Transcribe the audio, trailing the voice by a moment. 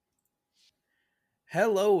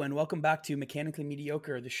Hello and welcome back to Mechanically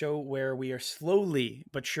Mediocre, the show where we are slowly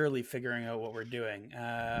but surely figuring out what we're doing.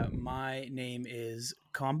 My name is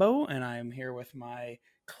Combo, and I'm here with my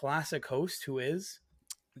classic host, who is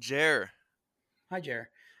Jer. Hi,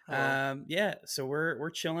 Jer. Hello. So we're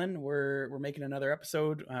chilling. We're making another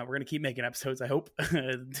episode. We're gonna keep making episodes. I hope.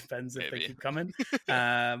 It depends if they Maybe. keep coming.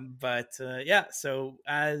 So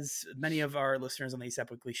as many of our listeners on the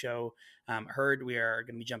ASAP Weekly show heard, we are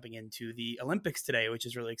going to be jumping into the Olympics today, which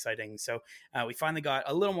is really exciting. So we finally got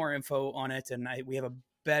a little more info on it, and we have a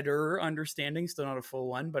better understanding, still not a full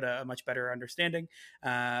one, but a much better understanding.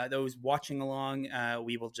 Those watching along,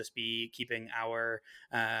 we will just be keeping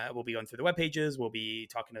we'll be going through the web pages, we'll be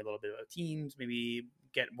talking a little bit about teams, maybe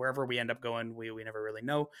get wherever we end up going, we never really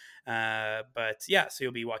know. So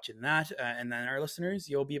you'll be watching that, and then our listeners,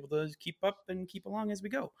 you'll be able to keep up and keep along as we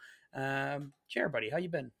go. Chair buddy, how you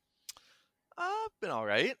been? Been all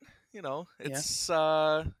right. Yeah.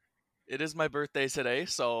 It is my birthday today,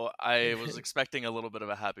 so I was expecting a little bit of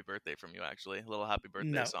a happy birthday from you, actually. A little happy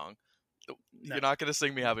birthday No, song. no, You're not going to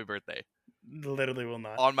sing me happy birthday. literally will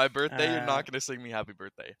not. On my birthday, you're uh not going to sing me happy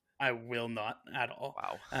birthday. I will not at all.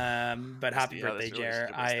 Wow. But happy birthday, That's really Jer.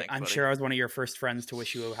 generous. Thanks, I'm buddy. sure I was one of your first friends to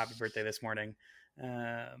wish you a happy birthday this morning.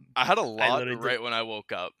 I had a lot literally right did when I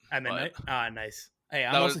woke up. at midnight. But Nice. Hey,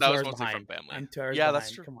 I'm that also was 2 hours mostly behind. from family. I'm 2 hours Yeah, behind.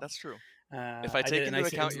 that's true. Come on. That's true. If I I take did it into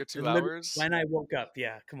account your 2 hours, when I woke up.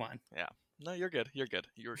 Yeah, come on. yeah. No, you're good. You're good.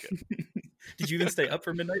 You were good. Did you even stay up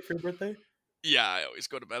for midnight for your birthday? Yeah, I always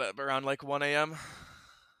go to bed at around like 1 a.m.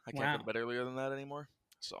 I can't go to Wow. bed earlier than that anymore.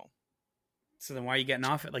 So then why are you getting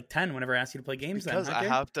off at like 10 whenever I ask you to play games Because then? I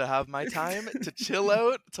have to have my time to chill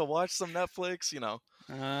out, to watch some Netflix,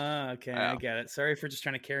 Okay, Yeah. I get it. Sorry for just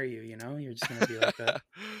trying to carry you, You're just going to be like that.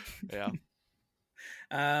 Yeah.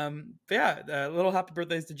 Little happy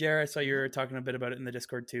birthdays to Jared. I saw you were talking a bit about it in the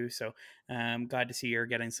Discord too. So glad to see you're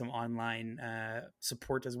getting some online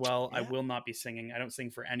support as well. Yeah. I will not be singing. I don't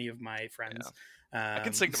sing for any of my friends. Yeah. I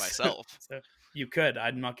can sing to myself. So you could.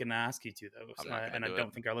 I'm not going to ask you to though, and I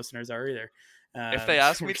don't think our listeners are either. If they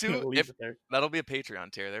ask me to, that'll be a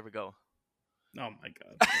Patreon tier. There we go. Oh my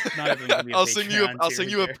god! Not everything can be a I'll Patreon sing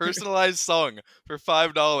you a personalized song for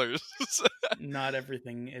 $5. Not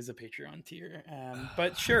everything is a Patreon tier,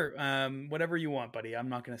 but sure, whatever you want, buddy. I'm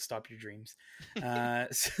not going to stop your dreams.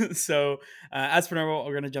 As for normal,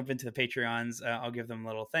 we're going to jump into the Patreons. I'll give them a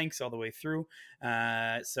little thanks all the way through.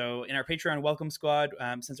 So in our Patreon welcome squad,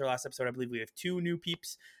 since our last episode, I believe we have 2 new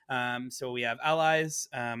peeps. So we have Allies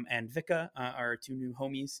and Vika, our 2 new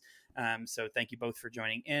homies. So thank you both for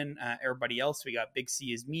joining in. Everybody else, we got Big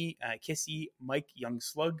C is me, Kissy, Mike, Young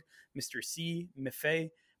Slug, Mr. C,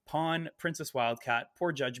 Miffei, Pawn, Princess Wildcat,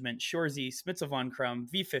 Poor Judgment, Shorzy, Smitza Von Crumb,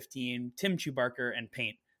 V15, Tim Chubarker, and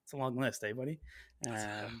Paint. It's a long list, eh, buddy?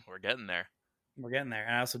 We're getting there. We're getting there.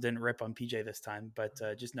 And I also didn't rip on PJ this time, but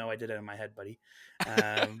just know I did it in my head, buddy.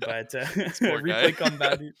 Replay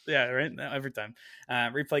combat. Yeah, right? Every time.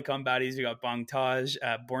 Replay combaties, we got Bong Taj,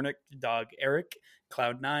 Bornik, Dog Eric,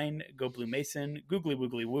 Cloud9, Go Blue Mason, Googly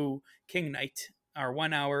Woogly Woo, King Knight. Our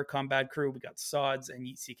 1 hour combat crew, we got Sods and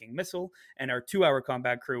Yeet Seeking Missile. And our 2 hour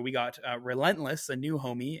combat crew, we got Relentless, a new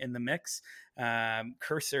homie in the mix,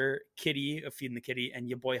 Cursor, Kitty of Feeding the Kitty, and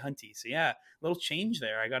your boy Hunty. So yeah, little change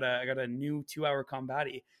there. I got a new 2 hour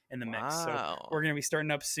combatie in the mix. Wow. So we're gonna be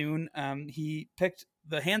starting up soon. He picked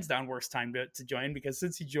the hands down worst time to join, because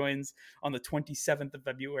since he joins on the 27th of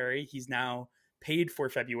February, he's now paid for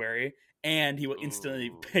February, and he will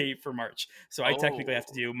instantly pay for March. So I technically have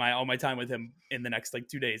to do all my time with him in the next like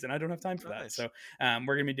 2 days, and I don't have time for that. So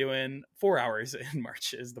we're gonna be doing 4 hours in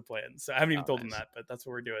March is the plan. So I haven't even told him that, but that's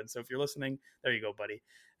what we're doing. So if you're listening, there you go, buddy.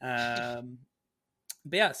 But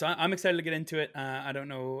yeah, so I'm excited to get into it. I don't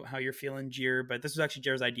know how you're feeling, Jer, but this was actually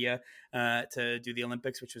Jer's idea to do the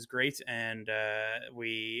Olympics, which was great. And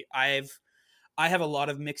I have a lot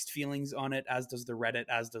of mixed feelings on it, as does the Reddit,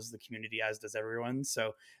 as does the community, as does everyone.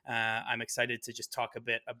 So I'm excited to just talk a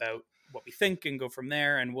bit about what we think and go from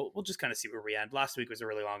there. And we'll just kind of see where we end. Last week was a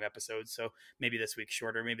really long episode, so maybe this week's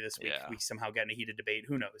shorter. Maybe this week we somehow get in a heated debate.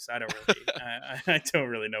 Who knows? I don't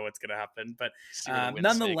really know what's going to happen. But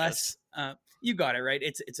nonetheless, you got it right.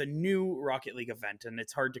 It's a new Rocket League event, and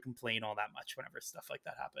it's hard to complain all that much whenever stuff like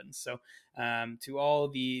that happens. So to all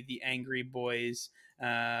the angry boys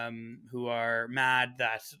who are mad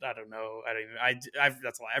that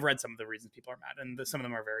that's a lie. I've read some of the reasons people are mad, and some of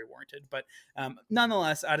them are very warranted. But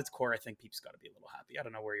nonetheless, at its core, I think Peep's got to be a little happy. I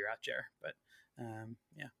don't know where you're at, Jer, but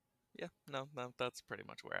yeah. Yeah, no, that's pretty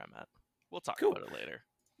much where I'm at. We'll talk about it later.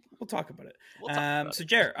 We'll talk about it. We'll talk about So it.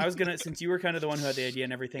 Jared, I was gonna, since you were kind of the one who had the idea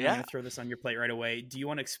and everything, I'm Yeah. gonna throw this on your plate right away. Do you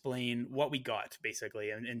want to explain what we got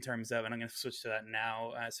basically in terms of? And I'm gonna switch to that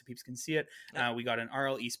now so people can see it. Yeah. We got an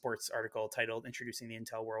RL Esports article titled "Introducing the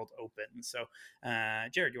Intel World Open." So,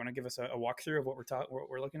 Jared, do you want to give us a walkthrough of what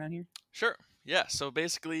we're looking at here? Sure. Yeah. So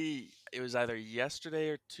basically, it was either yesterday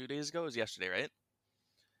or 2 days ago. It was yesterday, right?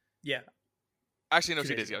 Yeah, Actually, no, 2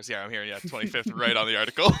 two days days ago. ago. Yeah, I'm here. Yeah, 25th, right on the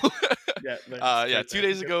article. Yeah, Yeah, right 2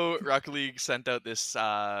 days there. ago, Rocket League sent out this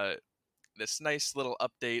nice little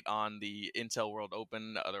update on the Intel World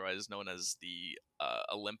Open, otherwise known as the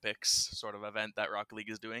Olympics sort of event that Rocket League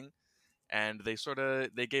is doing. And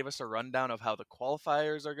they gave us a rundown of how the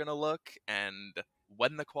qualifiers are going to look and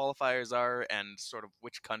when the qualifiers are and sort of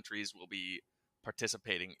which countries will be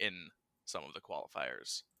participating in some of the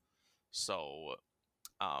qualifiers. So,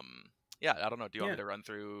 yeah, I don't know. Do you want Yeah. me to run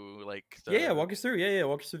through like the? Yeah, walk us through. Yeah,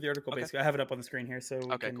 walk us through the article. Okay. Basically, I have it up on the screen here, so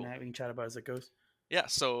Okay, cool. we can chat about it as it goes. Yeah,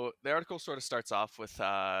 so the article sort of starts off with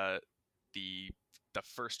the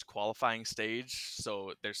first qualifying stage.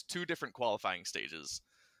 So there's two different qualifying stages.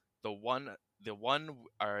 The one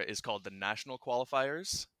is called the national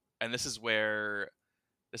qualifiers, and this is where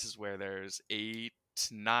there's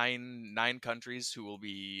nine countries who will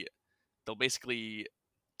be. They'll basically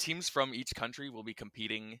teams from each country will be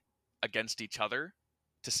competing against each other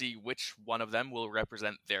to see which one of them will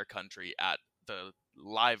represent their country at the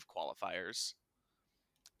live qualifiers.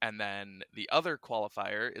 And then the other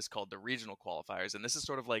qualifier is called the regional qualifiers, and this is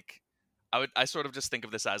sort of like I sort of just think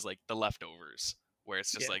of this as like the leftovers, where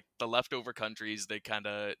it's just like the leftover countries.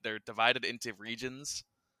 They're divided into regions,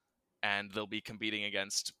 and they'll be competing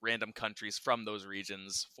against random countries from those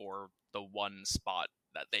regions for the one spot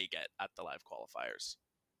that they get at the live qualifiers.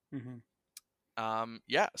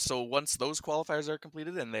 Yeah. So once those qualifiers are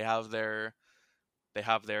completed and they have their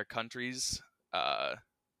countries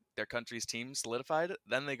their country's team solidified,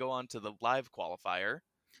 then they go on to the live qualifier.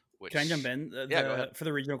 Which, can I jump in? Yeah, go ahead. For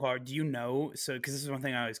the regional qualifier, do you know? So, because this is one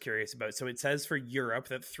thing I was curious about. So, it says for Europe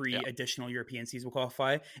that three additional European seeds will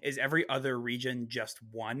qualify. Is every other region just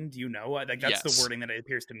one? Do you know? Like that's the wording that it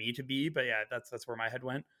appears to me to be. But yeah, that's where my head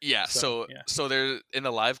went. Yeah. So there in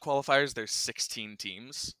the live qualifiers, there's 16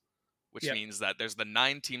 teams, which means that there's the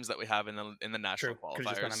 9 teams that we have in the national qualifiers.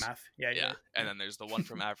 Just done a math. Yeah. And then there's the one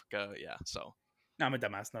from Africa. Yeah. So. No, I'm a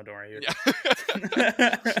dumbass. No, don't worry. Yeah.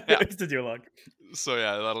 It's to do log. So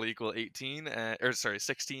yeah, that'll equal 16,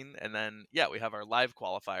 and then we have our live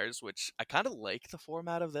qualifiers, which I kind of like the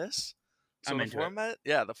format of this. So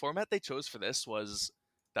the format they chose for this was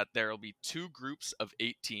that there will be 2 groups of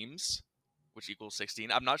 8 teams, which equals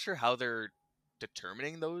 16. I'm not sure how they're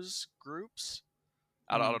determining those groups.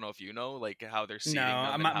 I don't know if you know like how they're seeding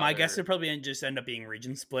them. No, my guess would probably just end up being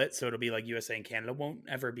region split, so it'll be like USA and Canada won't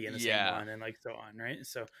ever be in the same one, and like so on, right?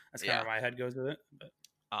 So that's kind of where my head goes with it. But.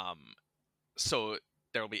 So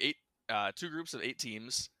there will be 2 groups of 8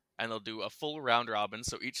 teams, and they'll do a full round robin.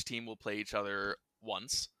 So each team will play each other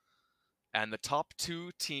once, and the top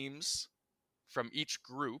 2 teams from each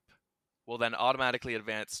group will then automatically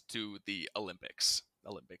advance to the Olympics.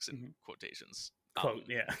 Olympics in quotations. Quote,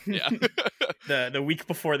 yeah. the week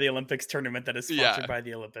before the Olympics tournament that is sponsored by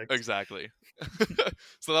the Olympics. Exactly.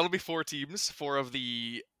 So that'll be 4 teams, 4 of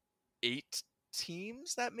the 8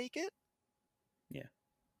 teams that make it. Yeah.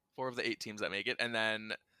 4 of the 8 teams that make it, and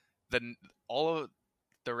then all of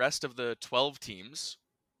the rest of the 12 teams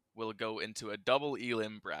will go into a double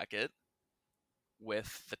elim bracket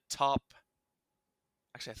with the top.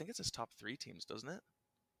 Actually, I think it says top 3 teams, doesn't it?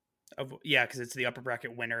 Because it's the upper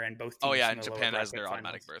bracket winner and both teams. Oh yeah, and Japan has their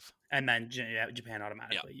automatic berth. And then Japan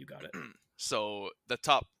automatically. You got it. So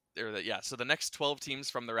so the next 12 teams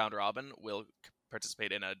from the round robin will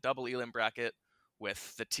participate in a double elim bracket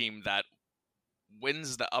with the team that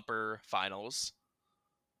wins the upper finals.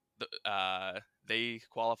 They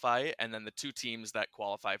qualify, and then the 2 teams that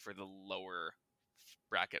qualify for the lower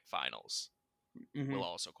bracket finals will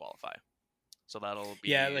also qualify. So that'll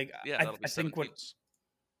be I think teams.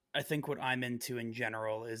 I think what I'm into in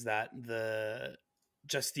general is that the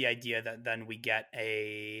idea that then we get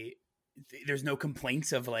there's no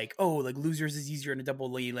complaints of like, oh, like losers is easier in a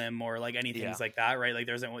double elim or like anything like that, right? Like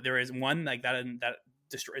there is one like that, and that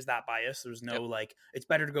destroys that bias. There's no like it's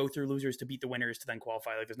better to go through losers to beat the winners to then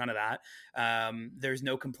qualify. Like there's none of that. There's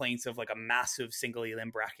no complaints of like a massive single elim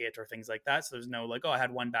bracket or things like that. So there's no like, oh, I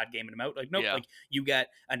had one bad game and I'm out. Like nope. Like you get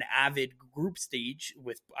an avid group stage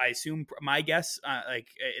with, I assume, my guess, like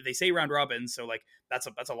they say round robin, so like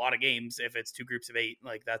that's a lot of games. If it's 2 groups of 8,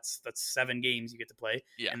 like that's 7 games you get to play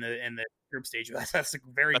Yeah. in the group stage. That's a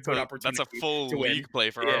very good opportunity. That's a full to win. league play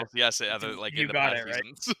for Yeah. RLCS like You in the got past it, right?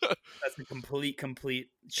 seasons. That's a complete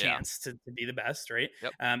chance to be the best, right?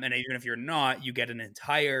 Yep. And even if you're not, you get an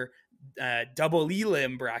entire double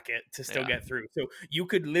elim bracket to still get through. So you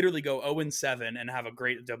could literally go 0-7 and have a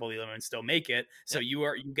great double elim and still make it. So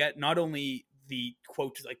you get not only the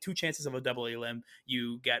quote like 2 chances of a double elim,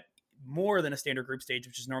 you get more than a standard group stage,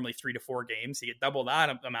 which is normally 3 to 4 games. So you get double that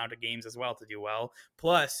amount of games as well to do well.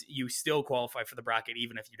 Plus, you still qualify for the bracket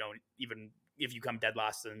even if you don't if you come dead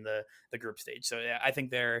last in the group stage. So yeah, I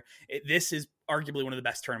think this is arguably one of the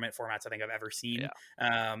best tournament formats I think I've ever seen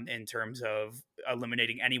in terms of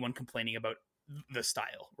eliminating anyone complaining about the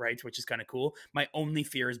style, right? Which is kind of cool. My only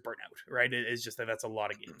fear is burnout, right? It is just that's a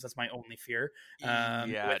lot of games. That's my only fear.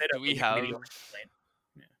 Do we have...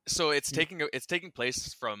 So it's taking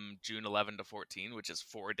place from June 11 to 14, which is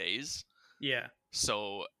 4 days. Yeah.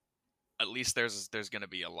 So at least there's going to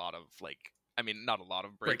be a lot of not a lot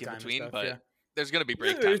of break in between, but there's going to be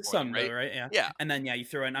break time for them, right? Though, right? Yeah. And then you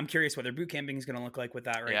throw in. I'm curious whether boot camping is going to look like with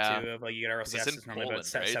that, right? Yeah. Too of like you get RLCS is normally Poland, about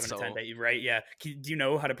 7 right? to 10 days, right? Yeah. Do you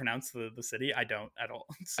know how to pronounce the city? I don't at all.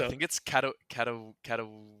 So I think it's Katowice.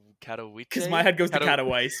 Because my head goes to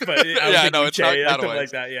Katowice, but yeah, no, it's not Katowice.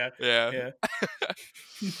 Like that. Yeah.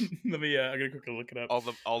 Let me. I'm gonna quickly look it up. All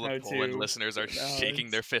the Poland listeners are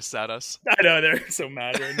shaking their fists at us. I know they're so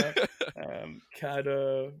mad right now.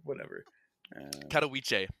 Whatever.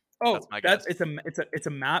 Katowice. Oh, it's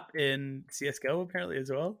a map in CS:GO apparently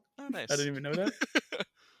as well. Oh, nice. I didn't even know that.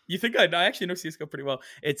 You think I actually know CS:GO pretty well.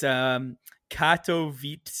 It's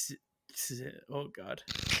Katowice. Oh God.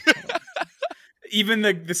 Even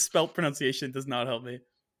the spelt pronunciation does not help me.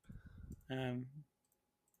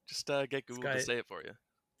 Just get Google to say it for you.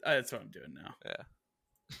 That's what I'm doing now. Yeah.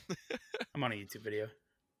 I'm on a YouTube video.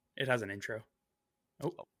 It has an intro.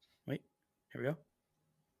 Oh, wait. Here we go.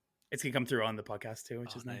 It's going to come through on the podcast too,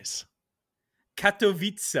 which is nice.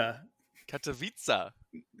 Katowice. Katowice.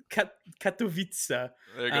 Katowice.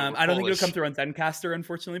 I don't think it'll come through on Zencaster,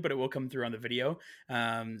 unfortunately, but it will come through on the video.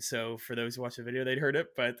 So for those who watch the video, they'd heard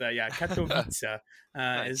it. But Katowice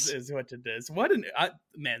nice. is what it is. What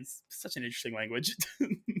man, such an interesting language.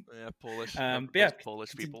 Yeah, Polish.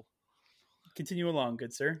 Polish people. Continue along,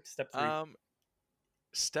 good sir. Step 3.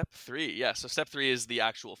 Step 3. Yeah, so step 3 is the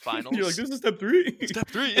actual finals. You're like, this is step 3. Step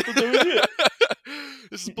 3.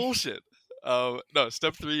 This is bullshit. No,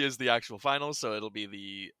 step 3 is the actual finals, so it'll be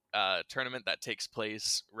the tournament that takes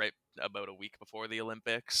place right about a week before the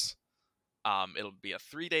Olympics. It'll be a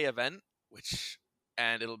 3-day event,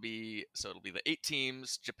 it'll be the 8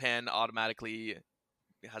 teams. Japan automatically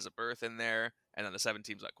has a berth in there, and then the 7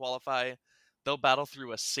 teams that qualify. They'll battle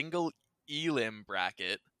through a single elim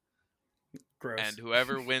bracket. Gross. And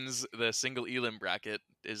whoever wins the single elim bracket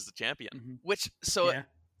is the champion. Mm-hmm.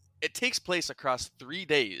 It takes place across 3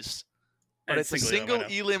 days. But it's a single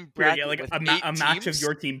elim bracket. Yeah, like a match of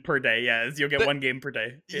your team per day. Yeah, you'll get 1 game per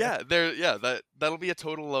day. That'll be a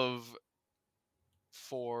total of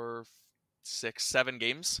 4, 6, 7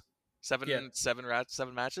 games. Seven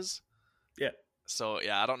matches. Yeah. So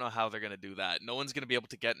I don't know how they're gonna do that. No one's gonna be able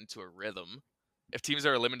to get into a rhythm. If teams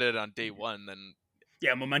are eliminated on day 1, then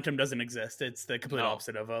momentum doesn't exist. It's the complete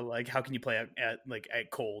opposite of how can you play at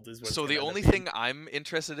cold is what. So the only thing I'm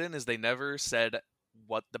interested in is they never said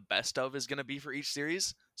what the best of is going to be for each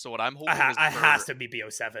series. So what I'm hoping is it has to be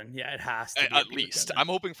BO7. Yeah, it has to be at least. I'm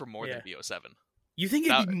hoping for more than BO7. You think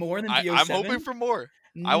it'd be more than BO7? I'm hoping for more.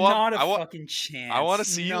 Not a fucking chance. I want to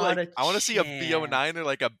see a BO9 or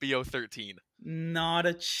like a BO13. Not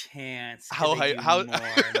a chance. How more,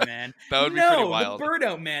 man? That would be pretty wild. The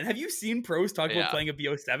burnout, man. Have you seen pros talk about playing a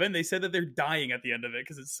BO7? They said that they're dying at the end of it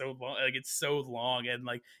because it's so long. Like it's so long and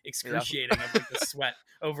like excruciating of like the sweat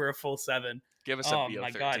over a full 7. Give us a BO13. Oh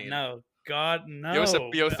my God, no. God, no. Give us a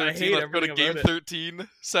BO13. Let's go to game 13,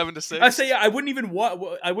 7-6. I say I wouldn't even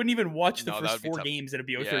watch the first 4 games in a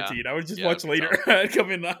BO13. I would just watch later. I'd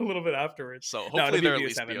come in a little bit afterwards. So hopefully they're at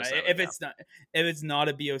least BO7. If it's not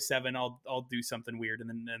a BO7, I'll do something weird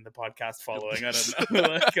in the podcast following. I don't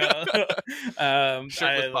know.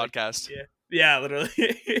 Shirtless podcast. Yeah, literally.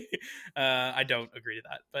 I don't agree to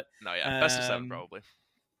that, but no, best of 7 probably.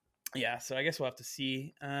 Yeah, so I guess we'll have to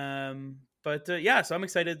see. But so I'm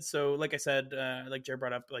excited. So like I said, like Jared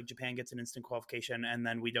brought up, like Japan gets an instant qualification, and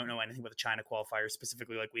then we don't know anything about the China qualifiers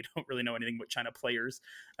specifically. Like we don't really know anything about China players.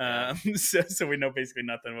 So we know basically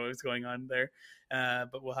nothing about what's going on there.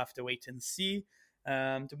 But we'll have to wait and see.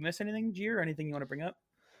 Did we miss anything, G, or anything you want to bring up?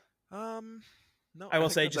 No, I I will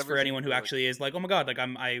think say, that's just for everything anyone who for like. actually is like, oh my god, like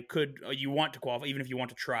you want to qualify, even if you want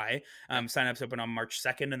to try. Yeah. Sign up's open on March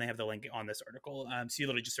 2nd, and they have the link on this article. So you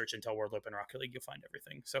literally just search Intel World Open Rocket League, you'll find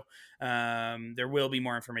everything. So there will be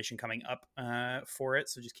more information coming up for it.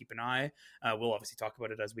 So just keep an eye. We'll obviously talk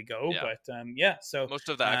about it as we go, Yeah. but yeah. So Most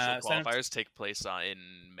of the actual sign up qualifiers take place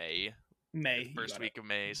in May. May. You First got it. week of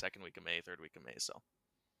May, second week of May, third week of May. So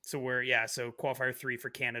so qualifier 3 for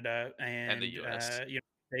Canada And the and US. United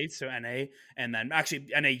States, so NA, and then actually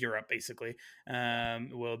NA Europe basically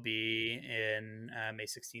will be in May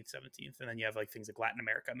 16th, 17th, and then you have like things like Latin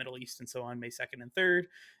America, Middle East, and so on May 2nd and 3rd,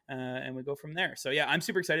 and we go from there. So yeah, I'm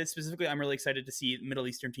super excited. Specifically, I'm really excited to see the Middle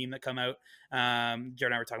Eastern team that come out. Jared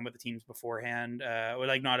and I were talking about the teams beforehand, or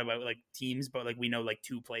like not about like teams, but like we know like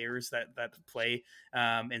 2 players that play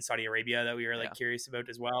in Saudi Arabia that we are like curious about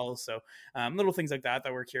as well. So little things like that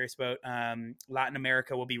we're curious about. Latin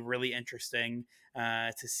America will be really interesting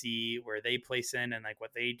to see where they place in and like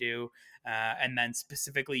what they do. And then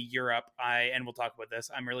specifically Europe, and we'll talk about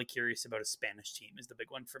this, I'm really curious about a Spanish team is the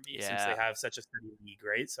big one for me since they have such a steady league,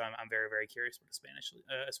 right? So I'm very, very curious about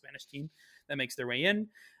a Spanish team that makes their way in.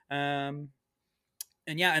 And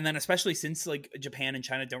yeah, and then especially since like Japan and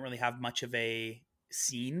China don't really have much of a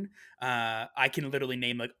scene, I can literally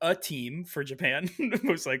name like a team for Japan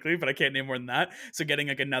most likely, but I can't name more than that. So getting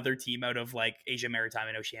like another team out of like Asia, Maritime,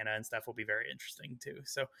 and Oceania and stuff will be very interesting too.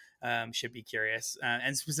 So should be curious,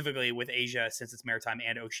 and specifically with Asia, since it's Maritime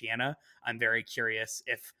and Oceania, I'm very curious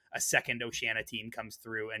if a second Oceania team comes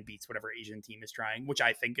through and beats whatever Asian team is trying, which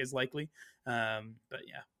I think is likely. But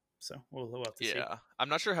yeah. So we'll have to see. Yeah, I'm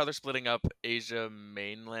not sure how they're splitting up Asia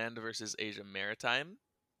mainland versus Asia maritime.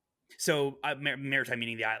 So maritime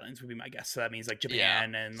meaning the islands would be my guess. So that means like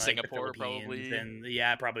Japan and like Singapore, the Philippines probably.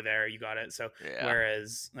 and probably there. You got it. So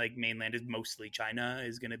whereas like mainland is mostly China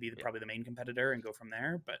is going to be probably the main competitor and go from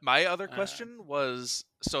there. But my other question was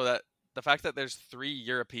so that the fact that there's 3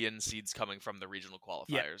 European seeds coming from the regional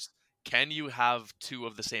qualifiers. Can you have 2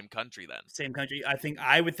 of the same country then? Same country?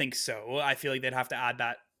 I would think so. I feel like they'd have to add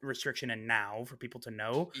that restriction in now for people to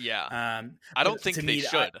know. Yeah. I don't think they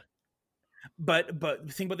should. But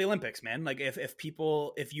think about the Olympics, man. Like if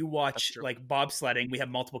you watch like bobsledding, we have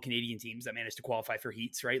multiple Canadian teams that manage to qualify for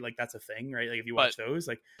heats, right? Like that's a thing, right? Like if you watch those,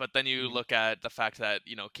 like. But then you look at the fact that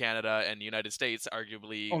Canada and the United States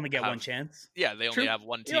arguably only get one chance. Yeah, they only have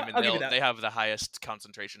one team, and they have the highest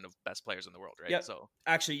concentration of best players in the world, right? Yeah. So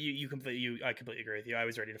actually, I completely agree with you. I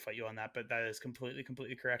was ready to fight you on that, but that is completely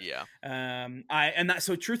correct. Yeah.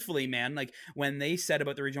 So truthfully, man, like when they said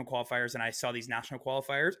about the regional qualifiers, and I saw these national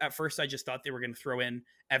qualifiers, at first I just thought they were going to throw in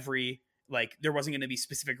there wasn't going to be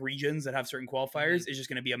specific regions that have certain qualifiers. It's just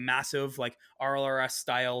going to be a massive like RLRS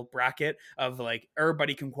style bracket of like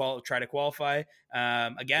everybody can try to qualify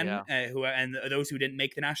again. And those who didn't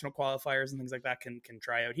make the national qualifiers and things like that can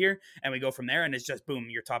try out here, and we go from there. And it's just boom,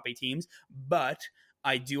 your top 8 teams. But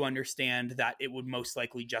I do understand that it would most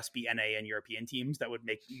likely just be NA and European teams that would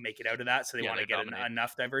make it out of that. So they want to get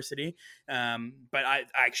enough diversity. But I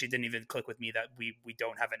actually didn't even click with me that we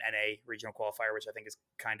don't have an NA regional qualifier, which I think is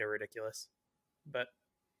kind of ridiculous. But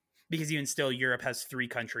because even still, Europe has 3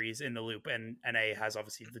 countries in the loop and NA has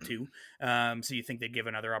obviously the 2. So you think they'd give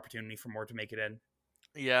another opportunity for more to make it in.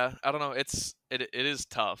 Yeah, I don't know. It is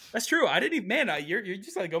tough. That's true. I didn't even, you're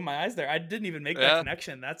just like open my eyes there. I didn't even make that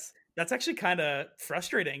connection. That's actually kind of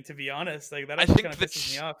frustrating, to be honest. Like that actually kind of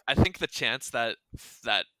pisses me off. I think the chance that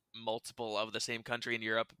multiple of the same country in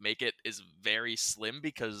Europe make it is very slim,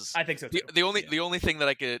 because I think so too. The only thing that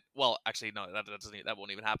I could, well, actually no, that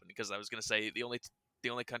won't even happen, because I was going to say the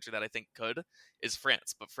only country that I think could is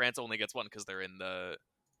France, but France only gets one because they're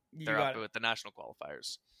up with the national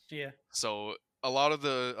qualifiers. Yeah. So a lot of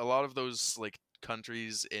those like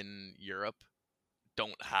countries in Europe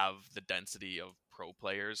don't have the density of pro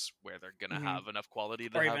players where they're gonna have enough quality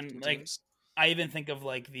to have 2 teams. I even think of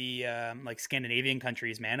like the like Scandinavian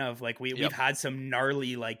countries, man, of like we've had some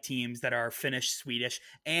gnarly like teams that are Finnish, Swedish,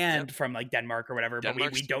 and from like Denmark or whatever, but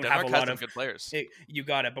we don't have a lot of good players. You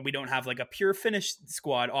got it, but we don't have like a pure Finnish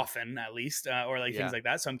squad often, at least, or like things like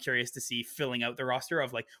that. So I'm curious to see filling out the roster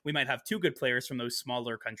of like we might have 2 good players from those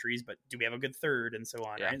smaller countries, but do we have a good third and so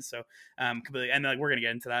on, right? So completely, and like we're gonna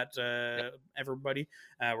get into that, everybody.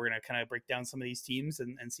 We're gonna kind of break down some of these teams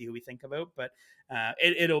and see who we think about, but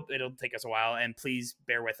it'll take us a while, and please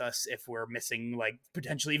bear with us if we're missing like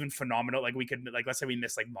potentially even phenomenal, like we could, like let's say we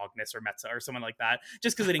miss like Magnus or Metza or someone like that,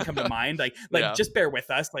 just because they didn't come to mind. Like Yeah. just bear with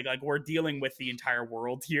us. Like we're dealing with the entire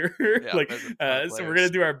world here. Yeah, like there's a ton of so we're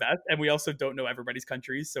players. gonna do our best, and we also don't know everybody's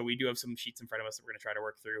countries, so we do have some sheets in front of us that we're gonna try to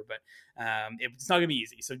work through. But it's not gonna be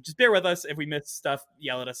easy, so just bear with us. If we miss stuff,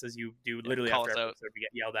 yell at us as you do literally call after us every out. episode we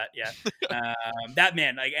get yelled at. Yeah. That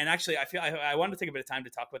man, like, and actually I feel I wanted to take a bit of time to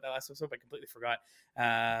talk about that last episode, but I completely forgot.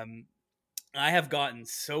 I have gotten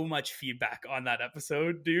so much feedback on that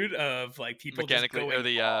episode, dude, of like people Mechanically, just going, or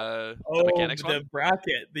the mechanics one? the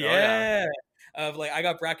bracket, yeah. Of like, I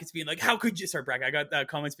got brackets being like, how could you? Sorry, bracket. I got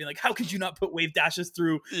comments being like, how could you not put wave dashes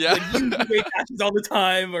through? Yeah. Like, you do wave dashes all the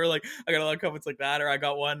time, or like, I got a lot of comments like that, or I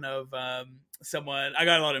got one of someone. I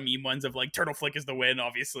got a lot of meme ones of like, turtle flick is the win,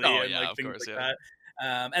 obviously, Oh, and yeah, like of things course, like yeah. that.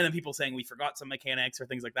 And then people saying we forgot some mechanics or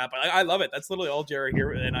things like that. But I love it. That's literally all Jared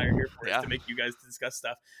here and I are here for, is to make you guys to discuss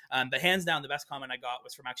stuff. But hands down, the best comment I got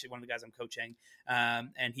was from actually one of the guys I'm coaching.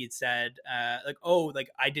 And he had said, like, oh, like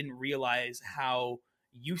I didn't realize how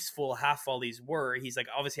useful half volleys were. He's like,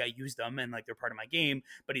 obviously I use them and like they're part of my game,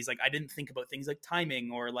 but he's like, I didn't think about things like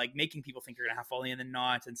timing or like making people think you're gonna half volley and then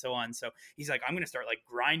not, and so on. So he's like, I'm gonna start like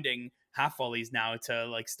grinding half volleys now to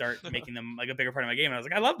like start making them like a bigger part of my game. And I was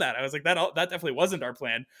like, I love that. I was like, that definitely wasn't our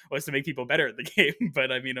plan, was to make people better at the game.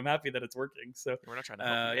 But I mean, I'm happy that it's working. So we're not trying to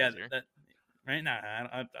help you guys here. that, right now,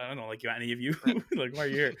 I don't like you, any of you. Like, why are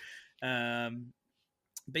you here?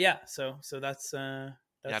 But yeah, so that's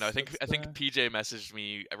yeah, no, I think PJ messaged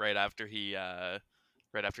me right after he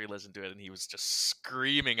listened to it, and he was just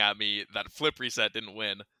screaming at me that flip reset didn't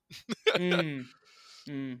win.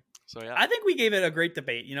 So yeah, I think we gave it a great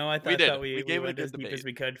debate. You know, I thought we gave it went a as good deep debate. as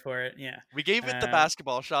we could for it. Yeah, we gave it the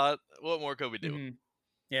basketball shot. What more could we do?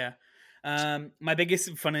 Yeah. My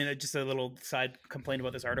biggest funny, just a little side complaint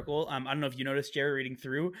about this article. I don't know if you noticed, Jerry, reading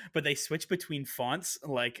through, but they switch between fonts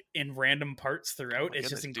like in random parts throughout. It's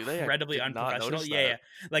just incredibly unprofessional. Yeah.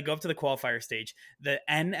 Like go up to the qualifier stage. The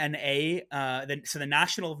N and A, so the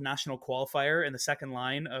national of national qualifier in the second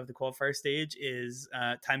line of the qualifier stage is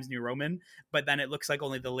Times New Roman, but then it looks like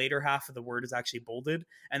only the later half of the word is actually bolded,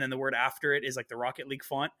 and then the word after it is like the Rocket League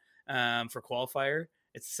font for qualifier.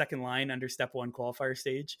 It's the second line under step one qualifier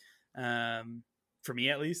stage. For me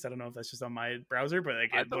at least, I don't know if that's just on my browser, but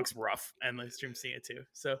like it looks rough, and the stream seeing it too.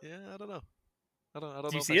 So yeah, I don't know. I don't know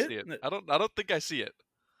if I see it. I don't think I see it.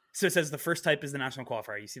 So it says the first type is the national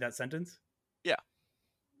qualifier. You see that sentence?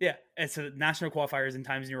 Yeah, and so national qualifiers in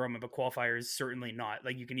Times New Roman, but qualifiers certainly not.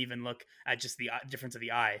 Like you can even look at just the difference of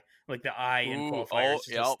the I. Like the I in qualifiers is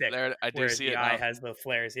just a stick, there, I do see the it I now. has the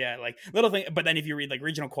flares. Yeah, like little thing. But then if you read like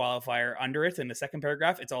regional qualifier under it in the second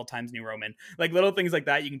paragraph, it's all Times New Roman. Like little things like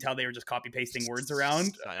that, you can tell they were just copy pasting words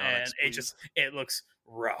around, and it looks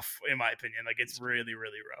rough in my opinion. Like it's really,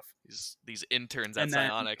 really rough. These interns at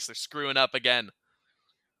Psyonix, they're screwing up again.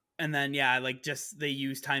 And then yeah, like just they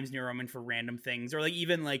use Times New Roman for random things, or like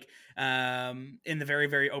even like in the very,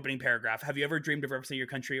 very opening paragraph, have you ever dreamed of representing your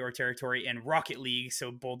country or territory in Rocket League?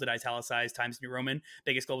 So bolded, italicized, Times New Roman,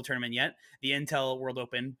 biggest global tournament yet. The Intel World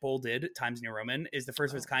Open, bolded, Times New Roman, is the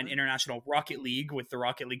first of its kind international Rocket League with the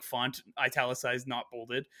Rocket League font italicized, not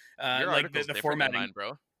bolded. Your like the formatting, mine,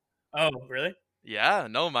 bro. Oh, really? Yeah,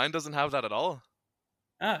 no, mine doesn't have that at all.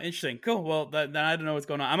 Oh, interesting. Cool. Well, then I don't know what's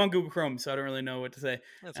going on. I'm on Google Chrome, so I don't really know what to say.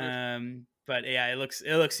 That's weird. But yeah, it looks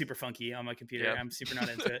super funky on my computer. Yeah. I'm super not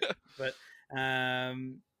into it. But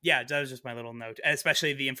yeah, that was just my little note.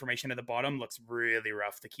 Especially the information at the bottom looks really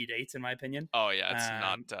rough. The key dates, in my opinion. Oh yeah, it's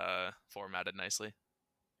not formatted nicely.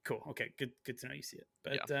 Cool. Okay. Good to know you see it.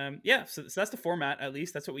 But yeah, so that's the format. At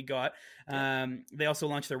least that's what we got. They also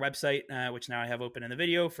launched their website, which now I have open in the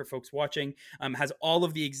video for folks watching. Has all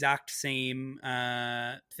of the exact same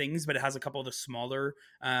things, but it has a couple of the smaller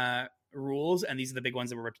rules, and these are the big ones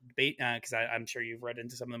that we're about to debate because I'm sure you've read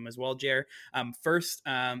into some of them as well, Jer. First,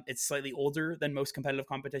 it's slightly older than most competitive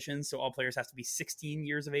competitions, so all players have to be 16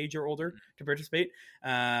 years of age or older to participate,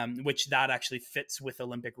 which that actually fits with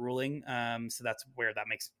Olympic ruling, so that's where that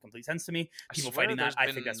makes complete sense to me. People fighting that,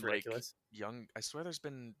 I think that's ridiculous. I swear there's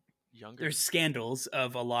been younger. There's scandals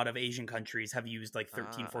of a lot of Asian countries have used like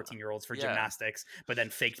 13, 14-year-olds for gymnastics, but then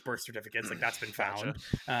faked birth certificates. Like that's been found.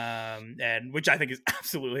 And which I think is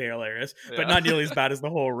absolutely hilarious, but not nearly as bad as the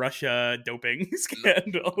whole Russia doping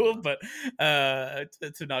scandal. But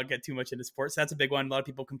to not get too much into sports, that's a big one. A lot of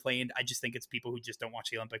people complained. I just think it's people who just don't watch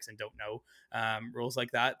the Olympics and don't know rules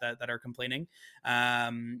like that are complaining.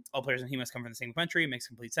 All players on the team must come from the same country. It makes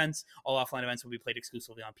complete sense. All offline events will be played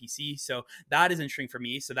exclusively on PC. So that is interesting for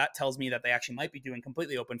me. So that tells me that they actually might be doing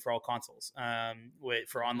completely open for all consoles,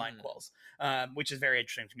 for online quals, which is very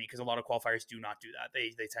interesting to me because a lot of qualifiers do not do that.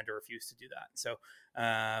 They tend to refuse to do that. So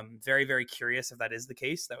very, very curious if that is the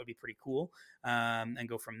case. That would be pretty cool, and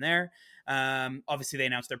go from there. Obviously, they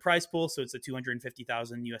announced their prize pool, so it's a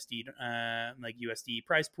 250,000 USD USD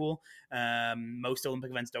prize pool. Most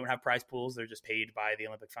Olympic events don't have prize pools; they're just paid by the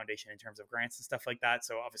Olympic Foundation in terms of grants and stuff like that.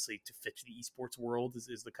 So obviously, to fit the esports world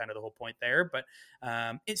is the kind of the whole point there. But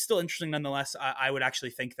it's still interesting nonetheless. I would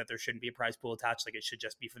actually think that there shouldn't be a prize pool attached; like it should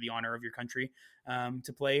just be for the honor of your country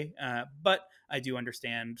to play. But I do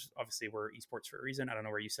understand. Obviously, we're esports for a reason. I don't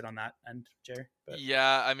know where you sit on that end, Jerry. But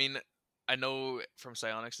yeah, I mean, I know from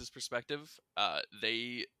Psyonix's perspective, I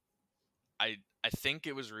think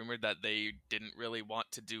it was rumored that they didn't really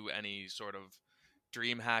want to do any sort of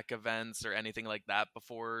DreamHack events or anything like that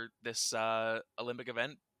before this Olympic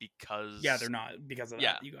event because they're not because of that.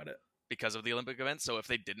 Yeah, you got it. Because of the Olympic event. So if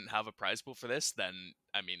they didn't have a prize pool for this, then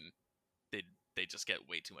I mean, they just get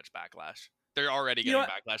way too much backlash. They're already getting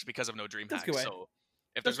backlash because of no DreamHack. So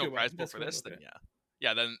if there's no prize pool for this, then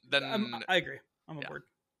then I agree. I'm on board.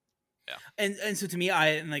 Yeah. And so to me,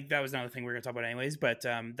 that was another thing we were gonna talk about anyways, but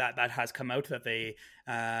that has come out that they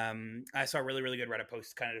I saw a really, really good Reddit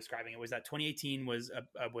post kind of describing it was that 2018 was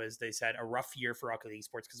they said a rough year for Rocket League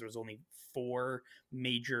Sports because there was only 4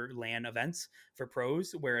 major LAN events for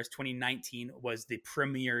pros, whereas 2019 was the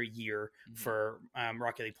premier year for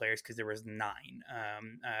Rocket League players because there was 9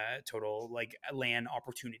 total like LAN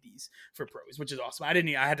opportunities for pros, which is awesome. I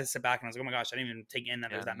had to sit back and I was like, oh my gosh, I didn't even take in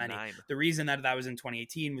that there's that many. 9. The reason that was in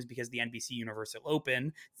 2018 was because the NBC Universal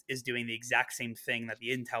Open is doing the exact same thing that the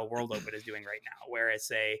Intel World Open is doing right now, whereas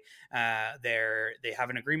they have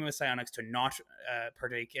an agreement with Psyonix to not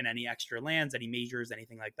partake in any extra lands, any majors,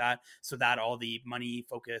 anything like that, so that all the money,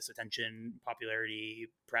 focus, attention, popularity,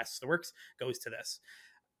 press, the works goes to this.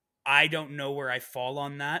 I don't know where I fall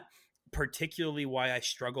on that. Particularly why I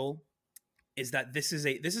struggle is that this is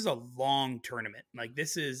a long tournament. Like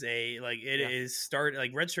this is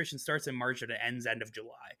registration starts in March and it ends end of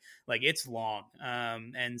July. Like it's long.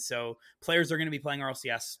 And so players are going to be playing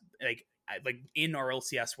RLCS like in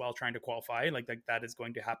RLCS while trying to qualify, like that is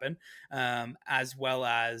going to happen, as well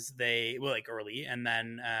as they will like early and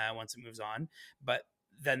then once it moves on, but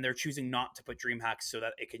then they're choosing not to put DreamHack so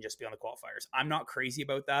that it can just be on the qualifiers. I'm not crazy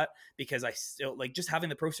about that because I still like just having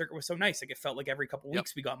the pro circuit was so nice. Like it felt like every couple of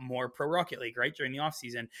weeks we got more pro Rocket League right during the off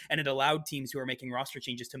season, and it allowed teams who are making roster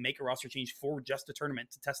changes to make a roster change for just a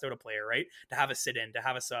tournament to test out a player, right? To have a sit in, to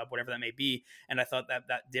have a sub, whatever that may be. And I thought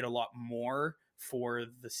that did a lot more for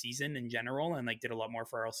the season in general and like did a lot more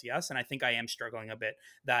for RLCS. And I think I am struggling a bit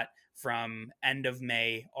that from end of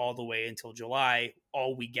May all the way until July,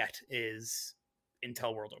 all we get is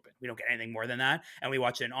Intel World Open. We don't get anything more than that. And we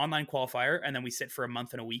watch an online qualifier and then we sit for a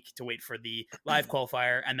month and a week to wait for the live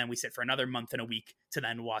qualifier. And then we sit for another month and a week to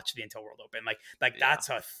then watch the Intel World Open. That's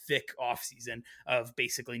a thick off season of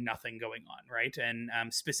basically nothing going on. Right. And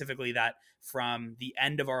specifically that from the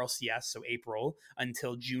end of RLCS, so April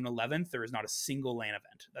until June 11th, there is not a single LAN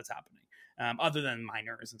event that's happening. Other than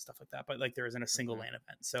minors and stuff like that, but like there isn't a single LAN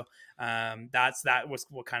event. So that was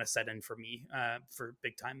what kind of set in for me for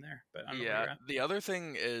big time there. But I don't know where you're at. The other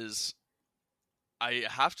thing is, I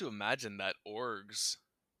have to imagine that orgs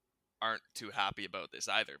aren't too happy about this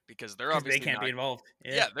either because they're obviously they can't be involved.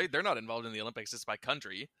 They're not involved in the Olympics. It's by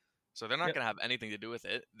country, so they're not going to have anything to do with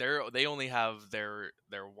it. They only have their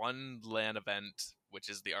one LAN event, which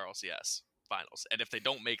is the RLCS finals, and if they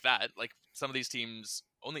don't make that, like some of these teams.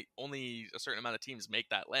 Only a certain amount of teams make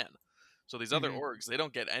that LAN. So these other orgs, they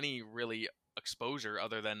don't get any really exposure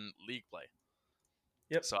other than league play.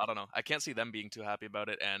 Yep. So I don't know. I can't see them being too happy about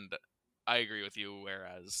it. And I agree with you.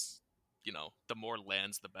 Whereas, the more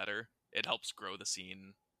LANs, the better. It helps grow the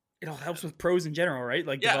scene. It all helps with pros in general, right?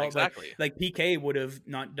 Like exactly. Like PK would have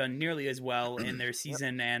not done nearly as well in their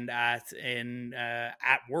season and at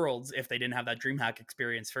Worlds if they didn't have that DreamHack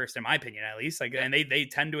experience first, in my opinion, at least. Like, and they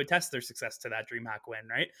tend to attest their success to that DreamHack win,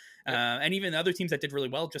 right? And even the other teams that did really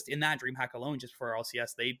well just in that DreamHack alone, just for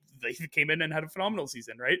LCS, they came in and had a phenomenal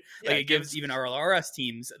season, right? Like it gives even our RS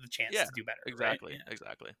teams the chance to do better. Exactly. Right?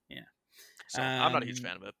 Exactly. Yeah. So I'm not a huge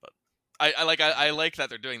fan of it, but. I like that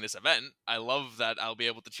they're doing this event. I love that I'll be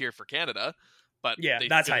able to cheer for Canada, but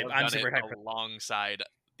that's hype. I'm super hyped alongside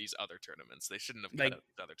these other tournaments. They shouldn't have cut out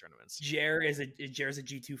these other tournaments. Jer's a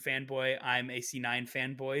G2 fanboy. I'm a C9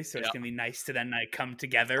 fanboy, so it's gonna be nice to then come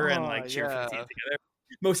together and cheer for the team together.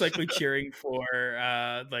 most likely cheering for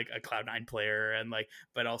like a Cloud9 player, and like,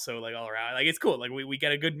 but also like all around, like it's cool. Like we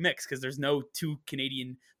get a good mix because there's no two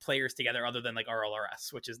Canadian players together other than like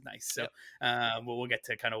RLRS, which is nice. So we'll get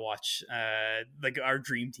to kind of watch like our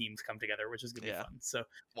dream teams come together, which is gonna be fun. So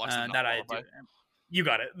watch them not that qualify. I do. You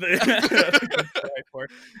got it.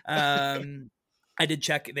 I did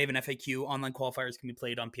check. They have an FAQ. Online qualifiers can be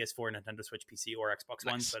played on PS4, Nintendo Switch, PC, or Xbox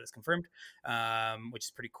One. So that is confirmed, which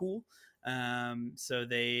is pretty cool. So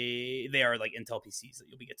they are like Intel PCs that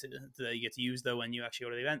you get to use though when you actually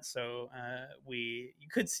go to the event. So you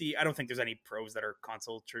could see. I don't think there's any pros that are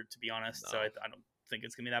console to be honest. No. So I don't think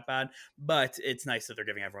it's gonna be that bad, but it's nice that they're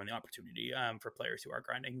giving everyone the opportunity for players who are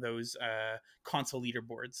grinding those console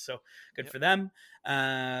leaderboards. So good for them.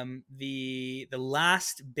 The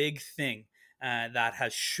last big thing that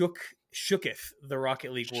has shooketh the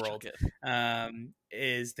Rocket League world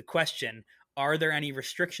is the question: are there any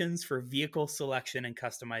restrictions for vehicle selection and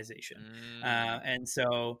customization? And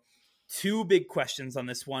so, two big questions on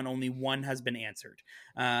this one. Only one has been answered.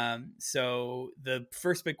 So the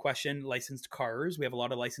first big question: licensed cars. We have a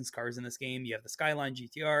lot of licensed cars in this game. You have the Skyline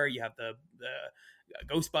GTR. You have the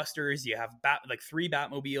Ghostbusters. You have like 3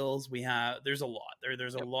 Batmobiles. There's a lot.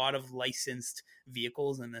 There's a lot of licensed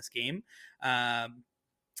vehicles in this game.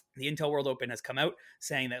 The Intel World Open has come out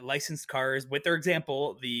saying that licensed cars, with their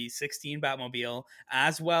example, the 16 Batmobile,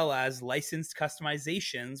 as well as licensed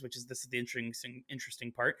customizations, which is the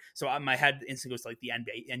interesting part. So my head instantly goes to like the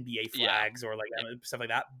NBA flags or like stuff like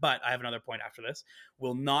that. But I have another point after this.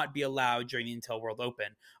 Will not be allowed during the Intel World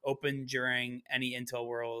Open during any Intel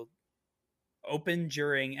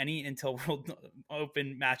World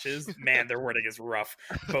Open matches. Man, their wording is rough.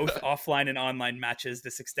 Both offline and online matches.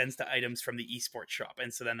 This extends to items from the esports shop.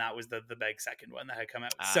 And so then that was the big second one that had come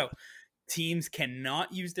out. So teams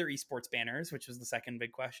cannot use their esports banners, which was the second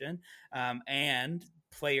big question. And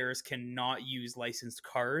players cannot use licensed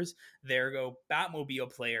cars.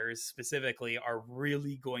 Batmobile players specifically are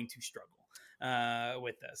really going to struggle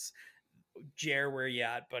with this. Jer, where you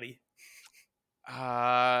at, buddy?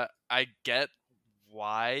 I get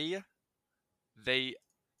why I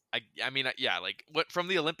mean, like what from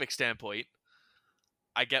the Olympic standpoint,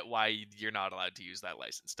 I get why you're not allowed to use that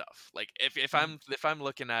licensed stuff. Like if I'm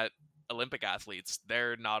looking at Olympic athletes,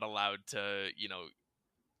 they're not allowed to,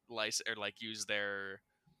 license or like use their,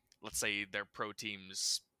 let's say, their pro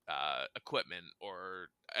team's equipment, or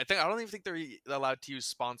I don't even think they're allowed to use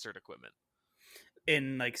sponsored equipment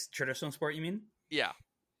in like traditional sport. You mean?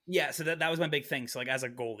 Yeah, so that was my big thing. So like as a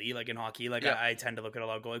goalie, like in hockey, like I tend to look at a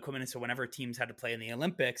lot of goalie equipment. And so whenever teams had to play in the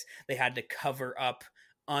Olympics, they had to cover up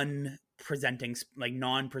non-presenting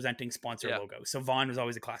sponsor logos. So Vaughn was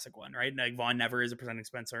always a classic one, right? Like Vaughn never is a presenting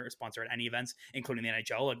sponsor at any events, including the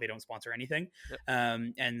NHL. Like they don't sponsor anything.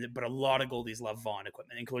 But a lot of goalies love Vaughn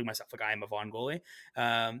equipment, including myself. Like I am a Vaughn goalie.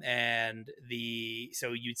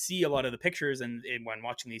 So you'd see a lot of the pictures, and when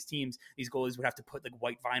watching these teams, these goalies would have to put like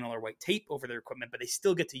white vinyl or white tape over their equipment, but they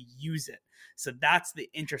still get to use it. So that's the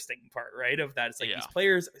interesting part, right? Of that, it's like these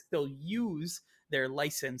players still use their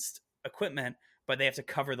licensed equipment, but they have to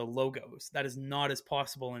cover the logos. That is not as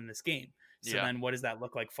possible in this game. So then what does that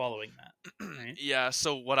look like following that? Right? Yeah,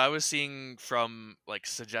 so what I was seeing from like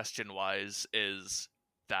suggestion wise is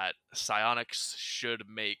that Psyonix should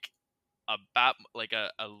make a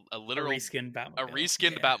literal reskinned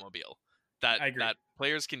Batmobile that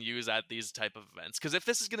players can use at these type of events. Because if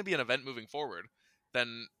this is going to be an event moving forward,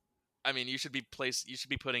 then I mean you should be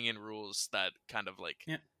putting in rules that kind of like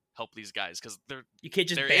help these guys, because you can't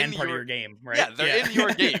just ban part of your game, right? Yeah, they're in your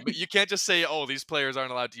game. You can't just say, "Oh, these players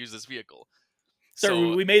aren't allowed to use this vehicle."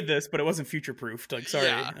 So we made this, but it wasn't future proofed. Like, sorry.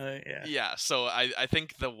 So I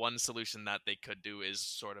think the one solution that they could do is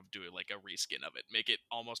sort of do like a reskin of it, make it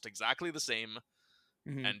almost exactly the same,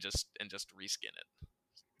 and just reskin it.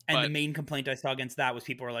 And the main complaint I saw against that was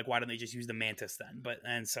people were like, why don't they just use the Mantis then?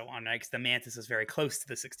 And so on, because the Mantis is very close to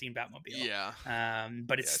the 16 Batmobile. Yeah.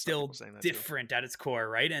 But it's still different at its core,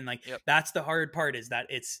 right? And like, that's the hard part, is that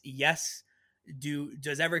it's,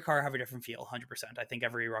 does every car have a different feel? 100%. I think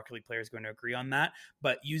every Rocket League player is going to agree on that.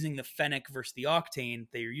 But using the Fennec versus the Octane,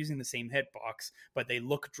 they are using the same hitbox, but they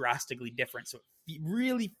look drastically different. So it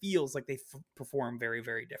really feels like they perform very,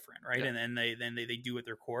 very different, right? And then they do at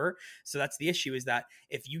their core. So that's the issue, is that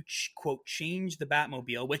if you quote change the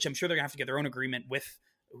Batmobile, which I'm sure they're gonna have to get their own agreement with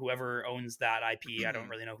whoever owns that IP. I don't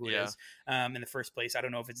really know who it is in the first place. I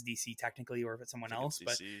don't know if it's DC technically or if it's someone else,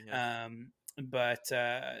 but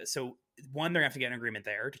so one, they're gonna have to get an agreement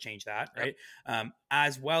there to change that, right?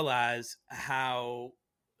 As well as how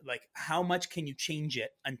much can you change it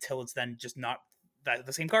until it's then just not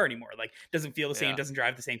the same car anymore. Like, doesn't feel the same, Yeah. doesn't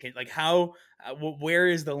drive the same. Like, how, where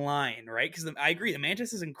is the line, right? Because I agree, the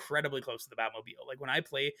Mantis is incredibly close to the Batmobile. Like, when I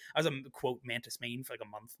play, I was a quote Mantis main for like a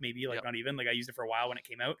month, maybe, like Yep. not even. Like, I used it for a while when it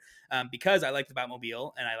came out, because I like the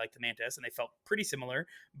Batmobile and I like the Mantis, and they felt pretty similar.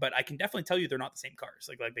 But I can definitely tell you they're not the same cars.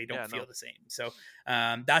 Like they don't Yeah, feel no. the same. So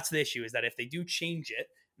that's the issue, is that if they do change it,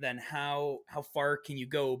 then how far can you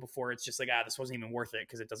go before it's just like, this wasn't even worth it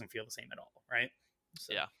because it doesn't feel the same at all, right?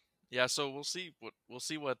 So. Yeah. So we'll see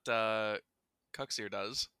what Cuxier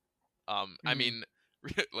does. I Mhm. mean,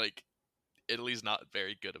 like, Italy's not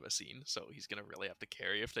very good of a scene, so he's gonna really have to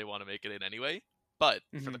carry if they want to make it in anyway. But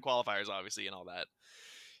for the qualifiers, obviously, and all that,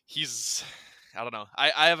 he's, I don't know.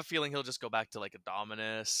 I have a feeling he'll just go back to like a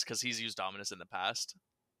Dominus, because he's used Dominus in the past.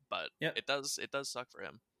 But Yep. it does suck for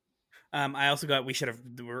him. I also got, we should have,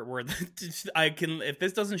 I can, if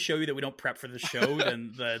this doesn't show you that we don't prep for the show,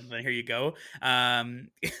 then here you go.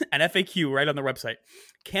 An FAQ right on the website.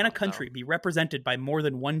 Can a country be represented by more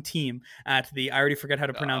than one team at the, I already forget how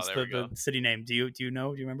to pronounce the city name. Do you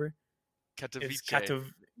know? Do you remember? Katowice.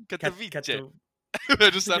 Katowice.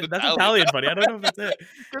 That just sounded that's Italian, buddy. I don't know if that's it.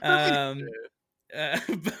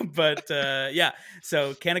 Yeah,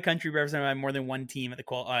 so can a country represented by more than one team at the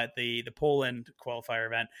Poland qualifier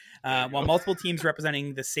event, while multiple teams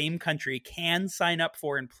representing the same country can sign up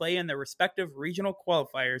for and play in their respective regional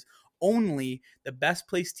qualifiers, only the best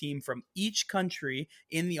placed team from each country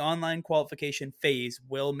in the online qualification phase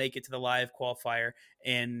will make it to the live qualifier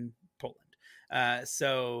in Poland.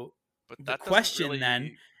 So the question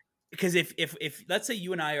then, because if let's say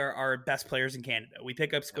you and I are best players in Canada, we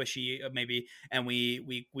pick up Squishy maybe, and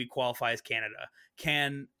we qualify as Canada,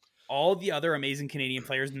 can all the other amazing Canadian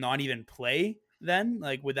players not even play then?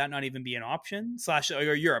 Like, would that not even be an option? Slash,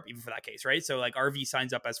 or Europe, even for that case, right? So like RV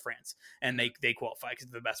signs up as France and they qualify because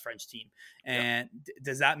they're the best French team. And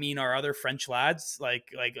does that mean our other French lads, like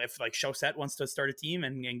if like Chaussette wants to start a team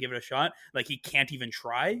and give it a shot, like he can't even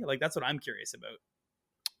try? Like, that's what I'm curious about.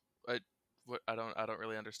 I don't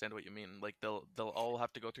really understand what you mean. Like, they'll all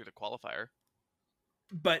have to go through the qualifier.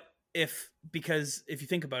 But because if you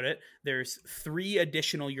think about it, there's 3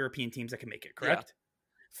 additional European teams that can make it, correct?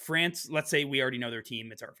 Yeah. France, let's say we already know their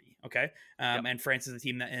team, it's RV, okay? And France is the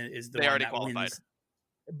team that is the one that qualified. Wins.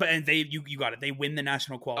 But and you got it. They win the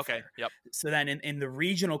national qualifier. Okay. Yep. So then in the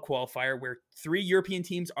regional qualifier, where 3 European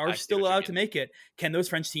teams are still allowed to make it, can those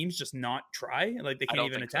French teams just not try? Like, they can't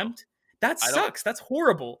even attempt? So. That sucks. That's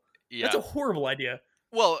horrible. Yeah. That's a horrible idea.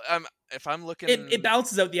 Well, if I'm looking, it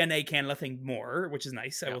balances out the NA Canada thing more, which is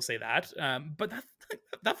nice. I will say that. But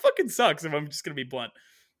that fucking sucks. If I'm just gonna be blunt,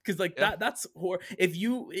 because like that's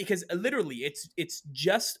because literally it's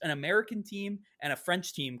just an American team and a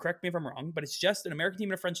French team. Correct me if I'm wrong, but it's just an American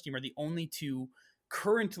team and a French team are the only 2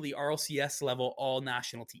 currently RLCS level all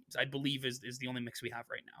national teams, I believe, is the only mix we have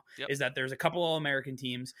right now. Is that there's a couple all American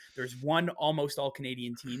teams, there's one almost all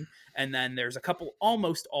Canadian team, and then there's a couple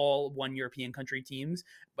almost all one European country teams,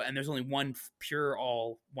 and there's only one pure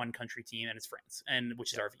all one country team, and it's France, and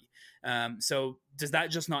which is RV. So does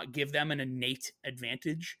that just not give them an innate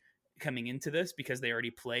advantage coming into this because they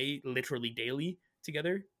already play literally daily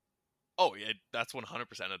together? Oh yeah, that's 100%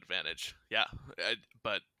 advantage. Yeah,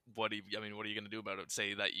 but what are you going to do about it?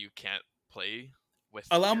 Say that you can't play with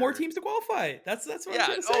allow more teams to qualify. That's what I'm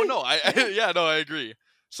trying to say. Oh no, I agree.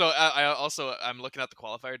 So I'm looking at the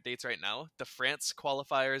qualifier dates right now. The France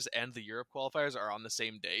qualifiers and the Europe qualifiers are on the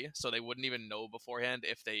same day, so they wouldn't even know beforehand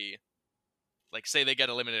if they, like, say they get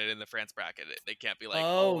eliminated in the France bracket. They can't be like,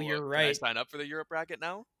 oh you're right, can I sign up for the Europe bracket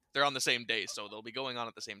now? They're on the same day, so they'll be going on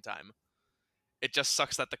at the same time. It just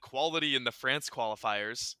sucks that the quality in the France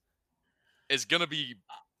qualifiers is going to be,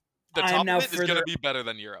 the top of it is going to be better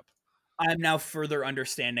than Europe. I'm now further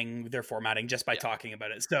understanding their formatting just by talking about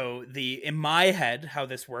it. So in my head, how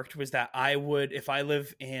this worked was that I would, if I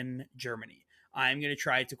live in Germany, I'm going to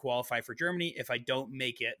try to qualify for Germany. If I don't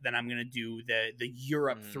make it, then I'm going to do the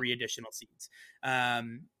Europe 3 additional seeds.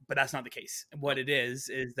 But that's not the case. What it is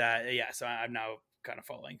that, so I'm now kind of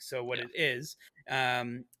following. So what it is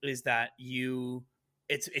that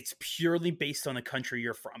it's purely based on the country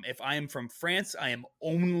you're from. If I am from France, I am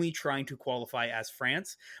only trying to qualify as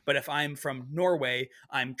France. But if I'm from Norway,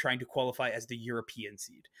 I'm trying to qualify as the European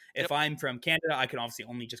seed. If I'm from Canada, I can obviously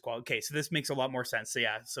only just qualify. Okay, so this makes a lot more sense. So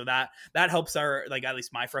so that helps our, like, at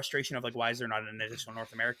least my frustration of like, why is there not an additional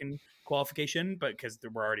North American qualification? But because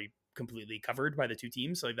we're already completely covered by the 2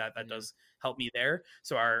 teams, so that does help me there.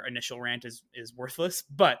 So our initial rant is worthless.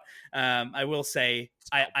 But I will say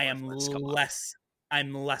I'm less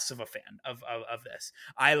of a fan of this.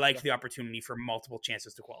 I like the opportunity for multiple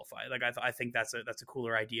chances to qualify. Like, I think that's a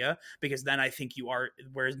cooler idea, because then I think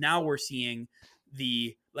whereas now we're seeing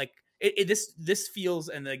the like this feels,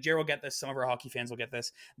 and like Jared will get this, some of our hockey fans will get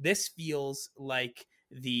this. This feels like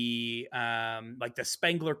the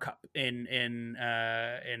Spengler Cup in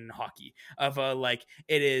hockey, of a like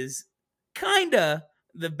it is kind of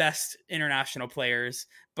the best international players,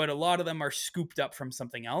 but a lot of them are scooped up from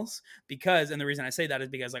something else. Because, and the reason I say that is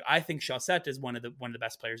because like I think Chaussette is one of the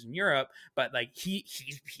best players in Europe, but like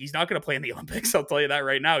he's not going to play in the Olympics. I'll tell you that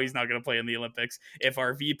right now. He's not going to play in the Olympics if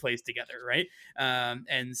RV plays together, right?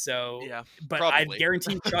 And so, Yeah, but I probably.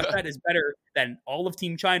 guarantee Chaussette is better than all of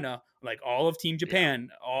Team China, like all of Team Japan,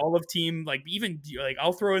 all of Team, like even like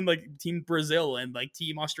I'll throw in like Team Brazil and like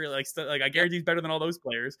Team Australia, like I guarantee he's better than all those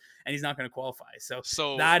players, and he's not going to qualify. So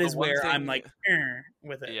that the is one where thing, I'm like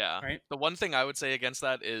with it, yeah, right? the one thing I would say against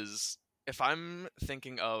that is if I'm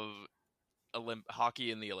thinking of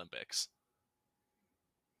hockey in the Olympics,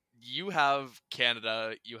 you have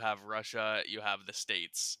Canada, you have Russia, you have the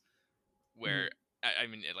States, where I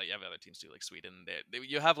mean, like you have other teams too, like Sweden.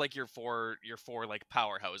 You have like your four like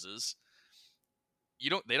powerhouses.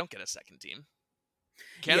 They don't get a second team.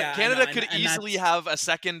 Canada could easily have a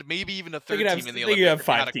second, maybe even a third team in the Olympics. They could have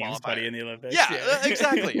 5 teams, buddy, in the Olympics. Yeah,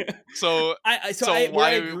 exactly. So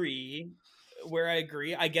where I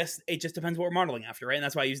agree, I guess it just depends what we're modeling after, right? And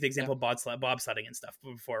that's why I used the example of bobsledding and stuff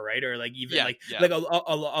before, right? Or like even like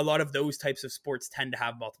a lot of those types of sports tend to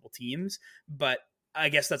have multiple teams, but I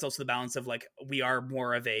guess that's also the balance of like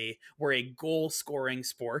we're a goal scoring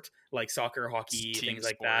sport like soccer, hockey, things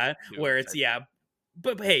like that, too, where it's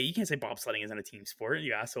But hey, you can't say bobsledding isn't a team sport,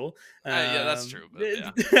 you asshole. Yeah, that's true.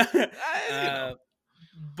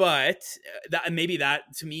 But that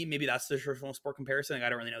to me, maybe that's the traditional sport comparison. Like, I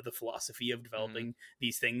don't really know the philosophy of developing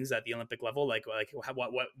these things at the Olympic level. Like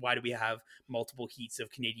why do we have multiple heats of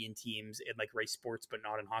Canadian teams in like race sports but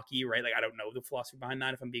not in hockey, right? Like I don't know the philosophy behind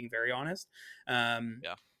that, if I'm being very honest.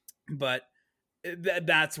 But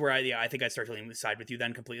that's where I think I start to lean side with you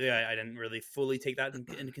then completely. I didn't really fully take that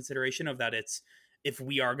into consideration, of that it's, if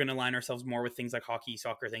we are going to line ourselves more with things like hockey,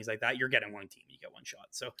 soccer, things like that, you're getting one team, you get one shot.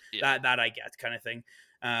 So that I get, kind of thing.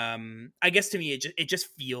 I guess to me, it just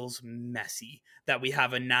feels messy that we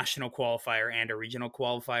have a national qualifier and a regional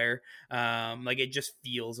qualifier. Like it just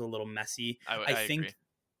feels a little messy. I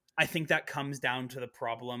think that comes down to the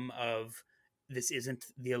problem of, this isn't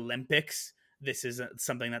the Olympics. This isn't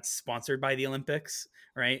something that's sponsored by the Olympics,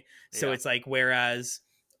 right? So it's like, whereas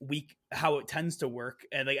how it tends to work,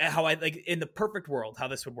 and like how I like in the perfect world, how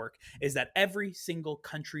this would work is that every single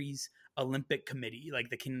country's Olympic committee, like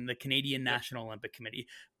the Canadian National Olympic Committee,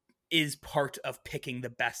 is part of picking the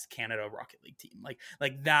best Canada Rocket League team.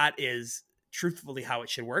 Like that is truthfully how it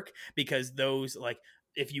should work, because those, like,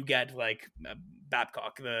 if you get like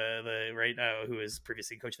Babcock, who is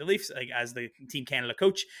previously coach of the Leafs, like as the Team Canada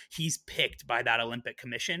coach, he's picked by that Olympic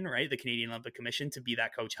Commission, right? The Canadian Olympic Commission, to be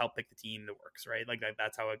that coach, help pick the team that works, right? Like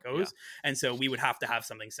that's how it goes. And so we would have to have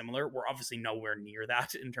something similar. We're obviously nowhere near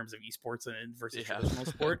that in terms of esports and versus traditional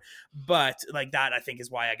sport, but like that, I think,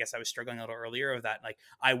 is why I guess I was struggling a little earlier, of that, like,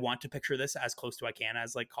 I want to picture this as close to I can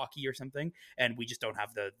as like hockey or something, and we just don't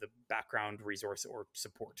have the background resource or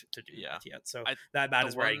support to do that yet. So that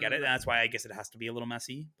is where I get it, and that's why I guess it has to be a little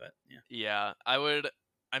messy. But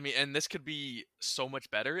I mean, and this could be so much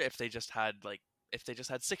better if they just had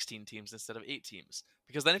 16 teams instead of 8 teams,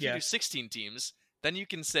 because then if you do 16 teams, then you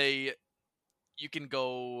can say, you can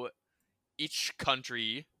go, each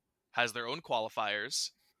country has their own qualifiers,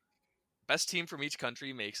 best team from each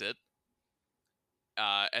country makes it,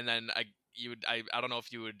 and then I don't know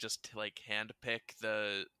if you would just like hand pick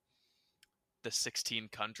the 16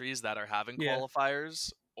 countries that are having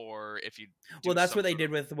qualifiers, or if you that's what they did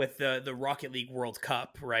with the Rocket League World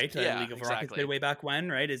Cup, right? League of Rockets did way back when,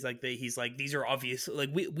 right? Is like he's like, these are obvious, like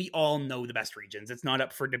we all know the best regions. It's not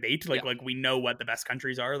up for debate. Like we know what the best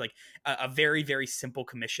countries are. Like a very, very simple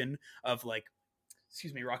commission of like,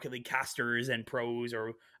 Rocket League casters and pros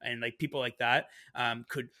and like people like that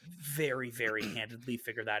could very, very handedly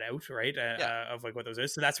figure that out, right? Of like what those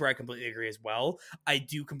is. So that's where I completely agree as well. I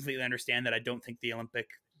do completely understand that I don't think the Olympic,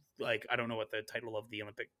 like, I don't know what the title of the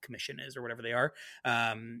Olympic Commission is or whatever they are.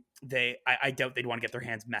 I doubt they'd want to get their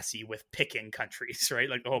hands messy with picking countries, right?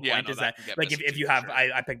 Like the whole point is that like if you have,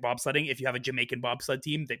 I pick bobsledding, if you have a Jamaican bobsled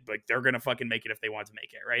team, they're gonna fucking make it if they want to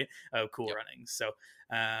make it, right? Cool Runnings. So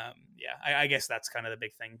I guess that's kind of the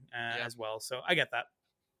big thing as well. So I get that.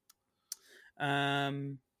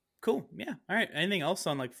 Cool. Yeah. All right. Anything else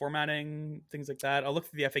on like formatting, things like that? I'll look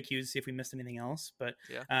through the FAQs, see if we missed anything else. But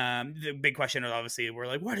Yeah. the big question is obviously we're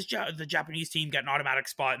like, why does the Japanese team get an automatic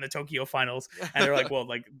spot in the Tokyo finals? And they're like, well,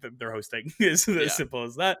 like they're hosting. It's as simple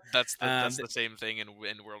as that. That's the same thing in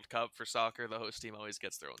World Cup for soccer. The host team always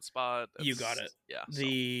gets their own spot. You got it. Yeah.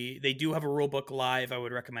 They do have a rule book live. I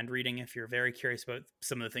would recommend reading if you're very curious about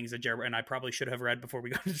some of the things that Jared and I probably should have read before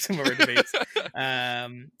we got into some of our debates.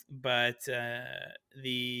 But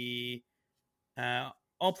the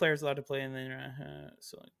all players allowed to play in the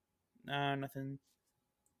so nothing.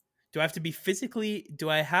 Do I have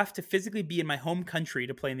to physically be in my home country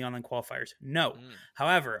to play in the online qualifiers? No.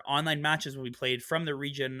 However, online matches will be played from the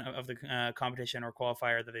region of the competition or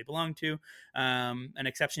qualifier that they belong to. An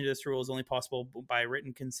exception to this rule is only possible by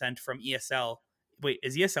written consent from ESL. Wait,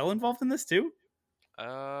 is ESL involved in this too?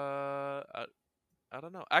 I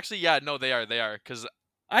don't know. Actually, yeah, no, they are. Because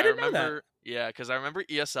I didn't know that. Yeah, because I remember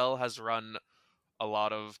ESL has run a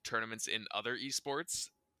lot of tournaments in other esports,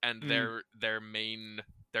 and their main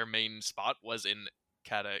spot was in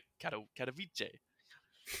Katowice. I don't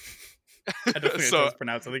think it's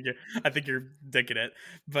pronounced. I think you're dicking it.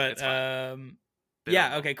 But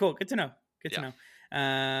yeah, okay, cool. Good to know. To know.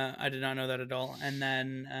 I did not know that at all. And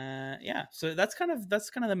then so that's kind of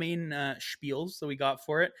the main spiels that we got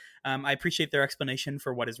for it. I appreciate their explanation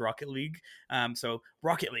for what is Rocket League. So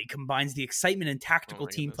Rocket League combines the excitement and tactical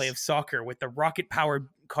team play of soccer with the rocket powered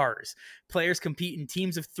cars. Players compete in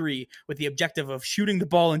teams of 3 with the objective of shooting the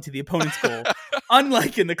ball into the opponent's goal.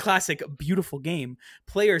 Unlike in the classic Beautiful Game,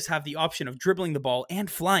 players have the option of dribbling the ball and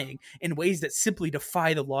flying in ways that simply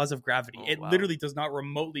defy the laws of gravity. Literally does not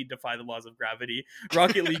remotely defy the laws of gravity.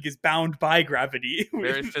 Rocket League is bound by gravity.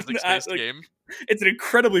 Very physics-based game. It's an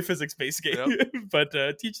incredibly physics-based game, but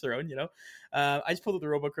teach their own, I just pulled up the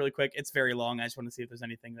rulebook really quick. It's very long. I just want to see if there's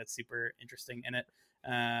anything that's super interesting in it.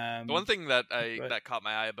 The one thing that that caught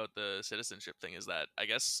my eye about the citizenship thing is that I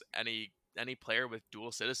guess any player with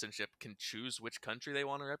dual citizenship can choose which country they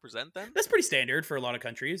want to represent them. That's pretty standard for a lot of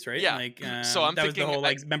countries, right? Yeah. Like, so I'm thinking, was the whole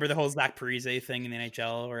remember the whole Zach Parise thing in the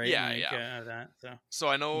NHL, right? Yeah, So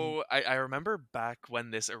I know I remember back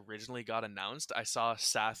when this originally got announced, I saw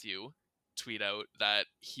Sathu tweet out that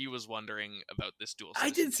he was wondering about this dual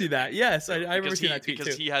citizenship. I did see that. Yes, I remember seeing that tweet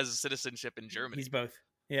because too. he has citizenship in Germany. He's both.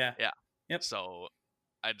 Yeah. Yep. So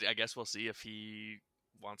I guess we'll see if he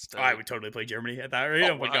wants to. I would totally play Germany at that rate.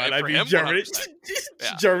 Oh my god, I'd be Germany.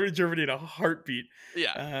 Germany in a heartbeat.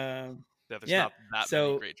 Yeah. There's not that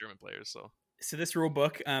many great German players. So this rule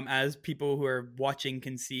book, as people who are watching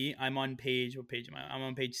can see, I'm on page. What page am I? I'm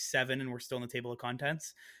on page 7, and we're still in the table of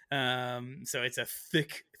contents. So it's a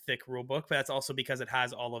thick rule book, but that's also because it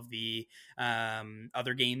has all of the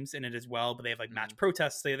other games in it as well. But they have like match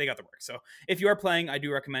protests. They got the work. So if you are playing, I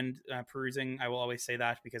do recommend perusing. I will always say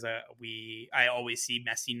that because I always see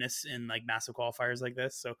messiness in like massive qualifiers like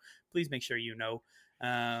this. So please make sure and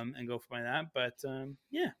go for that. But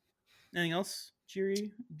yeah, anything else,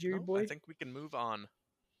 Jiri boy? I think we can move on.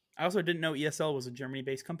 I also didn't know ESL was a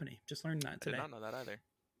Germany-based company. Just learned that today. I did not know that either.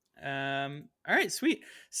 All right, sweet.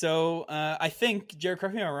 So I think, Jared,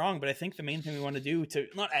 correct me if I'm wrong, but I think the main thing we want to do to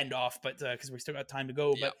not end off, but because we still got time to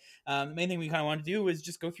go, but the main thing we kind of want to do is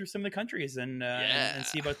just go through some of the countries and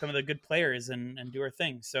see about some of the good players and do our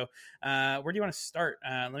thing. So where do you want to start?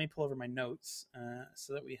 Let me pull over my notes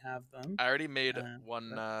so that we have them. I already made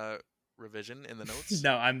one revision in the notes.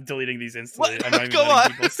 No, I'm deleting these instantly. I'm not even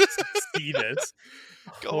letting people see this.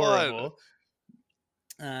 Horrible.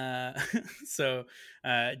 So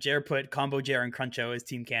Jared put Combo Jer and Cruncho as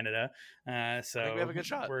Team Canada. So I think we have a good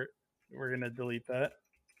shot. We're gonna delete that.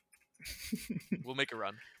 We'll make a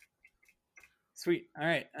run. Sweet. All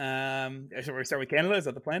right. So we're gonna start with Canada. Is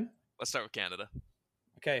that the plan? Let's start with Canada.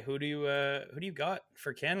 Okay. Who do you got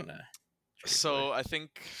for Canada? So I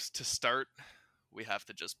think to start, we have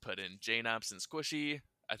to just put in JKnaps and Squishy.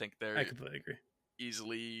 I think I completely agree.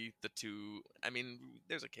 Easily the two. I mean,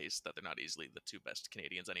 there's a case that they're not easily the two best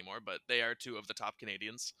Canadians anymore, but they are two of the top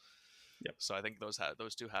Canadians. Yep. So I think those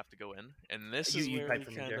two have to go in. And this is you type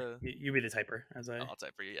for me, you be the typer I'll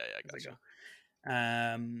type for you. Yeah, I got you.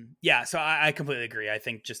 Yeah. So I completely agree. I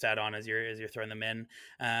think just add on as you're throwing them in.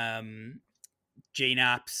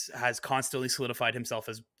 JKnaps has constantly solidified himself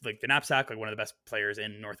as like the knapsack, like one of the best players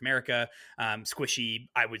in North America. Squishy,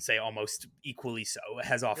 I would say almost equally so,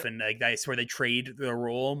 has often like that's where they trade the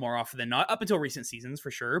role more often than not, up until recent seasons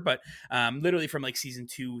for sure. But literally from like season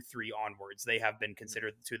 2-3 onwards, they have been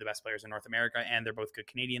considered two of the best players in North America, and they're both good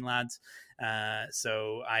Canadian lads.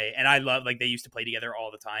 So I love, like, they used to play together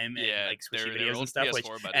all the time in like Squishy videos and stuff,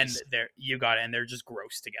 and they're just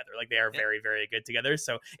gross together. Like they are very, very good together.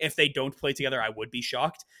 So if they don't play together, I would be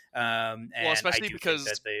shocked. And I especially do think that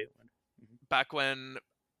because they back when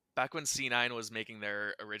C9 was making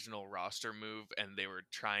their original roster move, and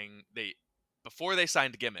before they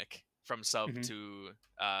signed Gimmick from sub Mhm. to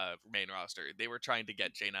main roster, they were trying to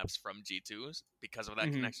get JNaps from G2s because of that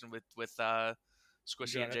Mhm. connection with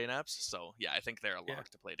Squishy Got and it. JNaps. So yeah, I think they're a Yeah. lock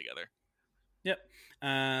to play together. Yep.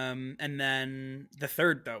 And then the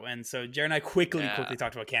third though, and so Jared and I quickly Yeah.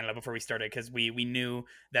 talked about Canada before we started because we knew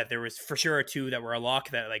that there was for sure two that were a lock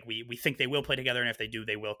that like we think they will play together, and if they do,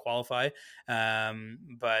 they will qualify.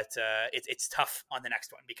 But it's tough on the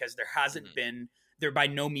next one because there hasn't Mhm. been there by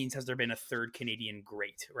no means has there been a third Canadian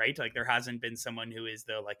great, right? Like there hasn't been someone who is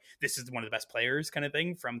the like this is one of the best players kind of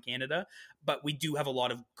thing from Canada, but we do have a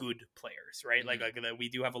lot of good players, right? Mhm. We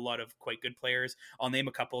do have a lot of quite good players. I'll name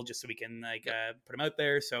a couple just so we can put them out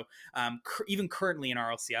there. So even currently in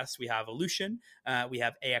RLCS, we have Illusion, we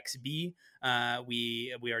have AXB,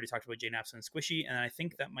 we already talked about JNaps and Squishy, and I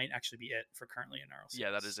think that might actually be it for currently in RLCS.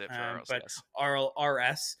 Yeah, that is it for But RLCS.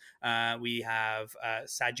 RS, we have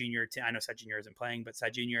Sad Junior. I know Sad Junior isn't playing, but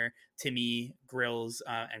Sad Junior, Timmy, Grills,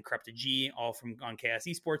 and Corrupted G, all from on KS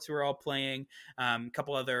Esports, who are all playing. A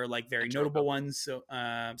couple other like very And notable Toroko. ones. So,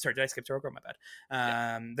 sorry, did I skip Toroko? My bad.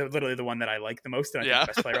 Yeah. They're literally the one that I like the most, and I think Yeah. the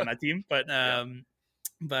best player on that team. But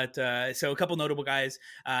Yeah. so a couple notable guys.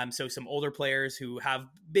 So some older players who have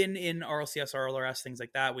been in RLCS, RLRS, things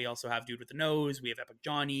like that. We also have Dude with the Nose. We have Epic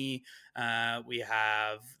Johnny. We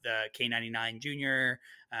have the K99 Junior,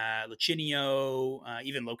 Lachinio,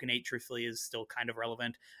 even Locanate, truthfully, is still kind of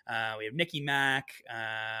relevant. We have Nicky Mac.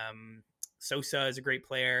 Sosa is a great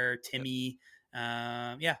player. Timmy.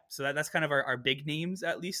 So that's kind of our big names,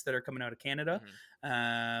 at least, that are coming out of Canada.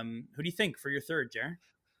 Mhm. Who do you think for your third, Jer?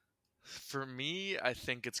 For me, I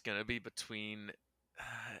think it's gonna be between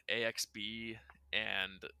AXB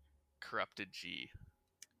and Corrupted G.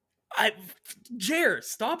 Jer,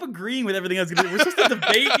 stop agreeing with everything I was going to do. We're supposed to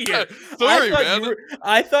debate here. Sorry, man.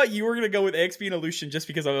 I thought you were going to go with AXB and Illusion just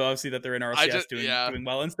because of obviously that they're in RLCS doing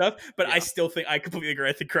well and stuff. But Yeah. I still think I completely agree.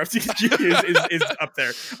 I think Corrupted G is up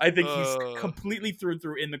there. I think he's completely through and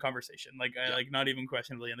through in the conversation. Like not even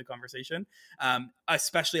questionably in the conversation.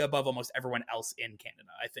 Especially above almost everyone else in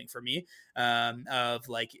Canada. I think for me,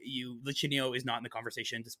 Lichinio is not in the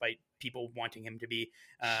conversation despite people wanting him to be.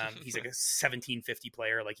 He's like a 1750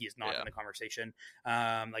 player. Like he is not in the conversation.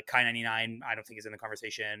 Like Kai99, I don't think is in the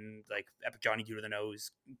conversation. Like Epic Johnny, Due to the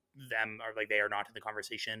Nose, them are like they are not in the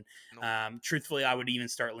conversation. Nope. Truthfully, I would even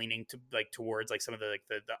start leaning to like towards like some of the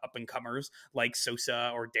up and comers like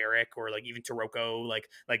Sosa or Derek or like even Toroko, like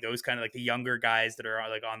those kind of like the younger guys that are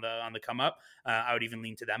like on the come up. I would even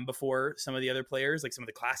lean to them before some of the other players, like some of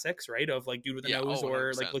the classics, right? Of like Dude with the Nose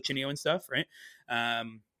or like Lachinio and stuff, right?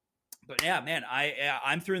 But yeah, man,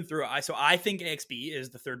 I'm through and through. So I think AXB is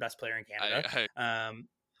the third best player in Canada.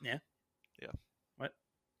 Yeah. What?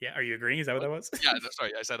 Yeah, are you agreeing? Is that what that was? Yeah, no,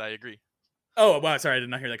 sorry, I said I agree. Oh, wow, sorry, I did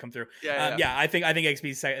not hear that come through. Yeah. I think AXB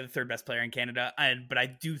is the third best player in Canada, but I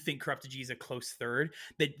do think Corrupted G is a close third.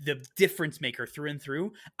 The difference maker through and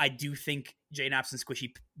through, I do think JNaps and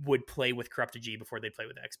Squishy would play with Corrupted G before they play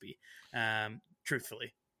with XB.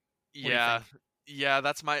 Truthfully. Yeah,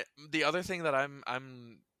 that's the other thing that I'm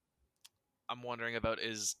wondering about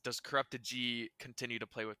is, does Corrupted G continue to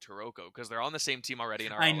play with Toroko? Because they're on the same team already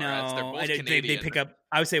in RLRS. I know. They're both Canadian. They pick up.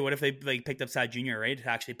 I would say, what if they like picked up Sad Junior, right, to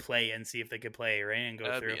actually play and see if they could play, right, and go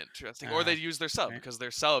That'd through. That'd be interesting. Or they use their sub because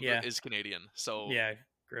their sub is Canadian. So yeah,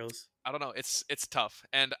 Grills. I don't know. It's tough,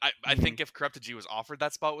 and I think if Corrupted G was offered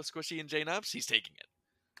that spot with Squishy and JNaps, he's taking it.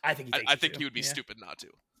 I think I think he would be stupid not to.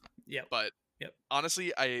 Yeah. But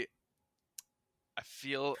honestly, I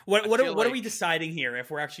feel what are we deciding here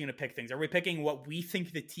if we're actually going to pick things? Are we picking what we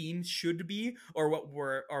think the team should be or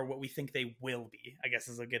what we think they will be? I guess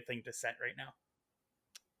is a good thing to set right now.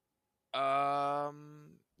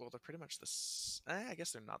 Well, they're pretty much this. I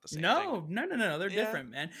guess they're not the same. No, they're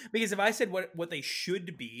different, man. Because if I said what they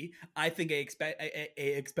should be, I think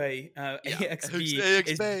AXB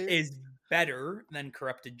is better than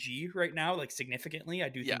Corrupted G right now, like significantly. I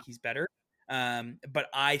do think he's better. But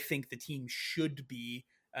I think the team should be.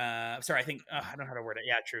 I think I don't know how to word it.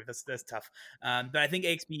 Yeah, true. That's tough. But I think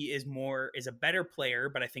AXB is a better player.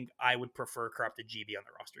 But I think I would prefer Corrupted G be on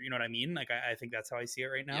the roster. You know what I mean? Like I think that's how I see it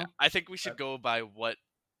right now. Yeah, I think we should go by what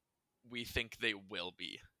we think they will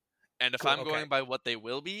be. And if I'm going by what they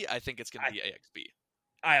will be, I think it's going to be AXB.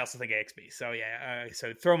 I also think AXB. So yeah,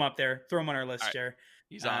 so throw them up there. Throw them on our list, right. Jer.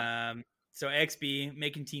 He's on. So AXB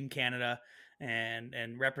making Team Canada.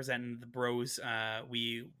 And representing the bros.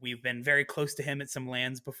 We've been very close to him at some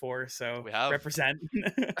lands before, so we have. Represent.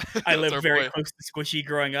 I lived very close to Squishy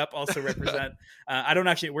growing up. Also represent. I don't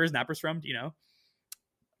actually. Where's Nappers from? Do you know?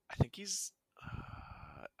 I think he's.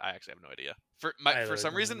 I actually have no idea. For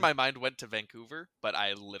some reason, Either. my mind went to Vancouver, but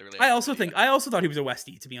I literally. I Have also no idea. think I also thought he was a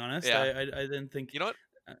Westie. To be honest, Yeah. I didn't think. You know what?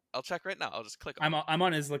 uh, I'll check right now. I'll just click on. I'm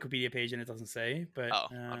on his Wikipedia page and it doesn't say, but Oh,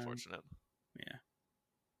 unfortunate.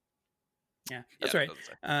 Yeah, that's Yeah, right. it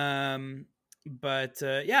doesn't say. But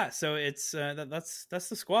yeah, so it's that's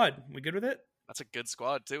the squad. We good with it? That's a good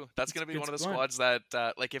squad too. That's It's going a to be good one of the squad. squads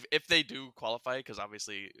that, like, if they do qualify, because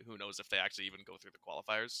obviously, who knows if they actually even go through the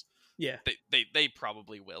qualifiers. Yeah, They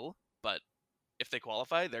probably will, but if they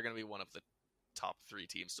qualify, they're going to be one of the top 3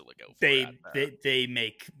 teams to look out for. they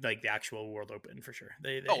make like the actual World Open for sure.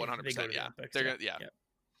 They 100%. they go to the Yeah, Olympics. they're gonna. Yeah.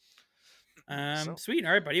 So Sweet.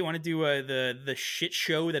 All right, buddy. Want to do the shit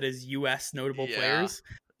show that is U.S. notable players?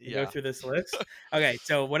 Go through this list. Okay,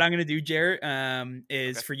 so what I'm gonna do, Jared,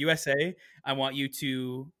 is for USA, I want you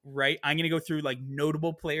to write. I'm gonna go through like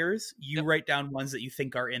notable players. You write down ones that you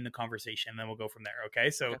think are in the conversation, and then we'll go from there. Okay.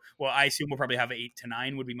 So, well, I assume we'll probably have 8 to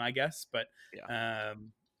 9 would be my guess, but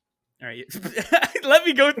all right, let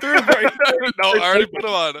me go through. No, I already put him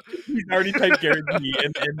on. He's already typed Garrett G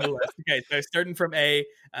in the list. Okay, so starting from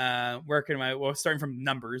starting from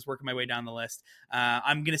numbers, working my way down the list.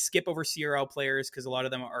 I'm gonna skip over CRL players because a lot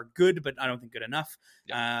of them are good, but I don't think good enough.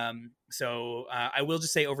 So I will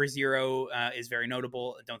just say Over Zero is very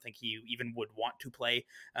notable. I don't think he even would want to play.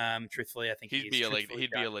 Truthfully, I think he'd be a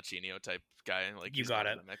Lachinio type guy. Like, you got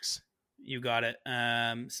it. In the mix. You got it.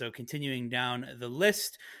 So continuing down the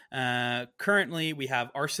list, currently we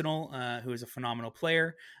have Arsenal, who is a phenomenal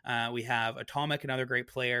player. We have Atomic, another great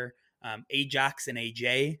player. Ajax and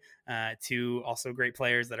AJ, 2 also great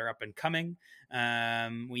players that are up and coming.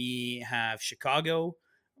 We have Chicago.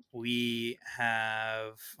 We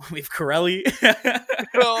have Corelli.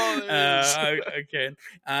 Okay.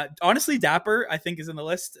 Honestly, Dapper I think is in the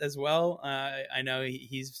list as well. I know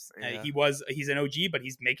he's an OG, but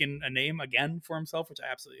he's making a name again for himself, which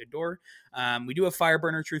I absolutely adore. We do have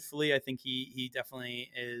Fireburner. Truthfully, I think he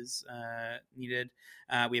definitely is needed.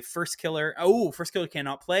 We have First Killer. Oh, First Killer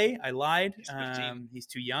cannot play. I lied. He's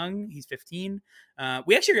too young. He's 15.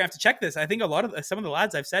 We actually are gonna have to check this. I think some of the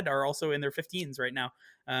lads I've said are also in their 15s right now.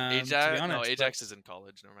 Ajax is in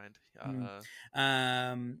college. Never mind.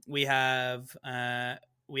 We have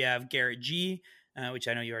Garrett G, which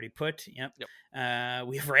I know you already put. Yep.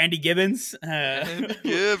 We have Randy Gibbons. Randy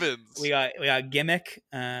Gibbons. We got Gimmick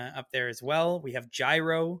up there as well. We have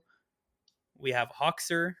Gyro. We have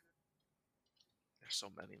Hoxer. There's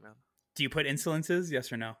so many, man. Do you put Insolences?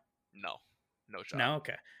 Yes or no? No shot. No.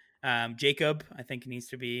 Okay. Jacob, I think needs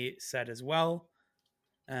to be set as well.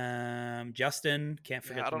 Justin, can't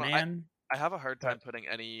forget the man. I have a hard time putting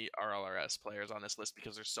any RLRS players on this list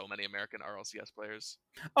because there's so many American RLCS players.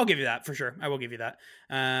 I'll give you that for sure. I will give you that.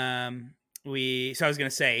 So I was gonna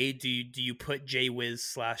say, do you put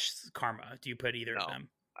JWiz / Karma? Do you put either of them?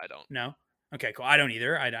 I don't. No. Okay, cool. I don't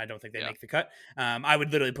either. I don't think they make the cut. I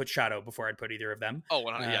would literally put Shadow before I'd put either of them. Oh,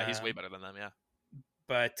 100. Yeah, he's way better than them. Yeah.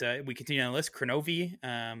 But we continue on the list. Kronovi,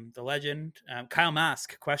 the legend. Kyle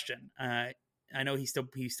Mask, question. I know he still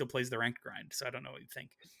plays the ranked grind, so I don't know what you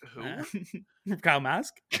think. Who? Kyle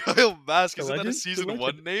Mask? Kyle Mask, isn't that a season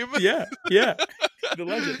 1 name? Yeah. The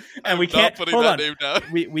legend. And we can't put that name down.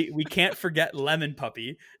 We can't forget Lemon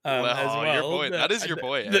Puppy as well. Your boy. That is your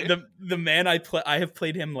boy. The man I have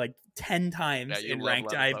played him like 10 times in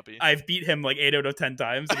ranked. I've beat him like 8 out of 10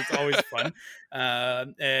 times, and it's always fun.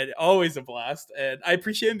 And always a blast. And I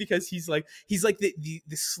appreciate him because he's like the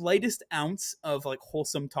slightest ounce of like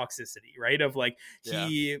wholesome toxicity, right? Of like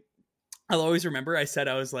I'll always remember I said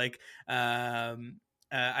I was like the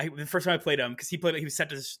first time I played him, because he was set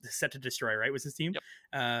to destroy, right, was his team.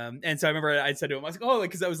 And so I remember I said to him, I was like, oh, like,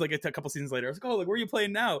 because that was like a couple seasons later, I was like, oh, like, where are you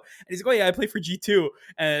playing now? And he's like, oh yeah, I play for G2.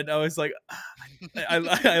 And I was like,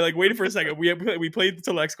 I like waited for a second. We played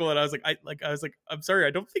till next goal, and I was like, I'm sorry,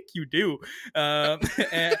 I don't think you do. And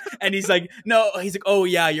he's like, no, he's like, oh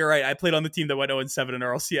yeah, you're right, I played on the team that went 0-7 in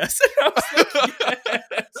RLCS. And I was like,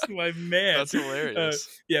 yes, my man. That's hilarious.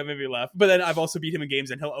 Yeah, made me laugh. But then I've also beat him in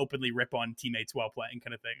games, and he'll openly rip on teammates while playing,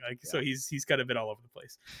 kind of thing. Like, so he's kind of been all over the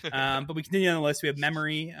place. But we continue on the list. We have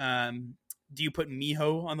Memory. Do you put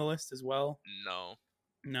Miho on the list as well?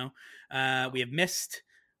 No. We have Mist.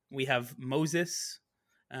 We have Moses.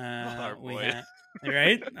 Boy.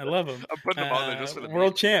 Right? I love him. I'm putting him on there just for the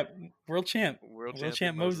world champ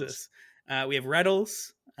Moses. We have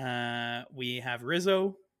Reddles. We have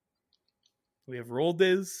Rizzo. We have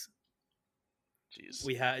Roldiz. Jeez.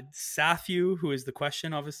 We had Safu, who is the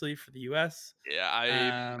question, obviously, for the US. Yeah,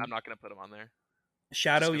 I'm not going to put him on there.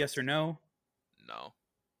 Shadow, yes or no?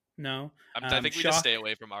 No. I think we just stay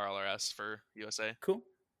away from RLRS for USA. Cool.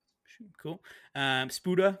 Cool.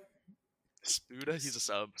 Spuda. Spuda, he's a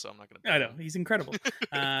sub, so I'm not gonna. I know he's incredible.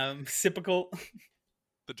 Sipical.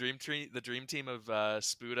 The dream team of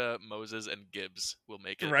Spuda, Moses, and Gibbs will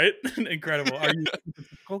make it. Right? Incredible. Are you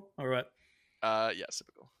Sipical or what? Yeah,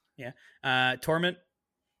 Sipical. Yeah. Torment.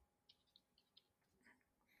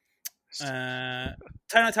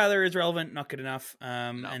 Tyler is relevant, not good enough. No.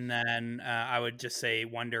 And then I would just say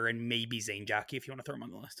Wonder and maybe Zane Jackie if you want to throw him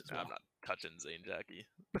on the list as well. I'm not touching Zane Jackie.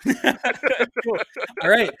 Cool. All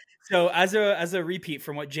right. So as a repeat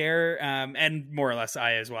from what Jer and more or less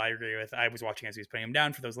I as well, I agree with. I was watching as he was putting him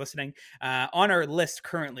down for those listening. On our list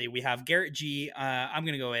currently, we have Garrett G. I'm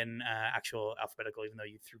going to go in actual alphabetical, even though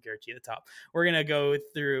you threw Garrett G at the top. We're going to go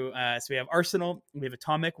through. So we have Arsenal, we have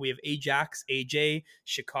Atomic, we have Ajax, AJ,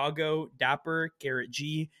 Chicago, Dapper, Garrett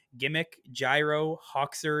G, Gimmick, Gyro,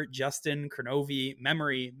 Hoxer, Justin, Kronovi,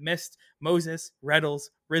 Memory, Mist, Moses, Reddles,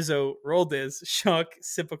 Rizzo, Roldiz, Shuck,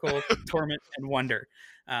 Sipical, Torment, and Wonder.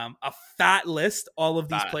 A fat list. All of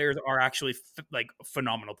these players are actually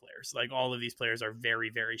phenomenal players. Like all of these players are very,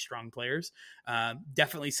 very strong players.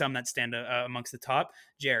 Definitely some that stand amongst the top.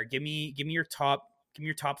 Jared, give me your top. Give me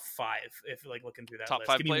your top five. If looking through that top list,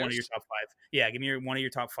 five give me players? one of your top five. Yeah, give me one of your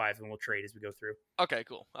top five, and we'll trade as we go through. Okay,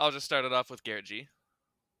 cool. I'll just start it off with Garrett G.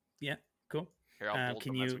 Yeah, cool. Here, I'll bold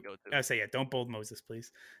them as we go through. I say yeah. Don't bold Moses,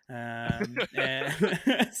 please.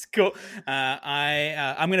 It's cool.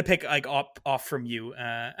 I'm gonna pick off from you.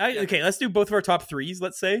 Okay, let's do both of our top threes.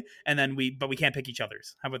 Let's say, and then we can't pick each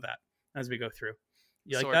other's. How about that as we go through?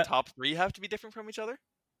 You like that? Our top three have to be different from each other.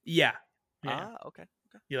 Yeah. Okay.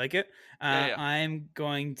 You like it? Yeah. I'm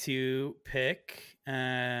going to pick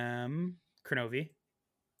Kronovi.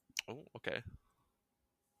 Oh, okay.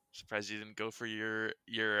 Surprised you didn't go for your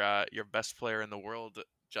best player in the world,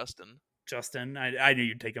 Justin. I knew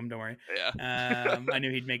you'd take him. Don't worry. Yeah. I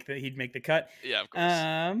knew he'd make the cut. Yeah, of course.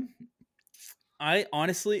 I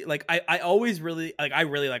honestly I always really I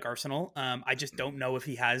really like Arsenal. I just don't know if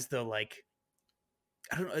he has the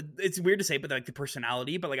I don't know. It's weird to say, but the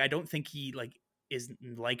personality. But I don't think he is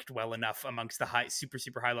liked well enough amongst the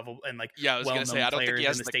super high level and yeah. I was gonna say I don't think he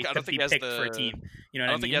has for a team. You know what I mean? I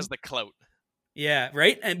don't think he has the clout. Yeah,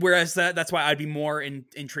 right. And whereas that's why I'd be more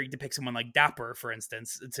intrigued to pick someone like Dapper, for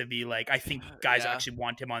instance, to be I think guys actually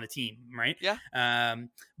want him on the team, right? Yeah.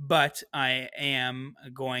 But I am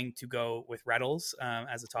going to go with Reddles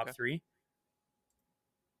as a top three.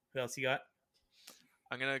 What else you got?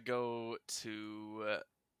 I'm gonna go to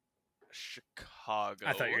Chicago.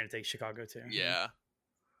 I thought you were gonna take Chicago too. Yeah.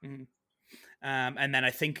 Mm-hmm. And then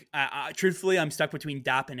I think, truthfully, I'm stuck between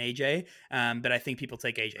Dap and AJ. But I think people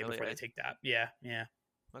take AJ before they take Dap. Yeah.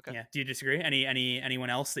 Okay. Yeah. Do you disagree? Anyone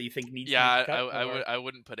else that you think needs? Yeah, I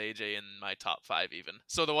wouldn't put AJ in my top five even.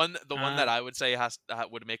 So the one that I would say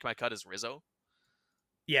would make my cut is Rizzo.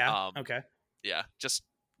 Yeah. Okay. Yeah, just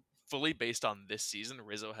fully based on this season,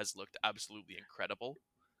 Rizzo has looked absolutely incredible.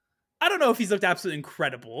 I don't know if he's looked absolutely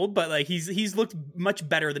incredible, but he's looked much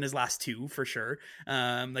better than his last two for sure.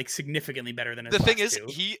 Significantly better than his last two. The thing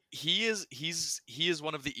is, he is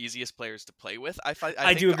one of the easiest players to play with.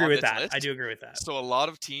 I do agree with that. I do agree with that. So a lot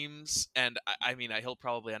of teams, and I mean, he'll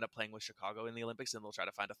probably end up playing with Chicago in the Olympics, and they'll try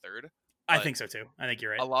to find a third. I think so too. I think you're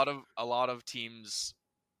right. A lot of teams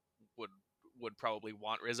would probably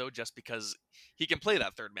want Rizzo just because he can play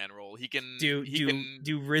that third man role. He can do Rizzo he's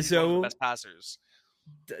one of the best passers.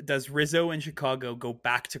 Does Rizzo in Chicago go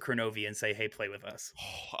back to Kronovi and say, "Hey, play with us"?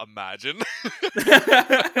 Oh, imagine. What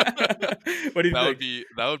do you think?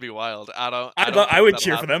 That would be wild. I would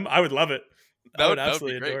cheer for them. I would love it. I would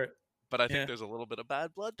absolutely adore it. But I think there's a little bit of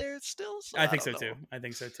bad blood there still. So I think so too. I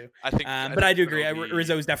think so too. But I do agree.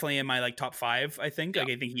 Rizzo is definitely in my top five. I think. I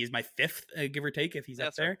think he is my fifth, give or take, if he's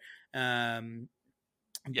up there. He'd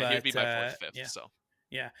be my fourth, fifth. So.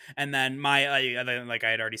 Yeah, and then my other, like I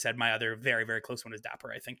had already said, my other very, very close one is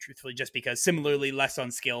Dapper. I think, truthfully, just because similarly less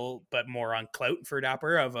on skill but more on clout for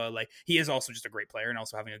Dapper. He is also just a great player and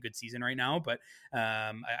also having a good season right now. But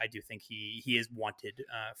I do think he is wanted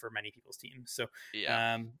for many people's teams. So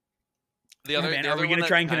yeah. Are we going to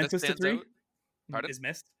try and condense this to three? Is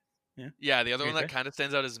Mist? Yeah. The other one that kind of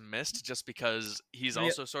stands out is Mist, just because he's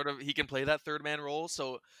also he can play that third man role.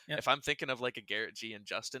 So if I'm thinking of a Garrett G and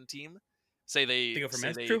Justin team. Say they go for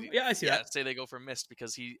Mist. True. Yeah, I see that. Say they go for Mist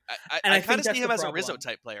because I kind of see him as a Rizzo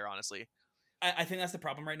type player, honestly. I think that's the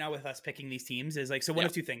problem right now with us picking these teams is one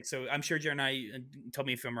of two things. So I'm sure Jared and I, tell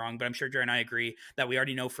me if I'm wrong, but I'm sure Jared and I agree that we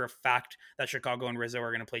already know for a fact that Chicago and Rizzo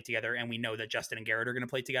are going to play together, and we know that Justin and Garrett are going to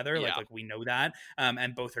play together. We know that,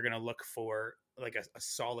 and both are going to look for like a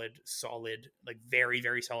solid, like very,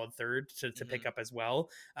 very solid third to pick up as well.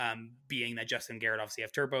 Being that Justin Garrett obviously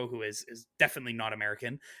have Turbo, who is definitely not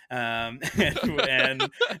American. And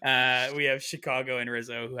we have Chicago and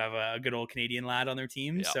Rizzo, who have a good old Canadian lad on their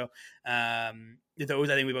team. Yeah. So those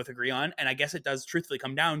I think we both agree on. And I guess it does truthfully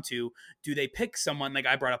come down to, do they pick someone like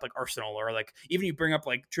I brought up, like Arsenal, or like even you bring up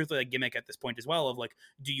like truthfully like Gimmick at this point as well, of like,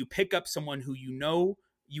 do you pick up someone who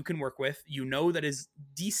you can work with, that is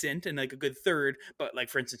decent and like a good third, but like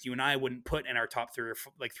for instance, you and I wouldn't put in our top three, or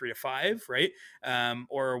like 3 to 5, right?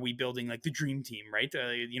 Or are we building like the dream team, right?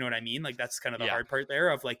 You know what I mean? Like that's kind of the hard part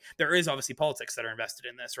there of like, there is obviously politics that are invested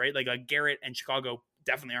in this, right? Like Garrett and Chicago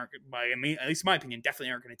definitely aren't, by I mean, at least in my opinion,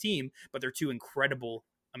 definitely aren't going to team, but they're two incredible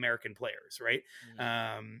American players, right?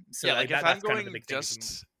 So yeah, like if that's I'm kind of the going big thing.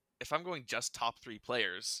 if I'm going just top 3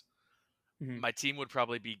 players, my team would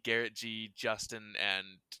probably be Garrett G, Justin, and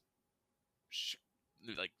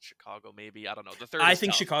like Chicago, maybe. I don't know. The third. I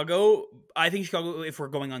think Chicago. If we're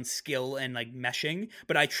going on skill and like meshing,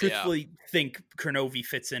 but I truthfully think Kronovi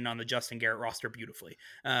fits in on the Justin Garrett roster beautifully.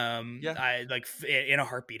 I like in a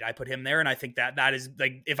heartbeat. I put him there, and I think that is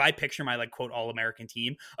like, if I picture my like quote all American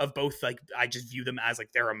team of both, like I just view them as like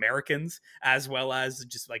they're Americans as well as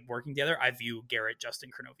just like working together. I view Garrett, Justin,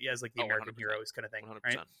 Kronovi as like the American 100%. heroes kind of thing, 100%.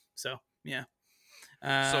 right? So yeah.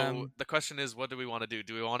 So the question is, what do we want to do?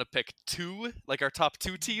 Do we want to pick 2, like our top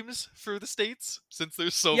 2 teams for the States, since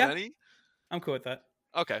there's so many? I'm cool with that.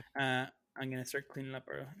 Okay. I'm gonna start cleaning up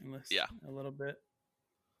our list a little bit.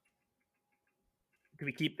 Do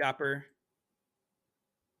we keep Dapper?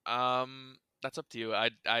 That's up to you.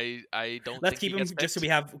 I don't. Let's keep him just so we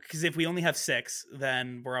have, because if we only have 6,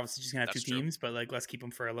 then we're obviously just gonna have 2 teams. But like, let's keep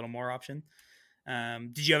him for a little more option.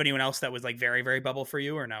 Did you have anyone else that was like very, very bubble for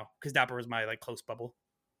you, or no? Because Dapper was my like close bubble.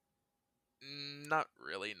 Not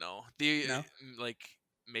really, no. Like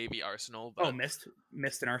maybe Arsenal. But... Mist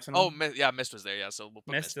and Arsenal. Mist was there. Yeah, so we'll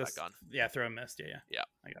put Mist back on. Yeah, throw a Mist. Yeah.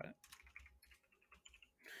 I got it.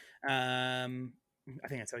 I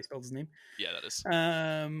think that's how he spelled his name. Yeah, that is.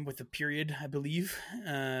 With a period, I believe.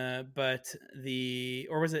 But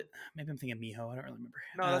or was it? Maybe I'm thinking Miho. I don't really remember.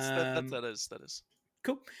 No, that is.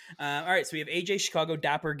 Cool. All right, so we have AJ, Chicago,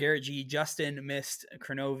 Dapper, Garrett G, Justin, Mist,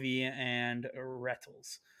 Kronovi, and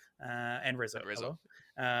Rettles, and Rizzo.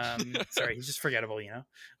 Sorry, he's just forgettable, you know.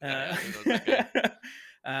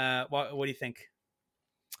 What do you think?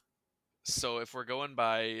 So if we're going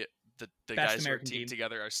by the guys who are team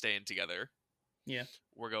together are staying together. Yeah.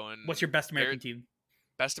 We're going. What's your best American team?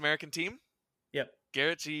 Best American team? Yep.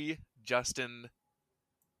 Garrett G, Justin,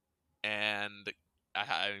 and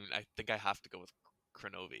I think I have to go with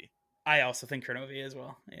Kronovi. I also think Kronovi as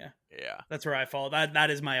well. Yeah. That's where I fall. That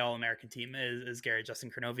is my all-American team is Garrett, Justin,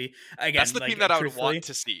 Kronovi. Again, that's the team that I would want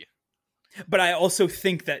to see. But I also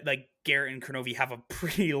think that like Garrett and Kronovi have a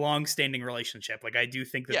pretty long-standing relationship. Like I do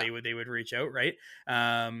think that they would reach out, right?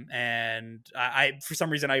 And I for some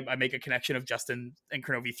reason I make a connection of Justin and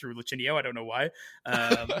Kronovi through Lucinio. I don't know why.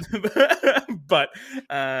 But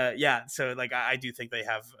yeah. So like I do think they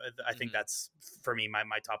have. I think that's for me my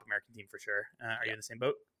top American team for sure. Are you in the same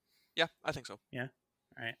boat? Yeah, I think so. Yeah.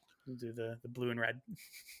 All right. We'll do the blue and red.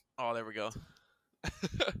 Oh, there we go.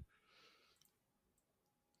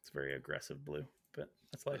 Very aggressive blue, but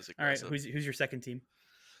that's life. All right, who's your second team?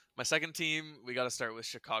 My second team, we got to start with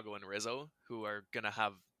Chicago and Rizzo, who are gonna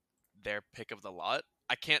have their pick of the lot.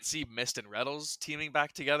 I can't see Mist and Rettles teaming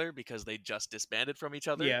back together because they just disbanded from each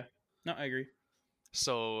other. Yeah, no, I agree.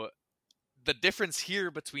 So the difference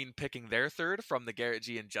here between picking their third from the Garrett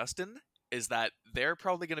G and Justin is that they're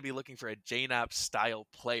probably going to be looking for a JNAP style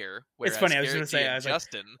player. It's funny. I was going to say,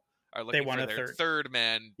 Justin are looking for their third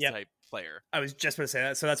man type player. I was just going to say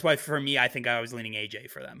that. So that's why for me, I think I was leaning AJ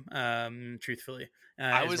for them. Truthfully,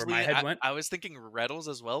 I was thinking Rettles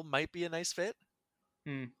as well might be a nice fit.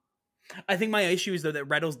 I think my issue is though that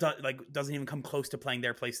Rettles doesn't even come close to playing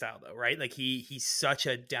their play style though, right? Like he's such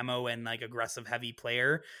a demo and like aggressive heavy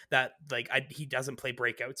player that like he doesn't play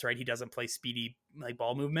breakouts, right? He doesn't play speedy like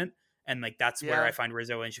ball movement. And like that's where I find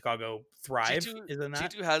Rizzo and Chicago thrive. Isn't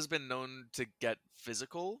that G2 has been known to get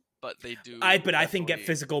physical, but they do. I think get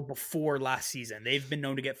physical before last season. They've been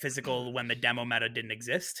known to get physical when the demo meta didn't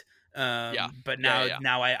exist. But now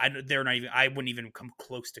they're not even. I wouldn't even come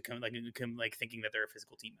close to thinking that they're a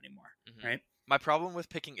physical team anymore. Right. My problem with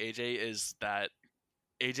picking AJ is that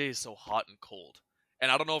AJ is so hot and cold,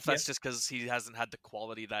 and I don't know if that's just because he hasn't had the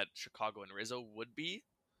quality that Chicago and Rizzo would be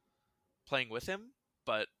playing with him,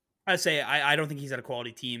 but. I'd say I don't think he's had a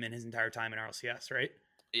quality team in his entire time in RLCS, right?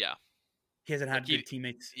 Yeah. He hasn't Like had good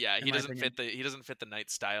teammates, yeah, in my opinion. he doesn't fit the Knight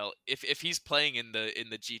style. If he's playing in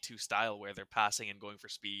the G2 style where they're passing and going for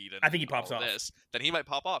speed and I think he pops all of off. this, then he might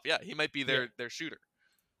pop off. Yeah, he might be Yeah, their shooter.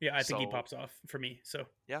 yeah, I think he So pops off for me. So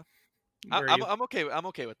yeah, where are you? I'm okay. I'm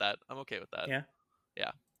okay with that. I'm okay with that. Yeah,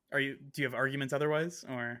 Yeah. are you? Do you have arguments otherwise,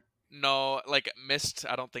 or No, like Mist,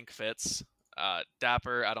 I don't think fits.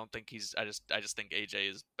 Dapper, I don't think he's. I just think AJ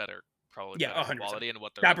is better, probably yeah, better 100%. quality and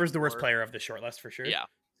what they're looking Dapper's the worst for. player of the short list for sure. Yeah,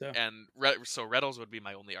 So and so Reddles would be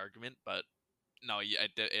my only argument, but no,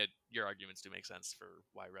 your arguments do make sense for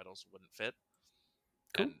why Reddles wouldn't fit.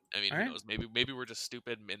 cool. And I mean, All who right. knows? Maybe we're just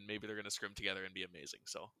stupid, and maybe they're gonna scrim together and be amazing.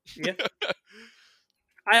 So Yeah.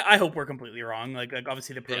 I hope we're completely wrong. Like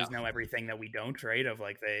obviously the yeah, pros know everything that we don't, right? Of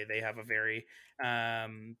like they have a very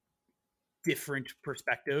different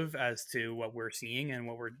perspective as to what we're seeing and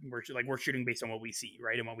what we're shooting based on what we see,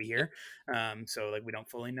 right, and what we yep. hear. So like we don't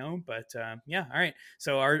fully know, but yeah. All right.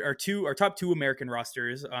 So our top two American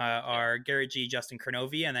rosters are Garrett G, Justin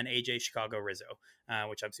Kernovi, and then AJ Chicago Rizzo,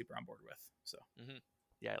 which I'm super on board with. So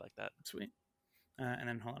yeah, I like that. sweet. And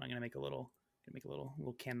then hold on, I'm gonna make a little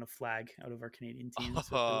Canada flag out of our Canadian teams,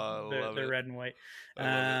 the red and white.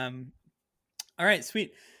 All right,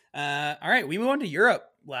 sweet. All right, we move on to Europe,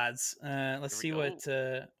 lads. Let's see what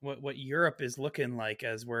Europe is looking like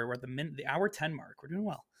as we're at the hour 10 mark. We're doing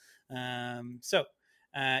well. So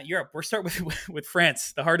Europe, we're start with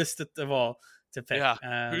France, the hardest of all to pick.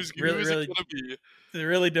 Yeah, who's it gonna be?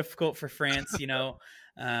 Really difficult for France. You know,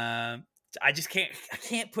 I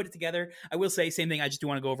can't put it together. I will say same thing. I just do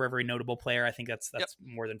want to go over every notable player. I think that's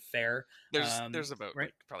more than fair. There's about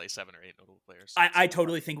like probably 7 or 8 notable players. I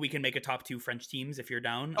totally think we can make a top 2 French teams if you're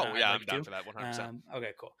down. Oh yeah, I'm down for that 100%.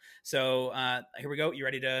 Okay, cool. So here we go. You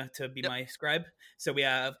ready to be my scribe? So we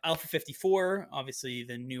have Alpha 54, obviously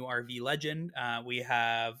the new RV legend. We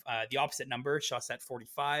have the opposite number, Chaussette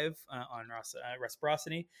 45 on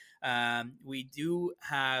Reciprocity. We do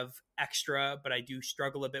have Extra, but I do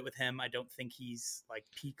struggle a bit with him. I don't think he's like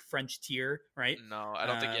peak French tier, right? No, I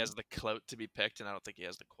don't think he has the clout to be picked, and I don't think he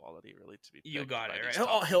has the quality really to be picked. You got it,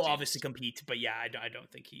 right? He'll obviously compete, but yeah, I don't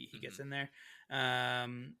think he gets in there.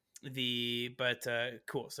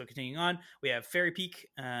 Cool. So continuing on, we have Fairy Peak,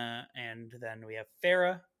 and then we have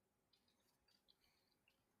Farah.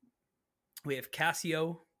 We have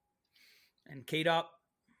Cassio and K-Dop.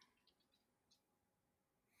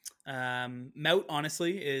 Mout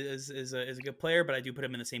honestly is a good player, but I do put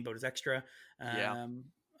him in the same boat as Extra.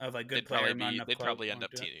 Of a good player. They'd probably end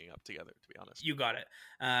up teaming up together, to be honest. You got it.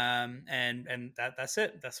 And that's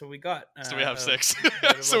it. That's what we got. So we have 6.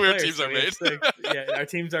 So our teams are made. Yeah, our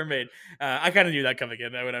teams are made. I kind of knew that coming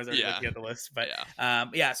in when I was looking at the list. But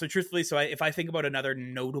so truthfully, if I think about another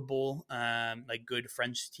notable like good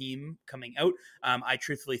French team coming out, I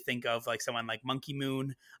truthfully think of like someone like Monkey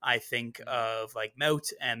Moon. I think of like Mout,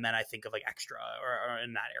 and then I think of like Extra or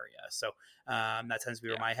in that area. So that tends to be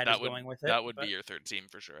where my head is going with it. That would be your third team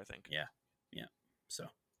for sure, I think. Yeah. So,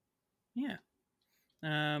 yeah.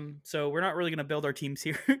 So we're not really going to build our teams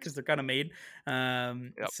here because they're kind of made.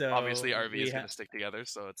 So obviously RV is going to stick together,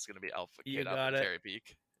 so it's going to be Alpha, K-Dop, and Fairy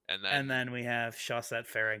Peak. And then we have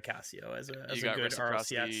Chaussette, Farah, and Cassio as a good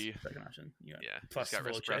RLCS second option. Plus got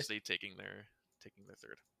Reciprocity taking their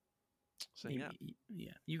third. So you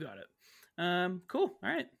got it. Cool. All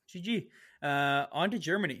right, GG. On to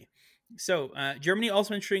Germany. So Germany,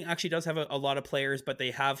 also interesting, actually does have a lot of players, but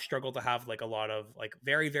they have struggled to have like a lot of like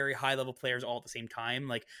very, very high level players all at the same time.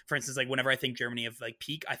 Like for instance, like whenever I think Germany of like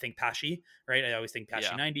peak, I think Pashy, right? I always think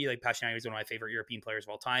Pashy 90. Like Pashy 90 is one of my favorite European players of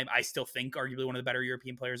all time. I still think arguably one of the better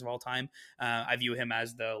European players of all time. I view him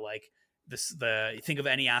as think of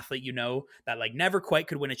any athlete that like never quite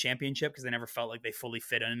could win a championship because they never felt like they fully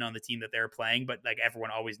fit in on the team that they were playing, but like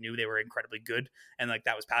everyone always knew they were incredibly good, and like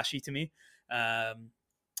that was Pashy to me.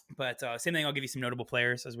 But same thing, I'll give you some notable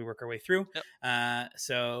players as we work our way through.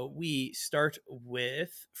 So we start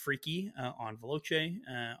with Freaky on Veloce,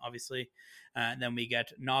 obviously. Then we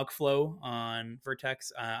get Nogflow on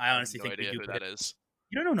Vertex. I honestly think we do. That is.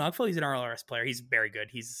 You don't know Nogflow? He's an RLRS player. He's very good.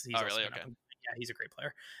 He's oh, really? Okay. Yeah, he's a great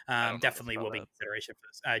player. Definitely will be consideration for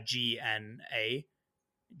this.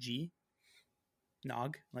 G.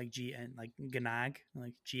 Nog, like G and like Gnag,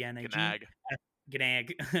 like GNAG.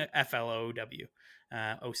 Gnag. FLOW.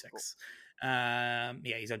 06. Cool.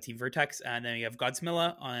 He's on Team Vertex. And then we have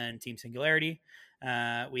Godsmilla on Team Singularity.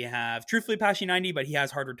 We have truthfully Pashy 90, but he has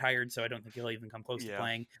hard retired, so I don't think he'll even come close to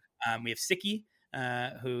playing. We have Sicky,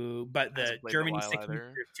 but the Germany Sicky,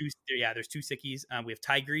 there's 2 Sickies. We have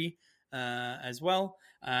Tigre as well.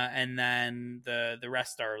 And then the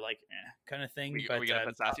rest are like kind of thing. Are we gonna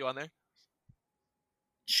put Sathu on there?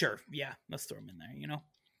 Sure. Yeah, let's throw him in there,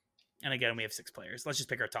 And again, we have 6 players. Let's just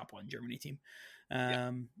pick our top one Germany team.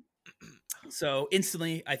 Yeah. So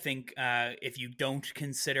instantly, I think if you don't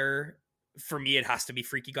consider, for me, it has to be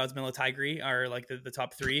Freaky Gods, Mila Tigre are like the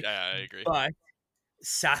top 3. Yeah, I agree. But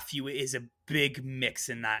Sathu is a big mix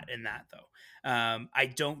in that though.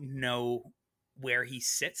 I don't know where he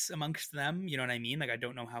sits amongst them. You know what I mean? Like I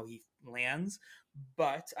don't know how he lands,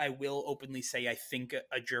 but I will openly say I think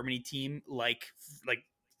a Germany team like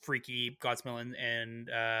Freaky Godsmill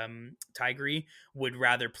and Tigre would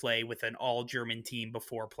rather play with an all German team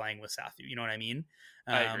before playing with Sathu. You know what I mean?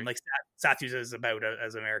 I agree. Like Sathu's is about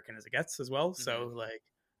as American as it gets as well. Mm-hmm. So like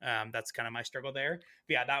that's kind of my struggle there.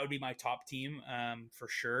 But yeah, that would be my top team for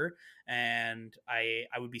sure. And I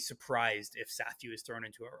would be surprised if Sathu is thrown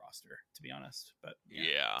into a roster, to be honest. But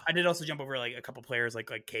yeah. I did also jump over like a couple players like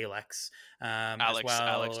Kalex Alex, as well.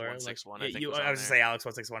 Alex 161. Like, I was going to say Alex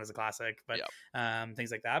 161 is a classic, but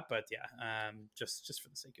things like that. But yeah, just for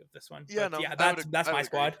the sake of this one. Yeah, but, no, yeah, that's my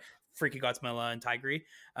squad. Freaky Godsmilla and Tigre.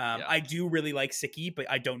 I do really like Siki, but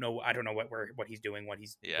I don't know what he's doing, where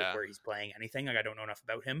he's playing anything. Like I don't know enough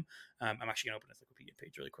about him. I'm actually gonna open his Wikipedia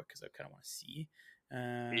page really quick because I kind of want to see.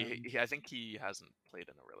 I think he hasn't played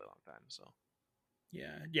in a really long time. So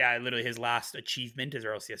yeah. Literally, his last achievement is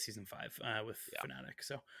RLCS Season 5 with Fnatic.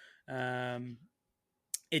 So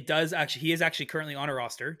it does actually. He is actually currently on a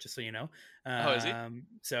roster, just so you know. Is he?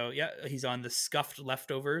 So yeah, he's on the Scuffed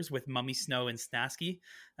Leftovers with Mummy Snow and Snasky.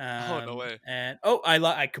 Oh no way! And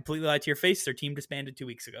I completely lied to your face. Their team disbanded 2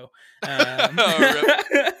 weeks ago.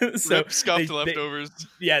 Rip. So Rip Scuffed Leftovers.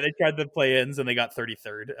 They tried the play-ins and they got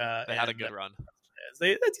 33rd. They had a good run.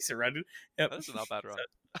 That's a decent run. Yep. That's a not bad run.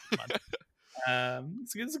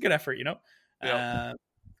 It's a good effort, you know. Yep.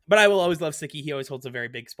 But I will always love Siki. He always holds a very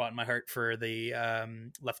big spot in my heart for the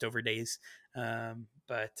leftover days.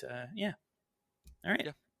 But yeah. All right.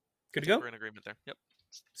 Yeah. Good to go. We're in agreement there. Yep.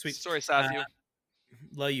 Sweet. Sorry, Sathu.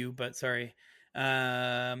 Love you, but sorry.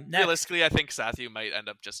 Realistically, I think Sathu might end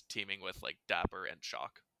up just teaming with like Dapper and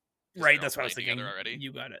Shock. Right, that's what I was thinking. Already.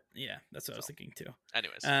 You got it. Yeah, that's what I was thinking too.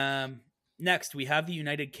 Anyways. Next, we have the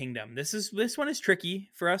United Kingdom. This one is tricky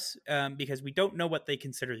for us because we don't know what they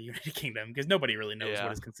consider the United Kingdom because nobody really knows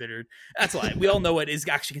what is considered. That's why we all know what is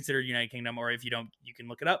actually considered United Kingdom, or if you don't, you can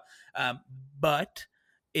look it up. But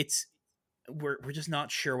we're just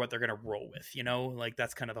not sure what they're gonna roll with. You know, like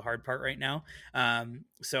that's kind of the hard part right now.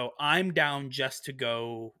 So I'm down just to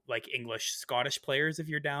go like English, Scottish players if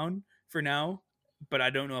you're down for now. But I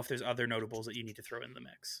don't know if there's other notables that you need to throw in the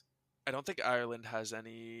mix. I don't think Ireland has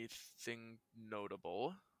anything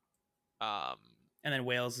notable. And then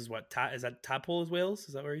Wales is what? Is that Tadpole is Wales?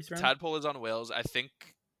 Is that where he's from? Tadpole is on Wales. I think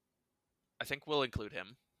we'll include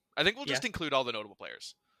him. I think we'll just include all the notable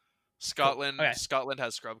players. Scotland. Cool. Okay. Scotland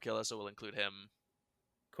has Scrubkilla, so we'll include him.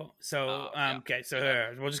 Cool. So okay. So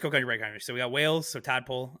we'll just go country by country. So we got Wales. So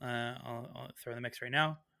Tadpole. I'll throw in the mix right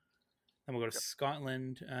now. Then we'll go to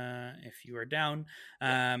Scotland if you are down.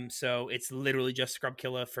 So it's literally just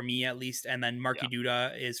Scrubkilla for me at least. And then Marky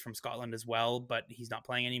Duda is from Scotland as well, but he's not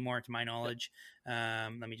playing anymore to my knowledge.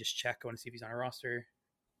 Let me just check. I want to see if he's on a roster.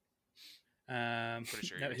 Pretty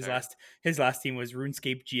sure his last team was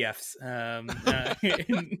RuneScape GFs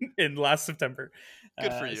in last September.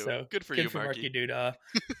 Good for you. So good for you, Marky Duda.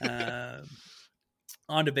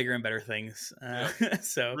 On to bigger and better things.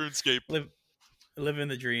 So RuneScape. Living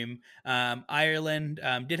the dream. Ireland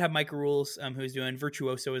did have Micah Rules, who's doing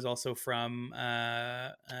Virtuoso is also from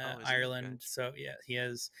Ireland. Okay. So yeah, he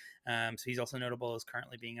is. So he's also notable as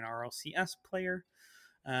currently being an RLCS player.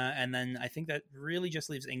 And then I think that really just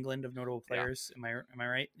leaves England of notable players. Yeah. Am I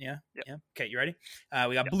right? Yeah. Yep. Yeah. Okay, you ready?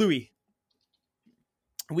 We got Bluey.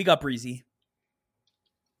 We got Breezy.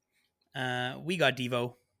 We got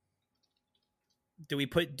Devo. Do we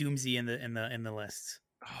put Doomsy in the list?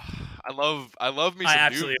 I love me some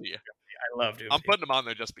Doomsy. I love Doomsy. I'm putting him on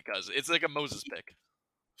there just because it's like a Moses pick.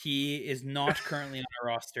 He is not currently on our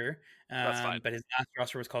roster, That's fine. But his last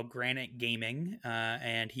roster was called Granite Gaming,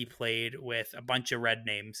 and he played with a bunch of red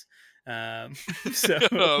names. So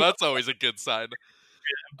that's always a good sign.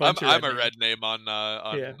 I'm a red name on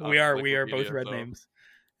we are both red names.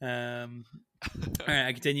 All right,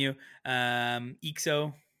 I continue.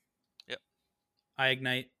 Ixo. Yep.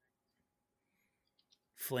 iGnite.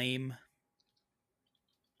 Flame.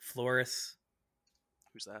 Floris.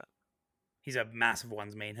 Who's that? He's a massive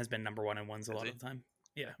ones main. Has been number one in ones a lot of the time.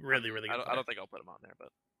 Yeah, really good. I don't think I'll put him on there, but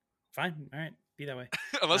fine. All right, be that way.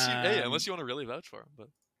 unless you want to really vouch for him, but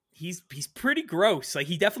he's pretty gross. Like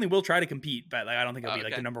he definitely will try to compete, but like I don't think he'll be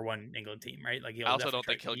like the number one England team, right? Like I also don't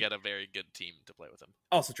think he'll get a very good team to play with him.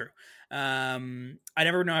 Also true. I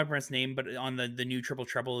never know how to pronounce his name, but on the new Triple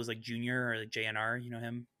Trouble is like Junior or like JNR. You know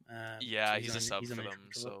him. Yeah, So he's a sub he's on for the them.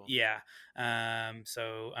 triple. So Yeah.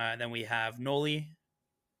 So then we have Noli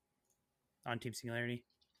on Team Singularity.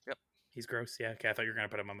 yep. He's gross. Yeah. Okay. I thought you were gonna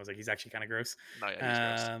put him on. I was like, he's actually kind of gross. No,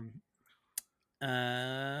 yeah, he's gross.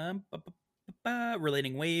 Um,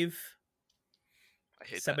 Relating Wave. I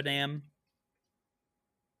hate that. Sebadam.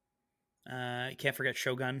 You can't forget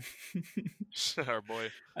Shogun. Our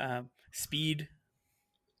boy. Speed.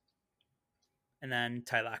 And then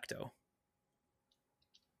Tylacto.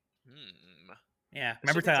 Yeah.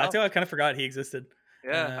 Remember Tylacto? I kind of forgot he existed.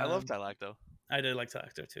 Yeah, I love Tylacto. I did like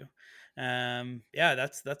Tylacto too. Yeah,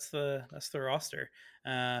 that's the roster.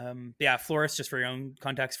 Yeah, Flores, just for your own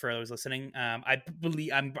context for those listening, I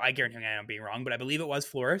guarantee I'm being wrong, but I believe it was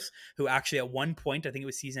Flores who actually at one point, I think it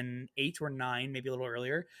was season 8 or 9, maybe a little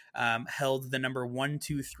earlier, held the number 1,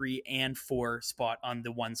 2, 3, and 4 spot on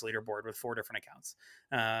the ones leaderboard with 4 different accounts,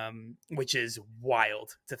 which is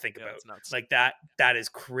wild to think about. Like that is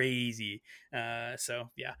crazy. So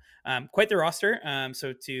yeah, quite the roster.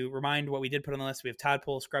 So to remind what we did put on the list, we have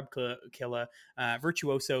Tadpole, Scrub Killa,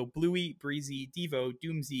 Virtuoso, Bluey, Breezy, Devo,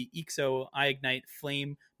 Doomsy, Ixo, Ignite,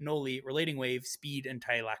 Flame, Noli, Relating Wave, Speed, and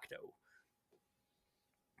Tylacto.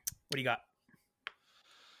 What do you got?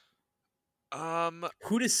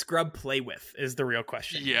 Who does Scrub play with is the real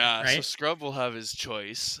question. Yeah, right? So Scrub will have his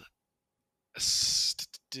choice.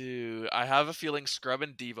 I have a feeling Scrub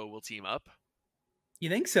and Devo will team up. You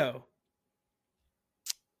think so?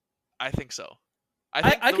 I think so.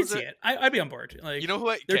 I could see it. I'd be on board. Like, you know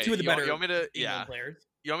who? They're two of the better you want me to, England players.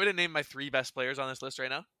 You want me to name my 3 best players on this list right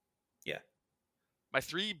now? Yeah. My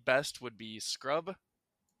 3 best would be Scrub,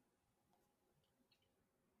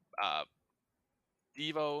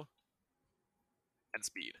 Devo, and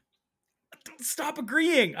Speed. Stop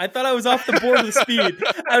agreeing. I thought I was off the board with Speed.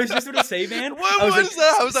 I was just going to say, man. What was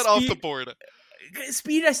that? How was that off the board?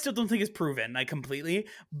 Speed, I still don't think is proven, like completely.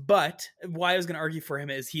 But why I was going to argue for him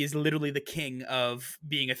is he is literally the king of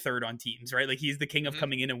being a third on teams, right? Like he's the king of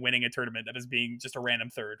coming in and winning a tournament that is being just a random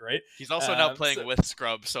third, right? He's also now playing with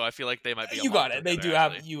Scrub, so I feel like they might be. You got it. They do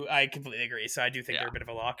have you. I completely agree. So I do think they're a bit of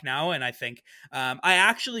a lock now, and I think I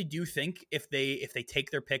actually do think if they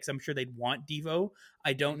take their picks, I'm sure they'd want Devo.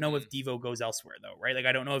 I don't know if Devo goes elsewhere though, right? Like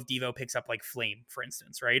I don't know if Devo picks up like Flame, for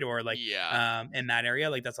instance, right? Or like in that area,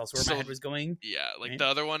 like that's also where my head was going. Yeah, like right? the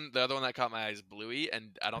other one that caught my eye is Bluey,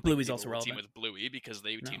 and I don't Bluey's think also relevant. Team with Bluey because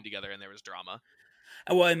they teamed together and there was drama.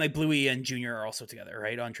 Well, and like Bluey and Junior are also together,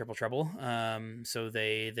 right, on Triple Trouble. So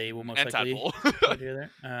they will most likely be together.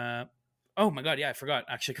 Oh my god, yeah, I forgot.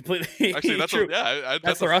 Actually, completely. Actually, that's true.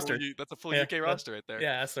 That's the roster. That's a full UK roster right there.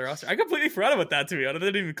 Yeah, that's the roster. I completely forgot about that, to be honest.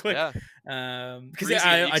 It didn't even click. Because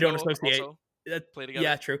I don't associate. Play together.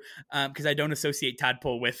 Yeah, true. Because I don't associate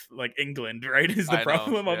Tadpole with like England, right? Is the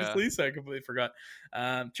problem, obviously. So I completely forgot.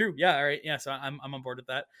 True. Yeah. All right. Yeah. So I'm on board with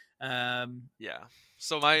that. Yeah.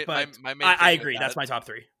 So my main. I agree. That's my top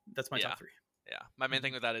 3. That's my top 3. Yeah. My main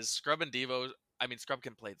thing with that is Scrub and Devo. I mean, Scrub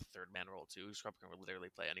can play the third man role too. Scrub can literally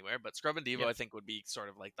play anywhere, but Scrub and Devo, I think, would be sort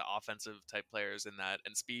of like the offensive type players in that.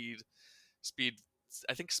 And Speed.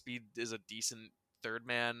 I think Speed is a decent third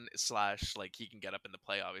man / like he can get up in the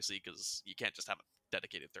play, obviously, because you can't just have a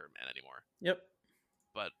dedicated third man anymore. Yep.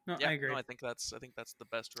 But I agree. No, I think that's the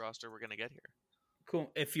best roster we're gonna get here.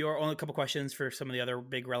 Cool. If you're only a couple questions for some of the other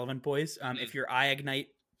big relevant boys, if you're Ignite,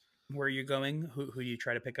 where are you going? Who do you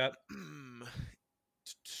try to pick up?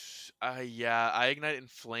 Ignite and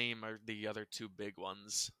Flame are the other 2 big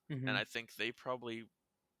ones, and I think they probably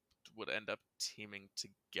would end up teaming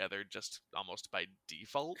together just almost by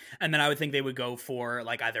default. And then I would think they would go for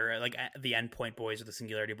like either like the Endpoint boys or the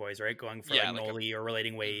Singularity boys, right? Going for like Noli or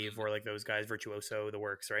Relating Wave or like those guys, Virtuoso, the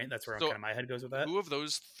works, right? That's where kind of my head goes with that. Who of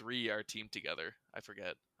those 3 are teamed together? I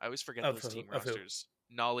forget. I always forget those team rosters.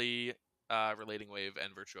 Noli, Relating Wave,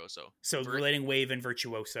 and Virtuoso. So Relating Wave and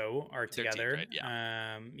Virtuoso are together. Teamed,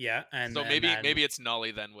 right? Yeah. And so maybe it's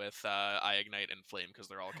Noli then with Ignite and Flame because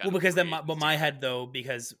they're all kind of. Well, because then my head though,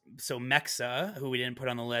 because so Mexa, who we didn't put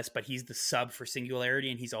on the list, but he's the sub for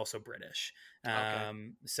Singularity and he's also British.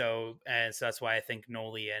 So that's why I think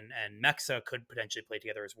Noli and Mexa could potentially play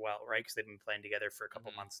together as well, right? Because they've been playing together for a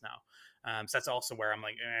couple months now. So that's also where I'm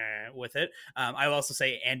like with it. I will also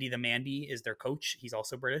say Andy the Mandy is their coach. He's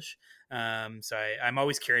also British. So I'm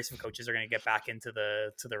always curious if coaches are going to get back into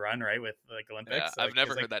the run, right, with like Olympics. Yeah, I've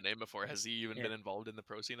never heard that name before. Has he even been involved in the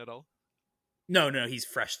pro scene at all? No, he's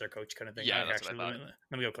fresh, their coach kind of thing. Yeah, that's what I thought.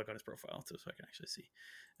 Let me go click on his profile too, so I can actually see.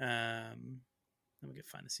 Let me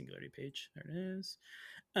find the Singularity page. There it is.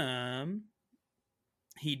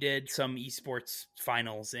 he did some esports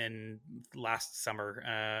finals in last summer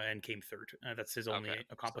and came third. That's his only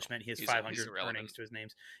accomplishment. So he has he's 500 irrelevant. earnings to his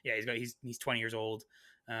names. Yeah, he's 20 years old.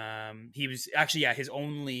 He was actually his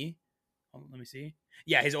only. Oh, let me see.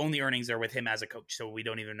 Yeah, his only earnings are with him as a coach, so we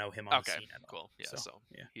don't even know him on the scene at all. Cool. Yeah. So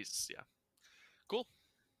yeah, he's cool.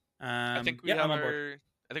 I think we yeah, have I'm on board.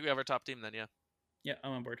 I think we have our top team then. Yeah. Yeah,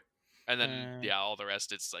 I'm on board. And then all the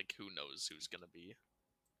rest, it's like who knows who's gonna be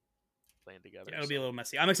playing together. Yeah, it'll be a little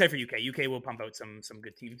messy. I'm excited for UK. UK will pump out some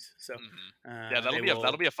good teams. So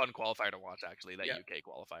that'll be a fun qualifier to watch. Actually, that UK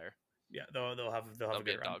qualifier. Yeah, they'll have a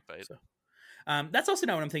good dogfight. So. That's also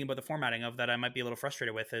now what I'm thinking about the formatting of that I might be a little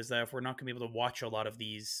frustrated with is that if we're not going to be able to watch a lot of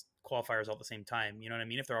these qualifiers all at the same time, you know what I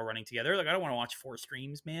mean? If they're all running together, like I don't want to watch 4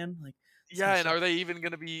 streams, man. Like, yeah, and are they even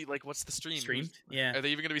going to be like, what's the stream? Streamed? Yeah. Are they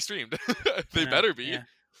even going to be streamed? They better be.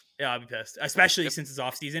 Yeah, I'll be pissed. Especially since it's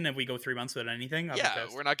off season. If we go 3 months without anything, I'll be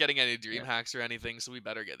pissed. We're not getting any dream hacks or anything, so we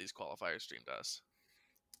better get these qualifiers streamed to us.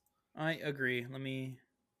 I agree. Let me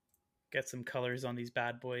get some colors on these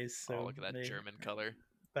bad boys. So look at that German color.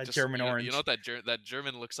 That German orange. You know what that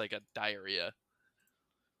German looks like a diarrhea.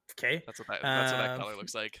 Okay. That's what that color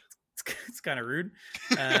looks like. It's kind of rude.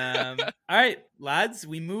 All right, lads,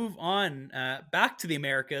 we move on back to the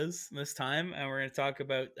Americas this time, and we're going to talk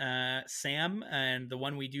about Sam, and the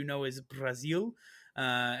one we do know is Brazil.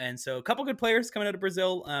 And so a couple good players coming out of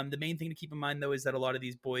Brazil. The main thing to keep in mind, though, is that a lot of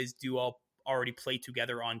these boys do all already play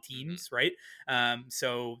together on teams, right?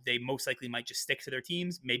 So they most likely might just stick to their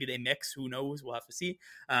teams. Maybe they mix, who knows, we'll have to see.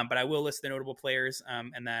 But I will list the notable players,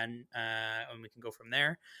 and then we can go from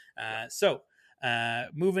there. So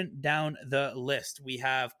moving down the list, we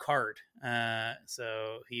have Card.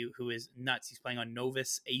 So who is nuts. He's playing on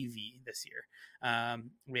Novus AV this year.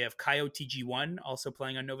 We have Kaio TG1 also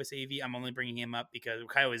playing on Novus AV. I'm only bringing him up because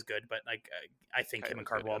Kaio is good, but like I think him and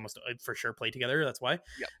Card will almost for sure play together. That's why.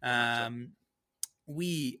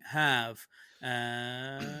 We have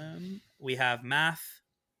Math.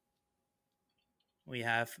 We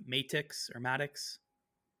have Matix or Maddox.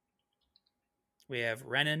 We have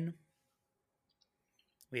Renan.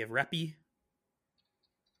 We have Reppy.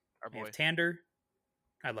 We have Tander.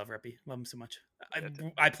 I love Reppy. Love him so much.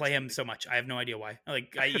 I play him so much. I have no idea why.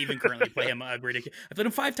 Like I even currently play him a great. I played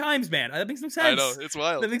him 5 times, man. That makes no sense. I know, it's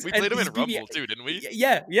wild. We played him in Rumble too, didn't we?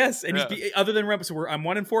 Yeah. Yes. And he's other than Rumble, so I'm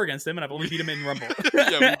 1-4 against him, and I've only beat him in Rumble.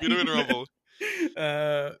 Yeah, we beat him in Rumble.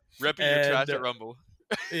 Reppy, you're trash at Rumble.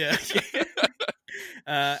 Yeah.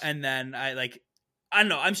 And then I don't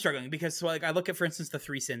know. I'm struggling because I look at, for instance, the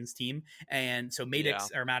Three Sins team, and so Maddox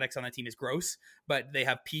on that team is gross, but they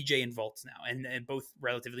have PJ and Volts now, and both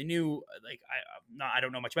relatively new. Like I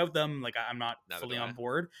don't know much about them. Like I'm not fully on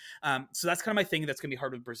board. So that's kind of my thing. That's gonna be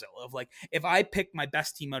hard with Brazil. Of like, if I pick my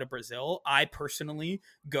best team out of Brazil, I personally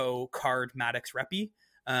go Card, Maddox, Reppy.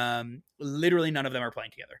 Literally none of them are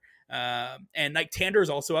playing together. And like Tander is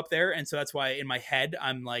also up there, and so that's why in my head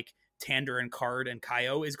I'm like, Tander and Card and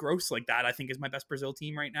Kaio is gross. Like that I think is my best Brazil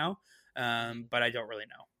team right now. But I don't really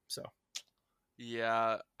know. So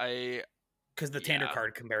yeah, because the Tander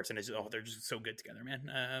Card comparison is they're just so good together, man.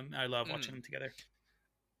 I love watching them together.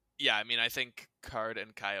 Yeah, I mean I think Card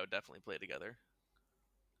and Kaio definitely play together.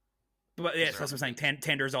 But yeah, that's what I'm saying.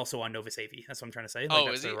 Tander is also on Novus AV. That's what I'm trying to say.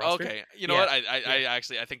 Like, is he? Okay. You know what? I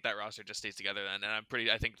actually think that roster just stays together then, and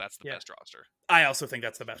I think that's the best roster. I also think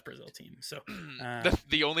that's the best Brazil team. So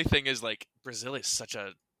the only thing is like Brazil is such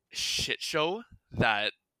a shit show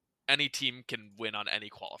that any team can win on any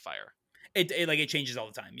qualifier. It changes all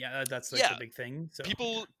the time. Yeah, that's the big thing. So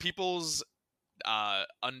people's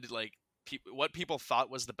what people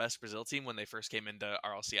thought was the best Brazil team when they first came into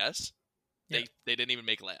RLCS, they didn't even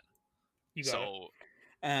make LAN. You got it.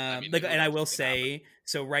 And I will say,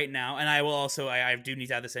 so right now, and I will also, I do need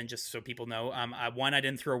to add this in just so people know. I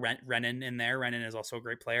didn't throw Renan in there. Renan is also a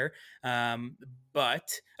great player.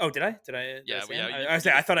 But did I?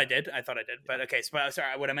 I thought I did. But okay. So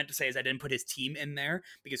sorry. What I meant to say is I didn't put his team in there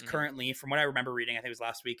because currently, from what I remember reading, I think it was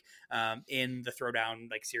last week, in the Throwdown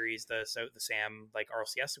series, the Sam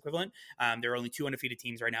RLCS equivalent, there are only 2 undefeated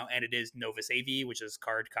teams right now, and it is Novus AV, which is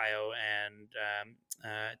Card, Kaio, and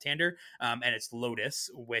Tander, and it's Lotus,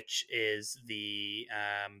 which is the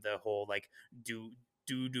whole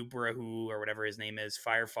Dubrahu or whatever his name is,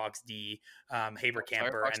 Firefox D, Haber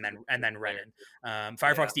Camper, and then Renan.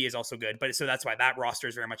 Firefox D is also good, but so that's why that roster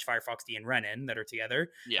is very much Firefox D and Renan that are together,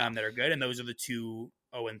 that are good, and those are the 2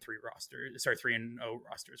 0-3 rosters. Sorry, 3-0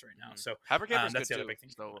 rosters right now. So Haber Camper that's the other big thing.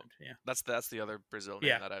 So that's the other Brazil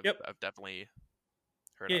name that I've definitely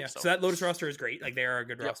heard of. So that Lotus roster is great. Like they are a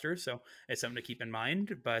good roster, so it's something to keep in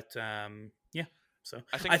mind. But So I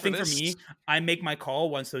I think think for me, I make my call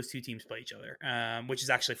once those two teams play each other, which is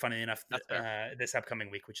actually funny enough That's fair. this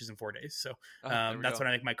upcoming week, which is in 4 days. So There we that's go.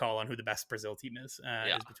 when I make my call on who the best Brazil team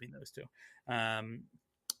Yeah. is between those two.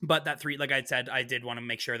 But that three, like I said, I did want to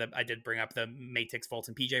make sure that I did bring up the Matix, Fultz,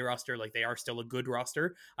 and PJ roster. Like they are still a good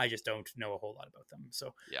roster. I just don't know a whole lot about them.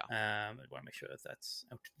 So Yeah. I want to make sure that that's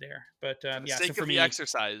out there. But For the yeah, sake so for of me, the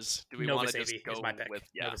exercise, do we want to just Novasavi go is my pick. with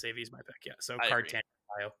Novasavi is my pick. Yeah. So I card agree. 10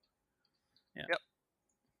 bio. Yeah. Yep.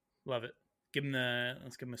 Love it.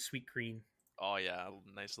 Let's give him a sweet green. Oh yeah,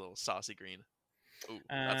 nice little saucy green. Ooh,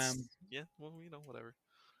 that's well, whatever.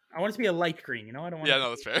 I want it to be a light green, I don't want Yeah, no,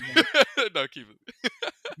 that's fair. No, keep it.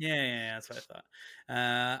 Yeah, that's what I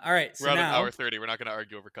thought. All right, so We're on now, an hour 30. We're not going to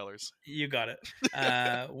argue over colors. You got it.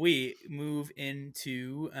 We move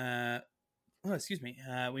into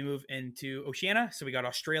we move into Oceania. So we got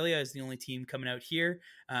Australia is the only team coming out here.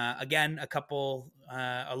 Again,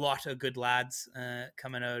 a lot of good lads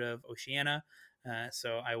coming out of Oceania.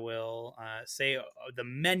 So I will say the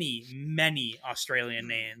many Australian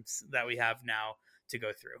names that we have now to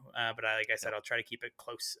go through. But like I said, I'll try to keep it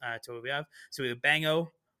close to what we have. So we have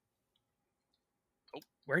Bango. Oh.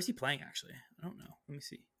 Where is he playing, actually? I don't know. Let me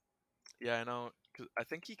see. Yeah, I know. 'Cause I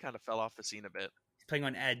think he kind of fell off the scene a bit. He's playing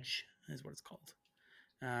on Edge, is what it's called.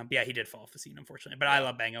 But yeah, he did fall off the scene, unfortunately. But I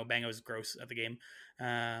love Bango. Bango's gross at the game.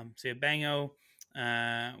 So we have Bango.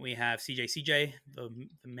 We have CJ, the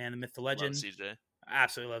man, the myth, the legend. Love CJ.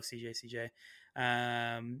 Absolutely love CJ.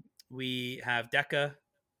 We have Deca.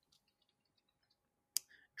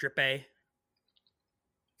 Drippe.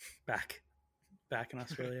 Back in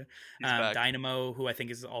Australia. Back. Dynamo, who I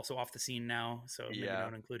think is also off the scene now, so maybe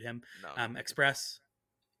don't include him. No. Express.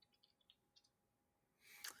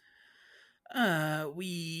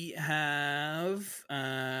 We have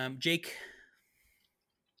Jake.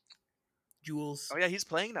 Jules. Oh yeah, he's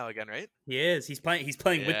playing now again, right? He is. He's playing with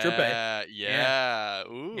Drippe. Yeah.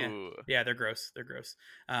 Ooh. Yeah, they're gross.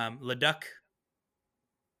 Leduc.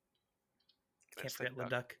 Can't forget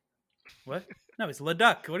Leduc. What? No, it's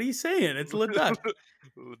Leduc. What are you saying? It's Leduc.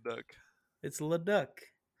 Leduc. It's Leduc.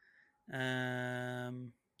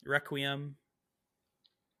 Requiem.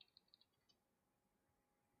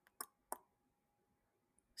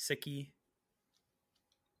 Sicky.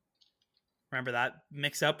 Remember that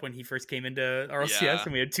mix up when he first came into RLCS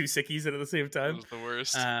and we had two Sickies at the same time? It was the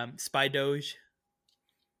worst. Spy Doge.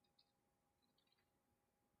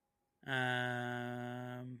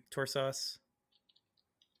 Torsos.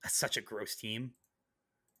 That's such a gross team.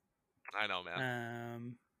 I know,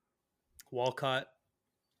 man. Walcott.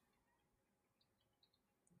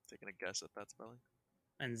 Taking a guess at that spelling.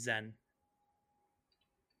 And Zen.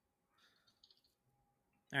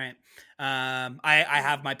 All right. I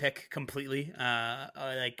have my pick completely.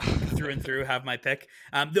 Like through and through have my pick.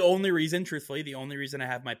 The only reason I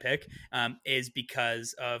have my pick is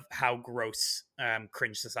because of how gross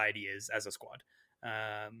Cringe Society is as a squad.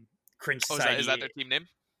 Cringe Society. Is that their team name?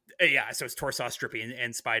 Yeah, so it's Torsos, Drippy,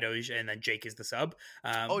 and Spydoge, and then Jake is the sub.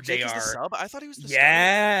 Jake is the sub? I thought he was the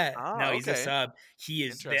starter. No, he's the sub. He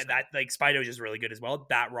is that like Spydoge is really good as well.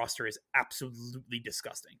 That roster is absolutely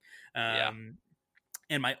disgusting. And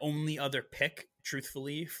my only other pick,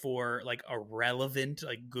 truthfully, for like a relevant,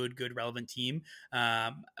 like good relevant team,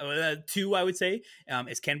 two I would say,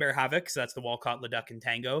 is Canberra Havoc. So that's the Walcott, Leduc, and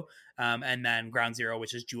Tango, and then Ground Zero,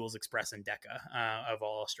 which is Jules, Express, and Deca of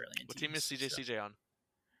all Australian What teams. team is CJ on?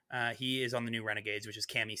 He is on the new Renegades, which is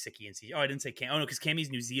Cammy, Sicky, and CJ. Oh, I didn't say Cam. Oh no, because Cammy's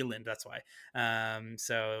New Zealand. That's why.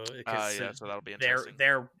 So that'll be interesting.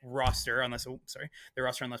 Their roster, unless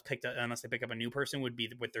they pick up a new person, would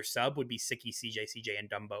be with their sub would be Sicky, CJ, and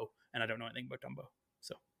Dumbo, and I don't know anything about Dumbo.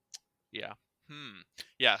 So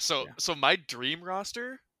So my dream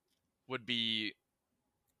roster would be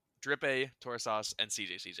Drippe, Torsos, and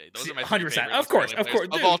CJ. Those are my 100%. Of course,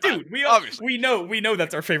 dude. We know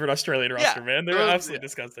that's our favorite Australian roster, man. They're absolutely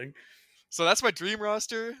disgusting. So that's my dream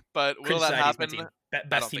roster, but will that happen?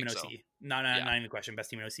 Best team in OC. Not even the question.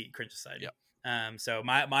 Best team in OC. Cringe Society. Yeah. So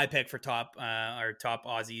my pick for top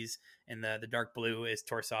Aussies in the dark blue is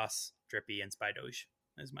Torsos, Drippy, and Spydoge.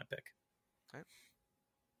 Is my pick. Okay.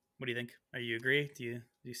 What do you think? Are you agree? Do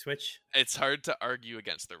you switch? It's hard to argue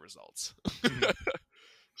against the results.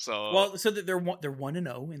 So they're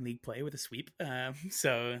 1-0 in league play with a sweep.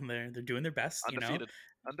 So they're doing their best.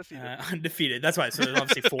 Undefeated. That's why. So there's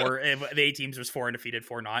obviously four. The 8 teams was 4 undefeated,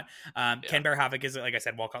 4 not. Canberra Havoc is, like I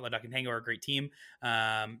said, Walcott, Leduc, and Tango are a great team.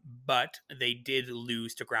 But they did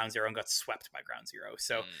lose to Ground Zero and got swept by Ground Zero.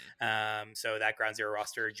 So so that Ground Zero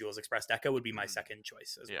roster, Jules, Express, Deca would be my second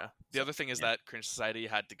choice as well. The other thing is that Cringe Society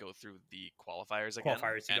had to go through the qualifiers again.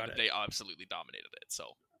 They absolutely dominated it.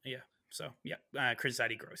 So So yeah,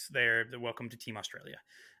 Criticide gross. They're welcome to Team Australia.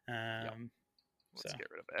 Yep. So Let's get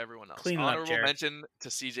rid of everyone else. clean it up, Honorable Jer. mention to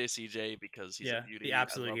CJ because he's a Yeah, the beauty. I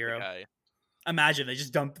absolute love hero. the guy. Imagine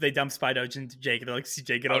they dump Spidoge into Jake and they're like,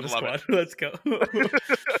 CJ, get I on would the love squad. Let's go.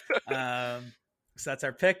 So that's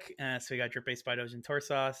our pick. So we got Drip Base, Spidoge, and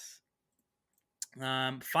Torsos.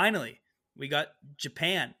 Finally, we got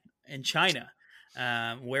Japan and China,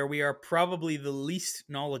 where we are probably the least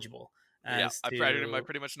knowledgeable as I to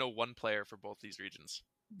pretty much know one player for both these regions.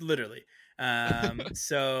 literally.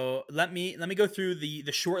 So let me go through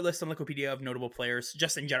the short list on Liquipedia of notable players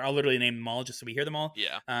just in general. I'll literally name them all just so we hear them all.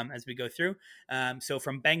 Yeah. As we go through. So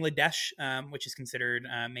from Bangladesh, which is considered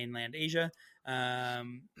mainland Asia,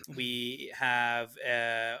 we have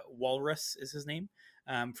Walrus is his name.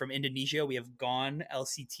 From Indonesia, we have Gone,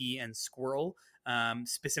 LCT, and Squirrel.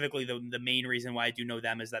 Specifically, the main reason why I do know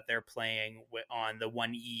them is that they're playing on the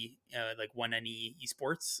 1E, like 1NE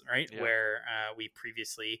esports, right? Yeah. Where we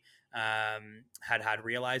previously had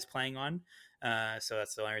Realize playing on. So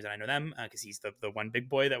that's the only reason I know them, because he's the one big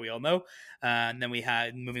boy that we all know. And then we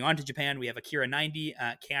had, moving on to Japan, we have Akira 90,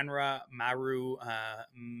 Canra, Maru,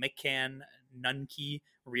 Mikan, Nunki,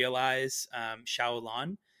 Realize,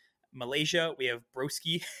 Shaolan. Malaysia, we have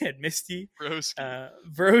Broski and Misty.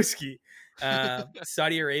 Broski.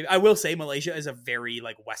 Saudi Arabia. I will say Malaysia is a very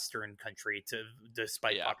like Western country,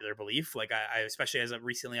 despite popular belief. Like I especially as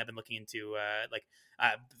recently I've been looking into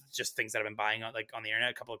just things that I've been buying on the internet.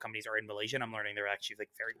 A couple of companies are in Malaysia, and I'm learning they're actually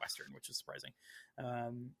like very Western, which is surprising.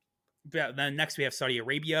 Then next we have Saudi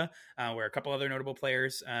Arabia, where a couple other notable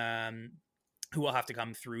players. Who will have to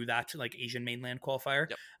come through that like Asian mainland qualifier.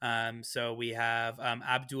 Yep. So we have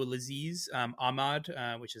Abdulaziz Ahmad,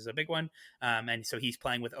 which is a big one. And so he's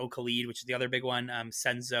playing with Khalid, which is the other big one,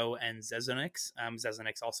 Senzo and Zezonix.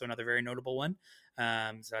 Zezonix also another very notable one.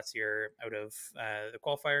 So that's your out of the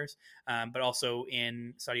qualifiers. But also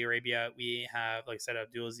in Saudi Arabia, we have, like I said,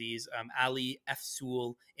 Abdulaziz, Ali,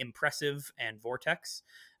 Fsul, Impressive, and Vortex.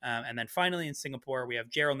 And then finally in Singapore, we have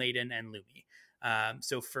Gerald Naden and Lumi.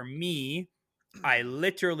 So for me, I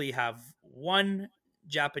literally have one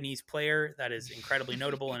Japanese player that is incredibly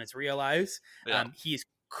notable, and it's Realize. Yeah. He is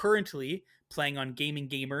currently playing on Gaming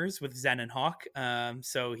Gamers with Zen and Hawk.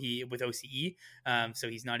 So he with OCE. So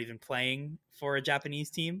he's not even playing for a Japanese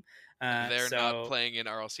team. They're not playing in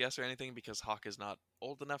RLCS or anything because Hawk is not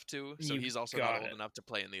old enough to. So he's also not old enough to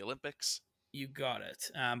play in the Olympics. You got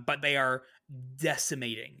it. But they are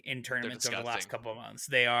decimating in tournaments over the last couple of months.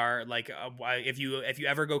 They are like, if you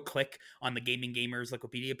ever go click on the Gaming Gamers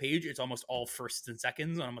Wikipedia page, it's almost all firsts and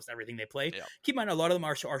seconds on almost everything they play. Yeah. Keep in mind, a lot of them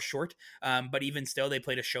are short, but even still, they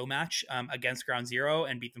played a show match against Ground Zero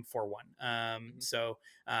and beat them 4-1. So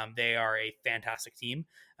they are a fantastic team.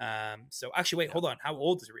 So actually, wait, hold on. How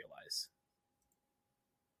old is Realize?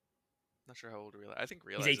 Not sure how old Realize. I think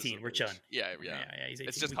Realize he's 18. We're chilling. Yeah. He's 18.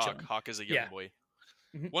 It's just Hawk. Chilling. Hawk is a young boy.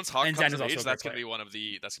 Mm-hmm. Once Hawk comes of age, that's gonna be one of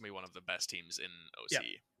the best teams in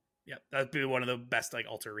OCE. Yeah, that'd be one of the best like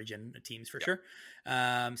Alter region teams for sure.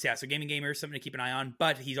 So Gaming Gamers, something to keep an eye on.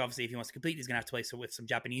 But he's obviously, if he wants to compete, he's gonna have to play with some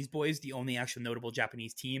Japanese boys. The only actual notable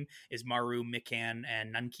Japanese team is Maru, Mikan,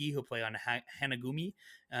 and Nunki, who play on Hanagumi.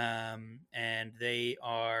 And they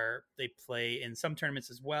play in some tournaments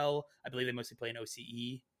as well. I believe they mostly play in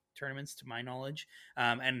OCE tournaments, to my knowledge,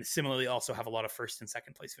 and similarly also have a lot of first and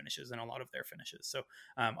second place finishes in a lot of their finishes. So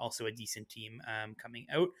also a decent team coming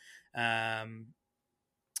out.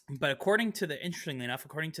 But interestingly enough,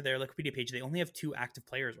 according to their Wikipedia page, they only have 2 active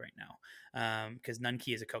players right now, because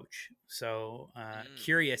Nunki is a coach. So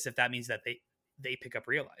curious if that means that they pick up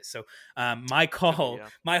Realize. So my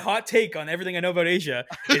hot take on everything I know about Asia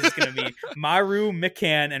is going to be Maru,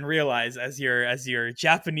 Mikan, and Realize as your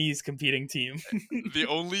Japanese competing team. The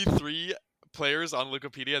only 3 players on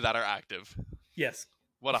Wikipedia that are active. Yes.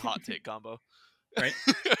 What a hot take combo. Right?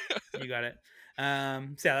 You got it. So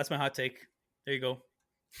yeah, that's my hot take. There you go.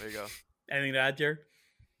 Anything to add, Jared?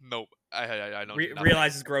 Nope. I know.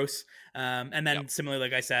 Realize is gross. And then similarly,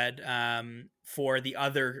 like I said, for the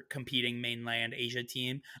other competing mainland Asia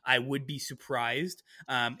team, I would be surprised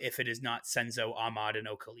if it is not Senzo, Ahmad, and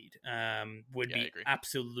Khalid. Would be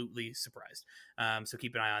absolutely surprised. So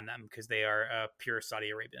keep an eye on them because they are pure Saudi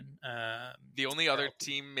Arabian. The only other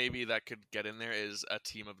team maybe that could get in there is a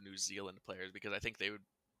team of New Zealand players, because I think they would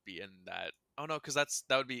be in that. Oh no, because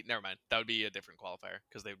that would be, never mind. That would be a different qualifier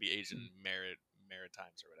because they would be Asian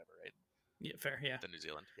Maritimes or whatever, right? Yeah, fair. Yeah, the New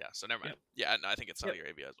Zealand. Yeah, so never mind. Yep. Yeah, no, I think it's Saudi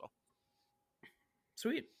Arabia as well.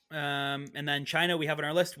 Sweet. And then China, we have on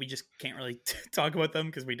our list. We just can't really talk about them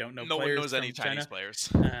because we don't know No one players knows from any China. Chinese players.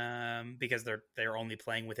 Because they're only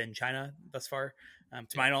playing within China thus far.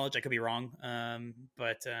 To my knowledge, I could be wrong,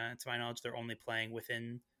 but to my knowledge, they're only playing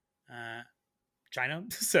within China.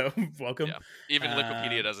 So welcome. Yeah, even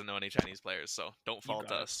Wikipedia doesn't know any Chinese players, so don't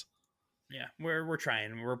fault us. Yeah, we're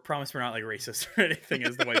trying. We're promised we're not like racist or anything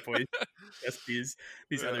as the white boys. Just these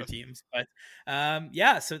other teams, but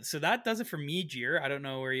yeah. So that does it for me, Jeer. I don't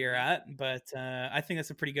know where you're at, but I think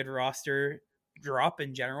that's a pretty good roster drop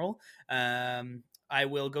in general. I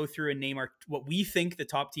will go through and name what we think the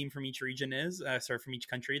top team from each region is. From each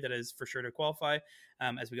country that is for sure to qualify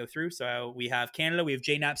as we go through. So we have Canada, we have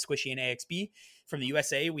JNAP, Squishy, and AXB. From the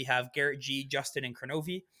USA, we have Garrett G, Justin, and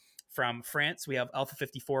Cronovi. From France, we have Alpha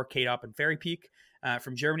 54, K-Dop, and Fairy Peak.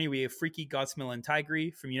 From Germany, we have Freaky, Godsmill, and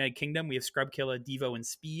Tigre. From United Kingdom, we have Scrubkilla, Devo, and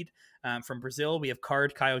Speed. From Brazil, we have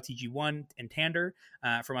Card, Kaio, TG1, and Tander.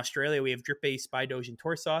 From Australia, we have Drippay, Spy Doge, and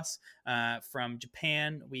Torsos. From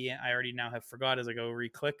Japan, I already now have forgot as I go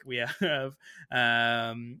re-click. We have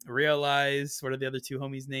Realize. What are the other two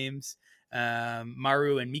homies' names?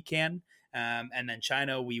 Maru and Mikan. And then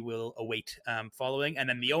China, we will await following. And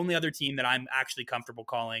then the only other team that I'm actually comfortable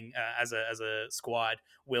calling as a squad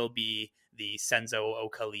will be the Senzo,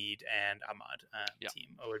 O-Khalid, and Ahmad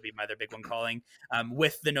team. Would be my other big one calling,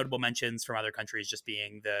 with the notable mentions from other countries just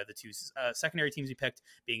being the two secondary teams we picked,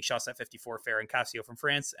 being Shawset 54, Fair, and Casio from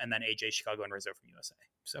France, and then AJ, Chicago, and Rizzo from USA.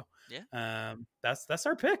 So that's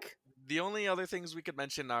our pick. The only other things we could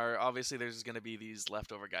mention are obviously there's going to be these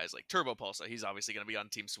leftover guys like Turbo Pulsa. He's obviously going to be on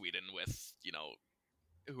Team Sweden with,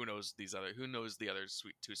 who knows the other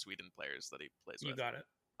two Sweden players that he plays with. You got it.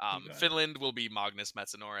 Finland will be Magnus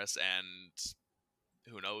Metsanoris and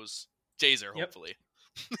who knows? Jazer, hopefully.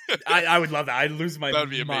 I would love that. I'd lose my that would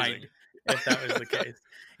be mind amazing if that was the case.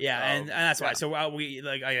 Yeah, and that's why. So we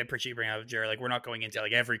I appreciate you bringing up Jared. Like, we're not going into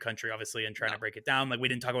like every country, obviously, and trying to break it down. Like, we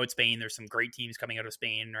didn't talk about Spain. There's some great teams coming out of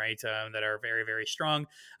Spain, right? That are very, very strong.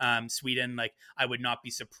 Sweden, like, I would not be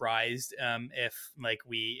surprised if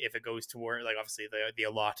it goes toward like obviously the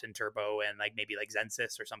Alot and Turbo and like maybe like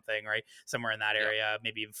Zensis or something, right? Somewhere in that area,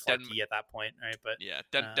 maybe even Flarky at that point, right? But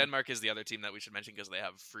Denmark is the other team that we should mention because they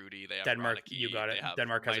have Fruity, they have Denmark. Ronicky, You got it.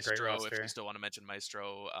 Denmark has Maestro, a great roster. if you still want to mention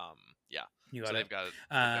Maestro, you got so it. they've got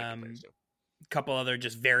players too. Couple other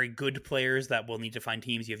just very good players that will need to find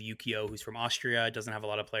teams. You have Yukio, who's from Austria, doesn't have a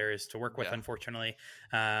lot of players to work with, unfortunately.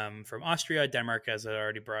 From Austria, Denmark, as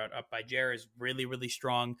already brought up by Jer, is really, really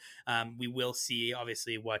strong. We will see,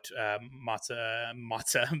 obviously, what Metza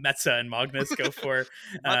and Magnus go for.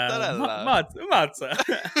 Matza.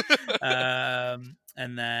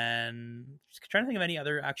 And then just trying to think of any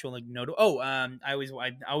other actual like notable. I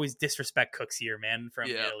always disrespect Cooks here, man, from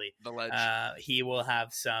Italy. The ledge. He will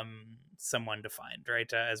have someone to find,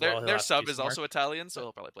 right? As well, their sub is also Italian, so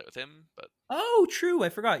he'll probably play with him. But true, I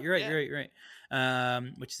forgot. You're right. You're right.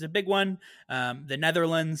 Which is a big one. The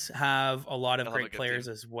Netherlands have a lot of great players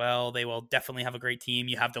as well. They will definitely have a great team.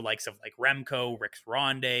 You have the likes of like Remco, Rix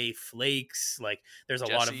Ronde, Flakes. Like, there's a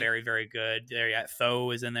lot of very, very good there. Yeah,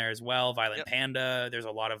 Tho is in there as well. Violent Panda. There's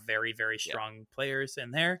a lot of very, very strong players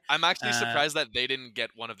in there. I'm actually surprised that they didn't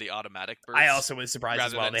get one of the automatic bursts. I also was surprised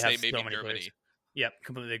as well. They have so many Germany. players. Yep,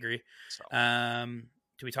 completely agree. So.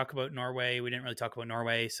 Do we talk about Norway? We didn't really talk about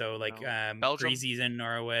Norway. So like Greasy's in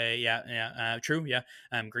Norway. Yeah. True. Yeah.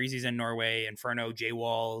 Greasy's in Norway. Inferno,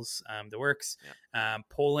 J-Walls, the works.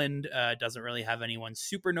 Poland doesn't really have anyone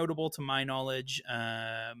super notable to my knowledge.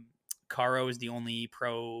 Caro is the only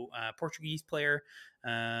pro Portuguese player.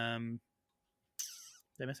 Did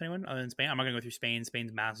I miss anyone other than Spain? I'm not gonna go through Spain.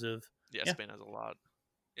 Spain's massive. Yeah. Spain has a lot.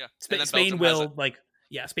 Yeah. Spain will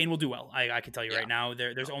Spain will do well. I can tell you right now.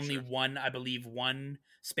 There's only one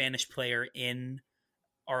Spanish player in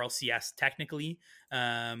RLCS technically,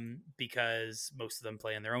 because most of them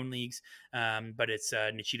play in their own leagues. But it's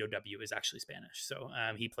Nichito W is actually Spanish, so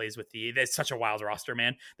he plays with it's such a wild roster,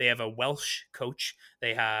 man. They have a Welsh coach,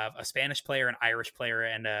 they have a Spanish player, an Irish player,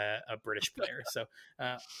 and a British player. So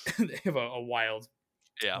they have a wild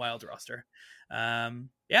roster.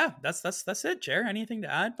 That's it. Jer, anything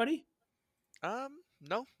to add, buddy?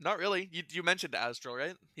 No, not really. You mentioned Astral,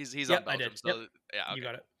 right? He's on Belgium. I did. So, yeah, okay. You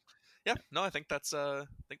got it. Yeah, no, I think that's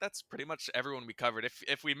pretty much everyone we covered.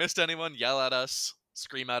 If we missed anyone, yell at us,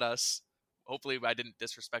 scream at us. Hopefully, I didn't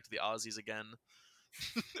disrespect the Aussies again.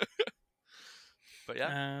 But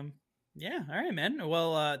yeah. All right, man.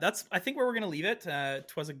 Well, that's I think where we're gonna leave it.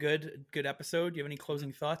 It was a good episode. Do you have any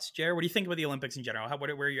closing thoughts, Jer? What do you think about the Olympics in general?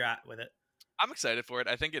 Where you're at with it? I'm excited for it.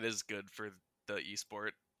 I think it is good for the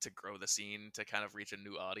esport. to grow the scene to kind of reach a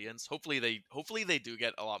new audience. Hopefully they do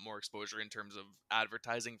get a lot more exposure in terms of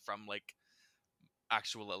advertising from like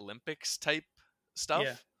actual Olympics type Yeah.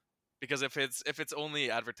 stuff. Because if it's only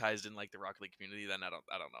advertised in like the Rocket League community, then I don't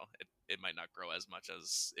know. It might not grow as much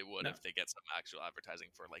as it would No. if they get some actual advertising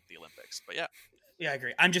for like the Olympics. But yeah. Yeah, I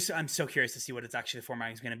agree. I'm so curious to see what it's actually the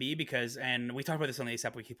formatting is going to be because, and we talked about this on the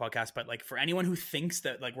ASAP Weekly podcast, but like for anyone who thinks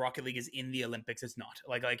that like Rocket League is in the Olympics, it's not.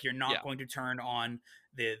 Like you're not Yeah. going to turn on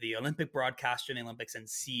the Olympic broadcast during the Olympics and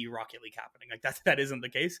see Rocket League happening. Like that isn't the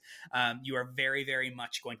case. You are very, very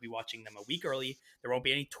much going to be watching them a week early. There won't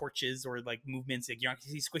be any torches or like movements. Like you're not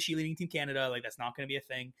going to see Squishy leading Team Canada. Like that's not going to be a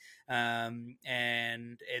thing.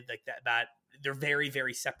 And it, like that they're very,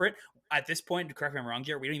 very separate at this point. Correct me if I'm wrong,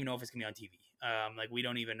 Jared. We don't even know if it's going to be on TV. Like we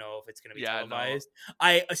don't even know if it's going to be televised. No.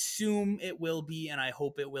 I assume it will be, and I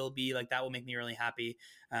hope it will be. Like that will make me really happy.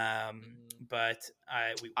 But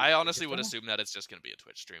I honestly would assume that it's just going to be a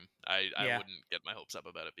Twitch stream. I yeah. wouldn't get my hopes up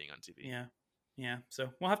about it being on TV. Yeah. So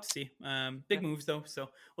we'll have to see. Big moves though, so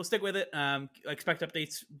we'll stick with it. Expect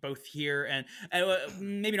updates both here and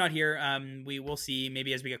maybe not here. We will see.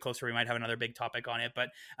 Maybe as we get closer, we might have another big topic on it. But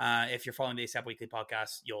if you're following the ASAP Weekly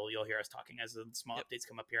podcast, you'll hear us talking as the small updates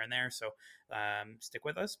come up here and there. So stick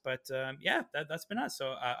with us. But yeah, that's been us.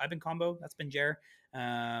 So I've been Combo. That's been Jer.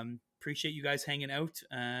 Appreciate you guys hanging out,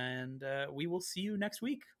 and we will see you next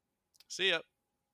week. See ya.